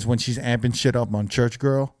 Besides when she's amping shit up on Church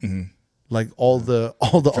Girl, like all the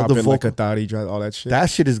Drop other it like vocal, a thotty, drop all that shit. that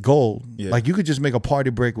shit is gold. Yeah. Like you could just make a party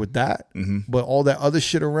break with that, but all that other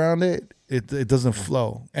shit around it, it doesn't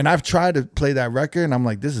flow. And I've tried to play that record, and I'm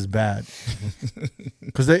like, this is bad,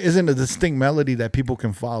 because there isn't a distinct melody that people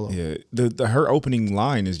can follow. Yeah. The her opening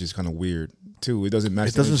line is just kind of weird too. It doesn't match.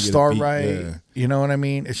 It the doesn't energy of the start beat. right. Yeah. You know what I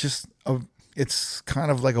mean? It's just it's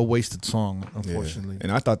kind of like a wasted song, Yeah. unfortunately.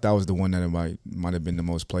 And I thought that was the one that it might have been the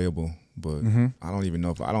most playable, but I don't even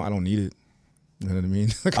know if I don't need it. You know what I mean?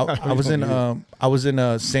 Like, I was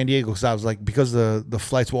in San Diego because I was like, because the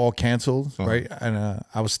flights were all canceled, right? And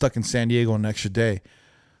I was stuck in San Diego an extra day,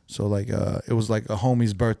 so like it was like a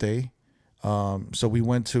homie's birthday, so we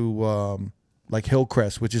went to like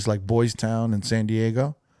Hillcrest, which is like Boys Town in San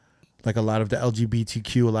Diego, like a lot of the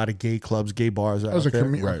LGBTQ, a lot of gay clubs, gay bars. that was out a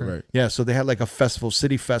there. right. Yeah, so they had like a festival.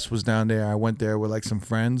 City Fest was down there. I went there with like some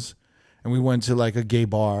friends, and we went to like a gay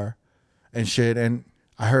bar and shit. And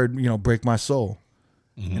I heard, you know, Break My Soul,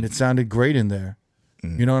 and it sounded great in there.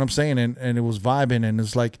 You know what I'm saying? And it was vibing, and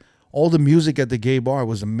it's like all the music at the gay bar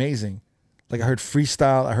was amazing. Like I heard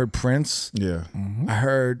freestyle, I heard Prince, Yeah. I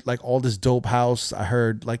heard like all this dope house, I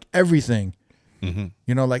heard like everything.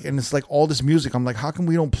 You know, like, and it's like all this music. I'm like, how come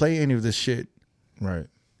we don't play any of this shit, Right.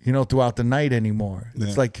 you know, throughout the night anymore?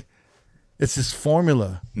 It's like, it's this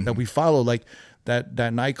formula that we follow, like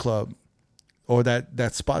that nightclub or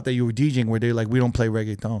that spot that you were DJing where they're like, we don't play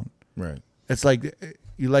reggaeton. Right. It's like,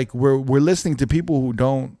 you like we're listening to people who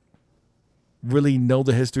don't really know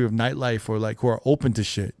the history of nightlife or like who are open to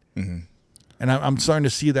shit. And I'm starting to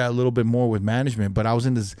see that a little bit more with management. But I was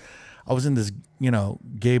in this, you know,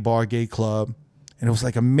 gay bar, gay club, and it was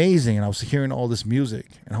like amazing. And I was hearing all this music,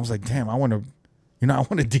 and I was like, damn, I want to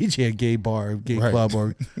DJ a gay bar, a gay club,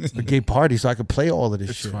 or a gay party, so I could play all of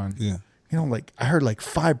this shit. fun. Yeah. You know, like I heard like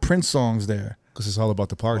 5 Prince songs there. Because it's all about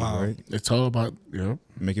the party, Wow. right? It's all about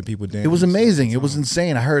Making people dance. It was amazing. It was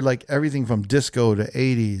insane. I heard like everything from disco to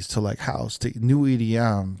 80s to like house to new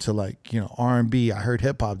EDM to like, you know, R&B. I heard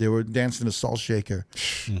hip hop. They were dancing to Salt Shaker.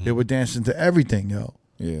 They were dancing to everything, yo.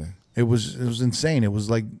 Yeah. It was insane. It was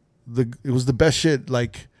like it was the best shit,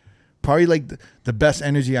 like probably like the best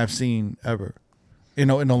energy I've seen ever. You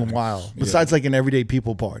know, in a while. Besides like an everyday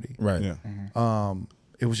people party. Right. Yeah.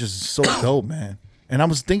 It was just so dope, man. And I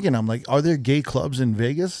was thinking, I'm like, are there gay clubs in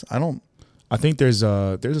Vegas? I think there's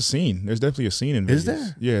a scene. There's definitely a scene in Vegas. Is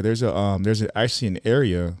there? Yeah, there's actually an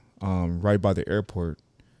area right by the airport.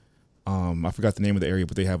 I forgot the name of the area,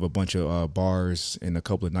 but they have a bunch of bars and a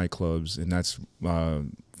couple of nightclubs, and that's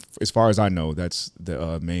as far as I know, that's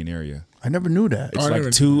the main area. I never knew that.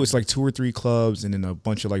 It's like 2 or 3 clubs and then a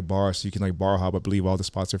bunch of like bars, so you can like bar hop. I believe all the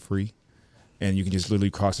spots are free, and you can just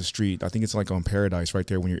literally cross the street. I think it's like on Paradise right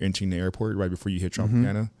there when you're entering the airport, right before you hit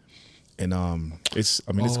Tropicana. And it's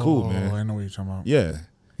cool, man. I know what you're talking about. Yeah.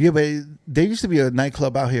 Yeah, but there used to be a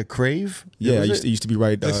nightclub out here, Crave. Yeah, Was it used to be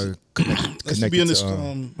right connected be on to, the,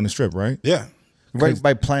 on the strip, right? Yeah. right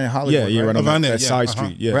by Planet Hollywood. Yeah, right on Around that there, side yeah,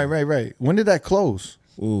 street. Yeah, Right. When did that close?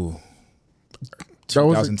 Ooh, That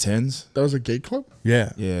was 2010s. That was a gay club?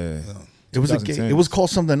 Yeah. Yeah, It was a 2010s. it was called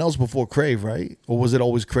something else before Crave, right? Or was it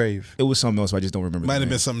always Crave? It was something else. But I just don't remember. Might the have name.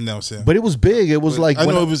 been something else, yeah. But it was big. It was like I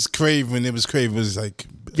when know it was Crave. When it was Crave, it was like...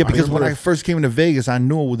 yeah, because when I first came to Vegas, I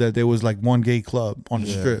knew that there was like one gay club on the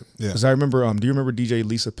strip. Yeah. Because I remember. Do you remember DJ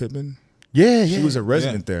Lisa Pittman? Yeah, She was a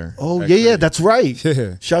resident there. Oh at yeah, Crave. that's right.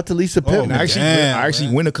 Yeah. Shout out to Lisa Pittman. And I Damn,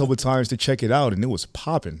 actually went a couple of times to check it out, and it was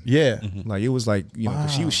popping. Yeah, Like it was like, you know,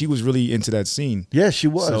 'cause she was really into that scene. yeah, she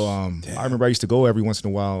was. So I remember I used to go every once in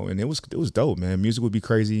a while, and it was dope, man. Music would be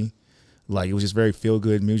crazy, like it was just very feel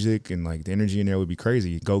good music, and like the energy in there would be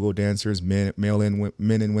crazy. Go dancers, men and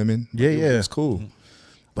women. Yeah, Like, yeah. it was cool.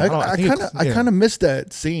 I think kind of missed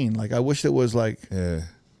that scene. Like I wish there was like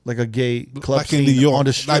a gay club like scene in New York. on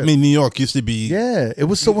the strip. Like in New York used to be... Yeah, it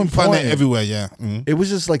was so You find that important. everywhere, yeah. Mhm. It was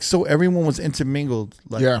just like so everyone was intermingled.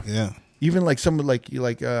 Like, Yeah. Yeah. even like some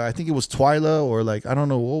like I think it was Twyla or like I don't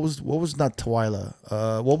know what was not Twyla.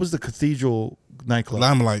 What was the Cathedral nightclub?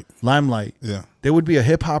 Limelight. Yeah. There would be a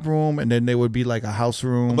hip hop room and then there would be like a house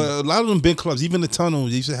room. But a lot of them big clubs, even the Tunnel,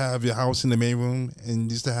 they used to have your house in the main room,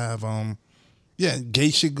 and used to have gay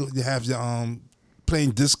shit. They have the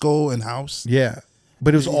playing disco and house. yeah,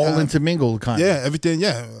 but it was all Yeah. intermingled kind. Yeah, everything.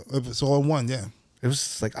 Yeah, it's all in one. Yeah. It was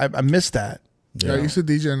just like I missed that. Yeah, I used to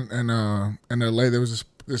DJ in LA. There was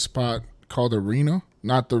this spot called the Reno.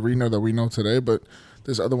 Not the Reno that we know today, but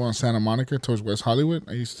this other one in Santa Monica towards West Hollywood.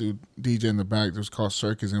 I used to DJ in the back. It was called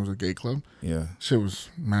Circus, and it was a gay club. Yeah. Shit was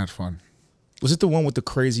mad fun. Was it the one with the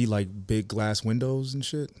crazy like big glass windows and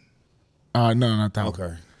shit? No, not that one.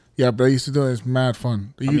 Okay. Yeah, but I used to do it. It's mad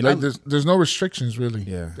fun. There's no restrictions really.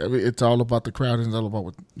 Yeah. It's all about the crowd and it's all about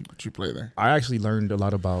what you play there. I actually learned a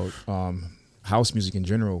lot about house music in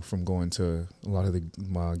general from going to a lot of the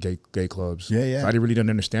gay clubs. Yeah. So I really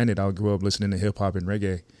didn't understand it. I grew up listening to hip hop and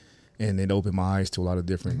reggae, and it opened my eyes to a lot of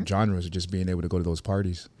different genres of just being able to go to those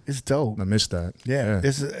parties. It's dope. I missed that. Yeah,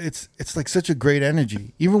 it's like such a great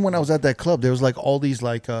energy. Even when I was at that club, there was like all these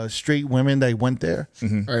like straight women that went there, Oh,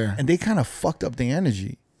 yeah. and they kind of fucked up the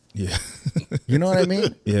energy. Yeah. You know what I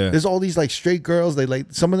mean? Yeah. There's all these like straight girls. They like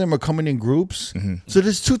some of them are coming in groups. So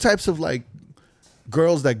there's two types of like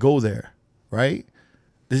girls that go there, right?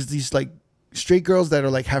 There's these like straight girls that are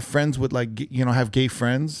like have friends with like have gay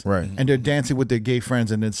friends, Right. And they're dancing with their gay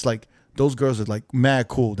friends, and it's like those girls are like mad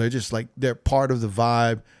cool. They're just like they're part of the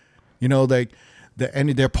vibe, like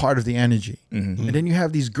they're part of the energy. And then you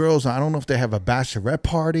have these girls. I don't know if they have a bachelorette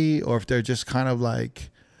party or if they're just kind of like,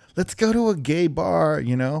 let's go to a gay bar,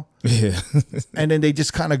 Yeah. and then they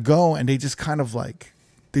just kind of go and they just kind of like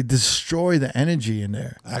they destroy the energy in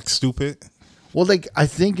there. Act stupid. Well, like I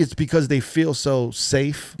think it's because they feel so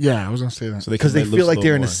safe Yeah, I was gonna say that. So they because they can let feel loose like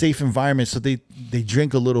they're in a little safe environment, so they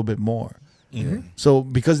drink a little bit more. So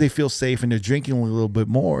because they feel safe and they're drinking a little bit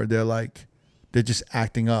more, they're just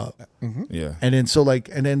acting up. more. Yeah. And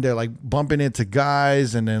then they're like bumping into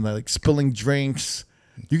guys and then like spilling drinks.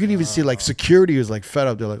 You can even see like security is like fed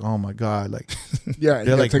up. They're like, oh my God. Like Yeah, you they're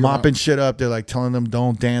gotta like take 'em mopping out. shit up. They're like telling them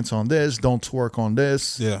don't dance on this, don't twerk on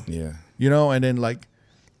this. Yeah. Yeah. And then like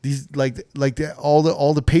these all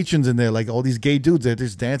the patrons in there, like all these gay dudes, they're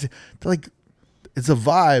just dancing. They're like, it's a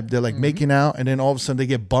vibe. They're like making out, and then all of a sudden they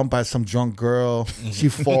get bumped by some drunk girl. She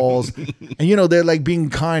falls, and they're like being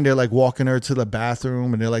kind. They're like walking her to the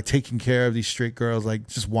bathroom, and they're like taking care of these straight girls, like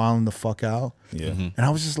just wilding the fuck out. Yeah. And I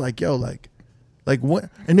was just like, yo, like what?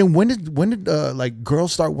 And then when did like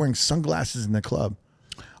girls start wearing sunglasses in the club?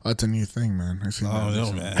 That's a new thing, man. I see. Oh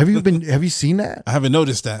no, man. Have you seen that? I haven't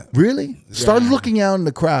noticed that. Really? Started looking out in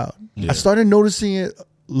the crowd. I started noticing it a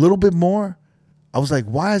little bit more. I was like,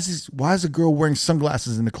 why is a girl wearing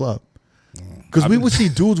sunglasses in the club? Because we would see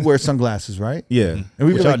dudes wear sunglasses, right? Yeah, And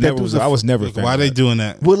we'd Which be I like, that never dude's was. a I was never. a Like, fan why of they that. doing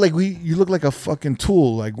that? Well, like you look like a fucking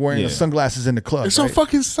tool, like wearing Yeah. sunglasses in the club. It's so right?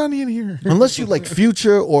 fucking sunny in here. Unless you like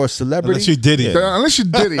Future or a celebrity. Unless you did it. Unless you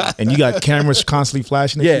did it. And you got cameras constantly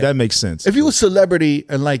flashing at Yeah. you. That makes sense. If you a celebrity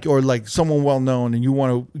and or someone well known and you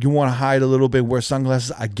want to hide a little bit, wear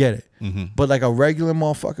sunglasses, I get it. But like a regular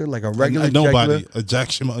motherfucker, like a regular Nobody. regular, A Jack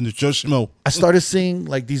Schmo and a Joe Schmo. I started seeing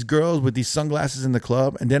like these girls with these sunglasses in the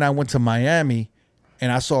club, and then I went to Miami,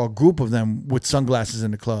 and I saw a group of them with sunglasses in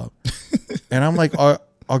the club, and I'm like, are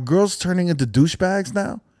girls turning into douchebags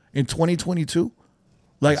now in 2022?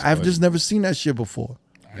 Like I've just never seen that shit before.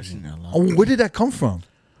 I've seen that a lot. Oh, where did that come from?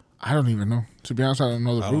 I don't even know. To be honest, I don't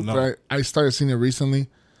know the I group, don't know. but I started seeing it recently.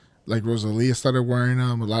 Like Rosalia started wearing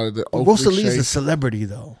them. A lot of the Oakley Rosalie is a shades. celebrity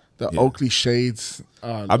though. The Oakley shades.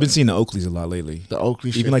 I've been seeing the Oakleys a lot lately. The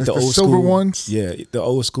Oakley Even shades. like the old silver school ones. Yeah, the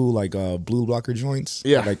old school like blue blocker joints.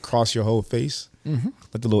 Yeah. like cross your whole face.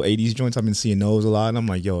 Like the little 80s joints. I've been seeing those a lot, and I'm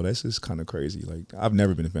like, yo, this is kind of crazy. Like I've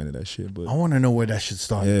never been a fan of that shit, but I want to know where that shit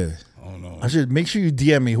started. yeah, Oh no. I should make sure you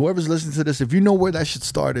DM me. Whoever's listening to this, if you know where that shit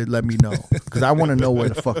started, let me know because I want to know where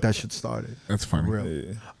the fuck that shit started. That's funny.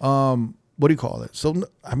 Real. What do you call it? So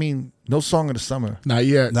I mean, no song of the summer. Not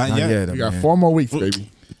yet. Not yet. You got man. 4 more weeks, baby.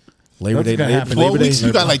 Labor Day. Nothing's gonna happen. 4 Labor Day. weeks.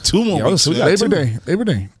 You got like 2 more Yeah, weeks. so we man. got Labor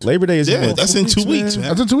Day. Labor Day is Yeah, what, that's in 2 weeks, man.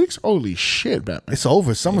 That's in 2 weeks? Holy shit, Batman. It's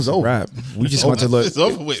over. Summer's over. Rap. We just want to look. It's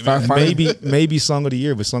over with, man. Maybe song of the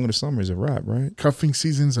year, but song of the summer is a rap, right? Cuffing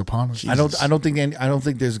season's upon us. I don't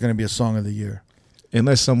think there's gonna be a song of the year.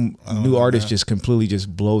 Unless some new artist just completely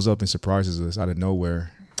just blows up and surprises us out of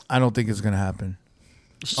nowhere. I don't think it's gonna happen.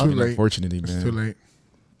 It's too late. Unfortunately, It's man. too late.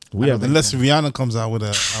 We have Unless Rihanna comes out with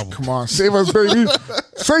an album. Come on, save us, baby.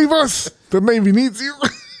 Save us. The Navy needs you.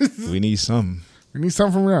 we need some. We need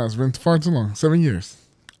something from Rihanna. It's been far too long. 7 years.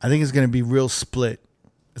 I think it's gonna be real split.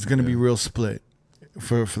 It's gonna be real split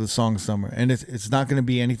for the song of summer, and it's not gonna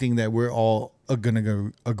be anything that we're all gonna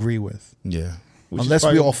go agree with, Yeah. Which is unless we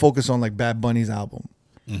probably- all focus on like Bad Bunny's album,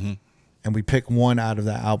 and we pick one out of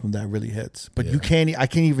that album that really hits. But I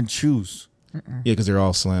can't even choose Yeah, because they're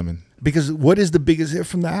all slamming. because what is the biggest hit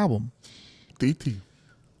from the album? DT.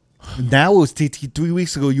 Now it was TT. 3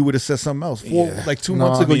 weeks ago, you would have said something else. Like 2 No,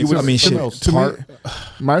 months I ago, mean, you would I have mean, said something shit. else. To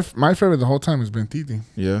Part- me, my favorite the whole time has been TT.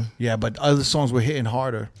 Yeah. Yeah, but other songs were hitting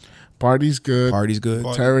harder. Party's good. Party's good.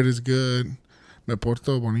 Tarot is good. Me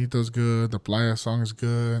Porto Bonito's good. The Playa song is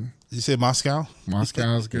good. Did you say Moscow?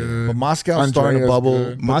 Moscow's good. But Moscow's starting to Andrea's bubble.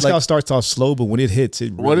 good. But, Moscow like, starts off slow, but when it hits,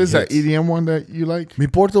 it really What is hits. that EDM one that you like? Mi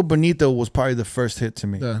Porto Bonito was probably the first hit to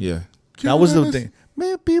me. Yeah. Yeah. That was the thing.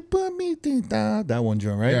 That one,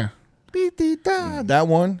 John, right? Yeah. That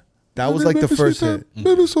one. That was like the first hit. And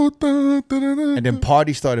And then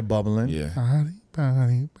Party started bubbling. Yeah.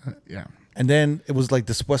 Yeah. And then it was like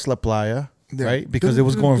Después La Playa, right? Because it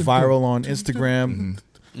was going viral on Instagram.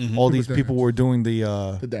 All these people were doing The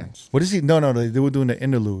the dance. what is he? No, they were doing the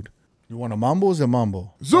interlude. You want a mambo? Or is it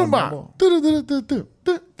mambo? Zumba.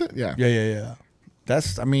 Yeah. Yeah.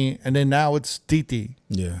 That's and then now it's Titi.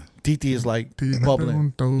 Yeah. Titi is like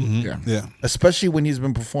bubbling. Yeah. Yeah. Especially when he's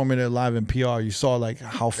been performing it live in PR. You saw like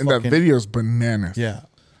how And that fucking video's bananas. yeah.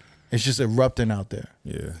 It's just erupting out there.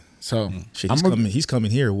 Yeah. So Shit, I'm he's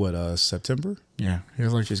coming here. What? September? yeah, he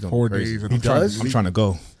has like Shit's gonna 4 be crazy. days. He does? I'm trying to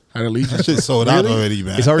go. At Allegiant. Shit sold out already,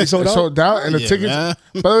 man. It's already sold It's out. sold out, and the Yeah, tickets. man.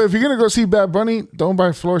 By the way, if you're gonna go see Bad Bunny, don't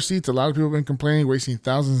buy floor seats. A lot of people have been complaining, wasting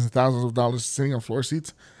thousands and thousands of dollars sitting on floor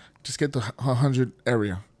seats. Just get the 100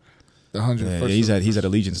 area, the 100. Yeah, first. he's at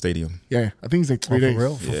Allegiant Stadium. Yeah, I think it's like 3 Oh, days. for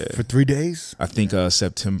real? Yeah. For 3 days? I think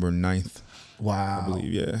September 9th, Wow. I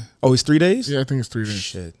believe. Yeah. Oh, it's 3 days? Yeah, I think it's 3 days.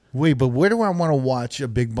 Shit. Wait, but where do I want to watch a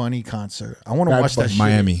Big Bunny concert? I want to Bad watch that Bunny. shit.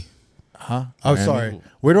 Miami. Huh? Oh, Miami. sorry.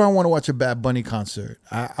 Where do I want to watch a Bad Bunny concert?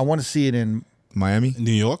 I want to see it in Miami?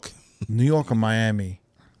 New York. New York or Miami.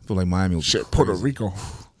 I feel like Miami would be Shit, crazy. Puerto Rico.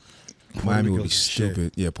 Miami would be Rico's shit.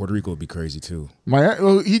 stupid. Yeah, Puerto Rico would be crazy too. Miami.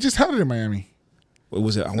 Well, he just had it in Miami. What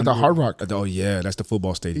was it? At the Hard Rock. Oh yeah, that's the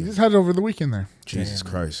football He stadium. just had it over the weekend there. Jesus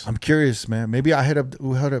Christ. I'm curious, man. Maybe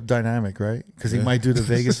we'll hit up Dynamic, right? Because he might do the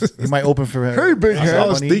Vegas. He might open for Hey, big head. I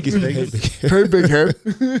was Bunny, thinking Vegas. Hey, big head.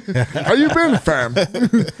 How you been, fam?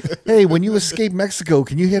 Hey, when you escape Mexico,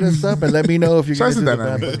 can you hit us up and let me know if you're Shout going to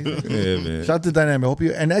out do to the Bad Dynamic. Bunny? Yeah, man. Shout out to Dynamic. Hope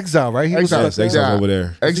you and Exile, right? He was Exile. stuck there? Exile's over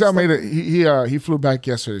there. Exile made it. He flew back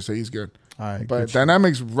yesterday, so he's good. All right, But good shit.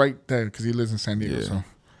 Dynamic's right there because he lives in San Diego. Yeah. So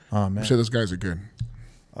Oh I'm man. sure those guys are good.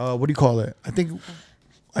 What do you call it? I think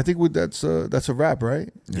that's a wrap, right?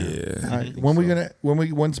 Yeah. All right.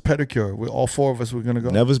 When's pedicure? All 4 of us we're gonna go.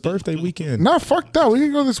 Never's birthday weekend. Nah, fuck that. We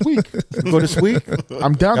can go this week. Go this week.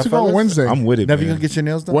 I'm down Yeah, to go on fellas? Wednesday. I'm with it, Never man. gonna get your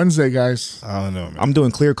nails done. Wednesday, guys. I don't know, man. I'm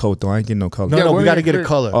doing clear coat though. I ain't getting no color. No, Yeah, we we're got to gonna get a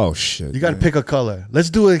color. Oh shit. You got to pick a color. Let's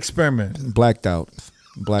do an experiment. Blacked out.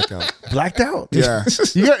 Blackout. Blacked out. Yeah.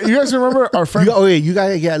 You guys remember our friend? You got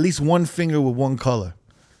to get at least one finger with one color.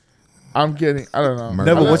 I'm getting. I don't know.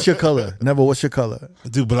 Never. What's your color? Never. What's your color?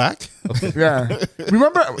 Do black? Yeah.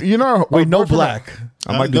 Remember? Wait, no black.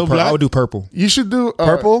 I might no do. black? I would do purple. You should do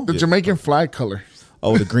Purple? the Jamaican flag color.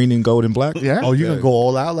 Oh, the green and gold and black. Yeah. Oh, you gonna go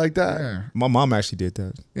all out like that? Yeah. My mom actually did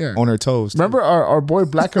that. Yeah. On her toes. Remember our boy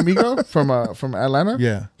Black Amigo from Atlanta?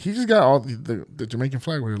 Yeah. He just got all the Jamaican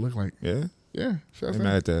flag. What it looked like. Yeah. Yeah. Shout They out.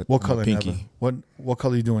 mad at that. What color? Pinky. Never? What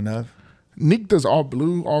color you doing, Nav? Nick does all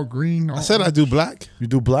blue, all green. All I said I do black. You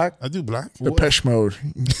do black? I do black. Depeche Mode.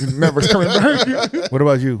 Never coming back. What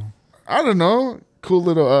about you? I don't know. Cool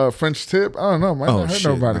little French tip. I don't know. Might Oh not hurt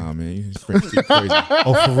shit. nobody. Nah, man. You French tip crazy.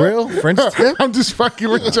 Oh, for real? French tip? I'm just fucking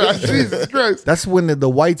with you. Jesus Christ. That's when the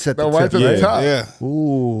whites at the, The whites tip. at the Yeah. top. Yeah.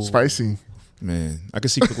 Ooh. Spicy. Man, I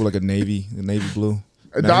could see people like a navy blue.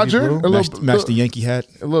 A Dodger. blue? Match the Yankee hat.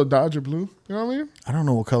 a little Dodger blue. You know what I mean? I don't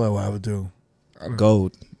know what color I would do.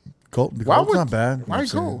 Gold. Gold. The Why gold's would- not bad. why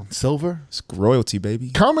gold? Silver. It's royalty, baby.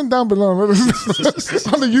 Comment down below on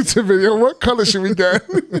the YouTube video. What color should we get?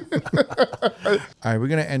 All right, we're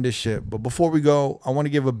gonna end this shit. But before we go, I want to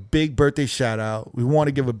give a big birthday shout out. We want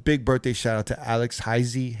to give a big birthday shout out to Alex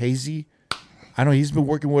Hazy. I know he's been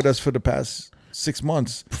working with us for the past 6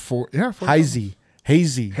 months. For Hazy.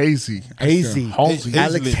 Hazy. Halsey. Halsey.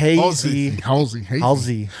 Alex Hazy.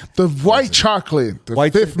 Halsey. The white chocolate. The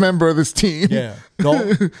White fifth member of this team. Yeah.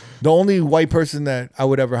 The only white person that I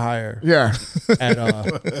would ever hire Yeah. at On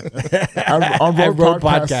At Road Road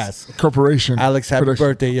Podcast Podcast. Corporation. Alex. Happy Production.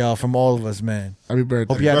 birthday, y'all, from all of us, man. Happy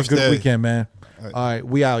birthday. Hope you had a good Birthday. weekend, man. All right,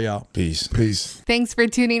 we out, y'all. Peace. Peace. Thanks for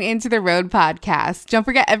tuning into the Road Podcast. Don't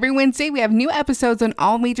forget, every Wednesday we have new episodes on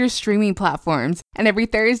all major streaming platforms. And every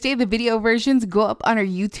Thursday, the video versions go up on our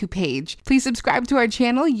YouTube page. Please subscribe to our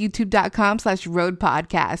channel, youtube.com/Road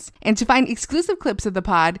Podcast. And to find exclusive clips of the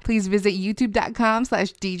pod, please visit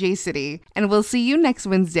youtube.com/DJ City. And we'll see you next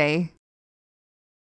Wednesday.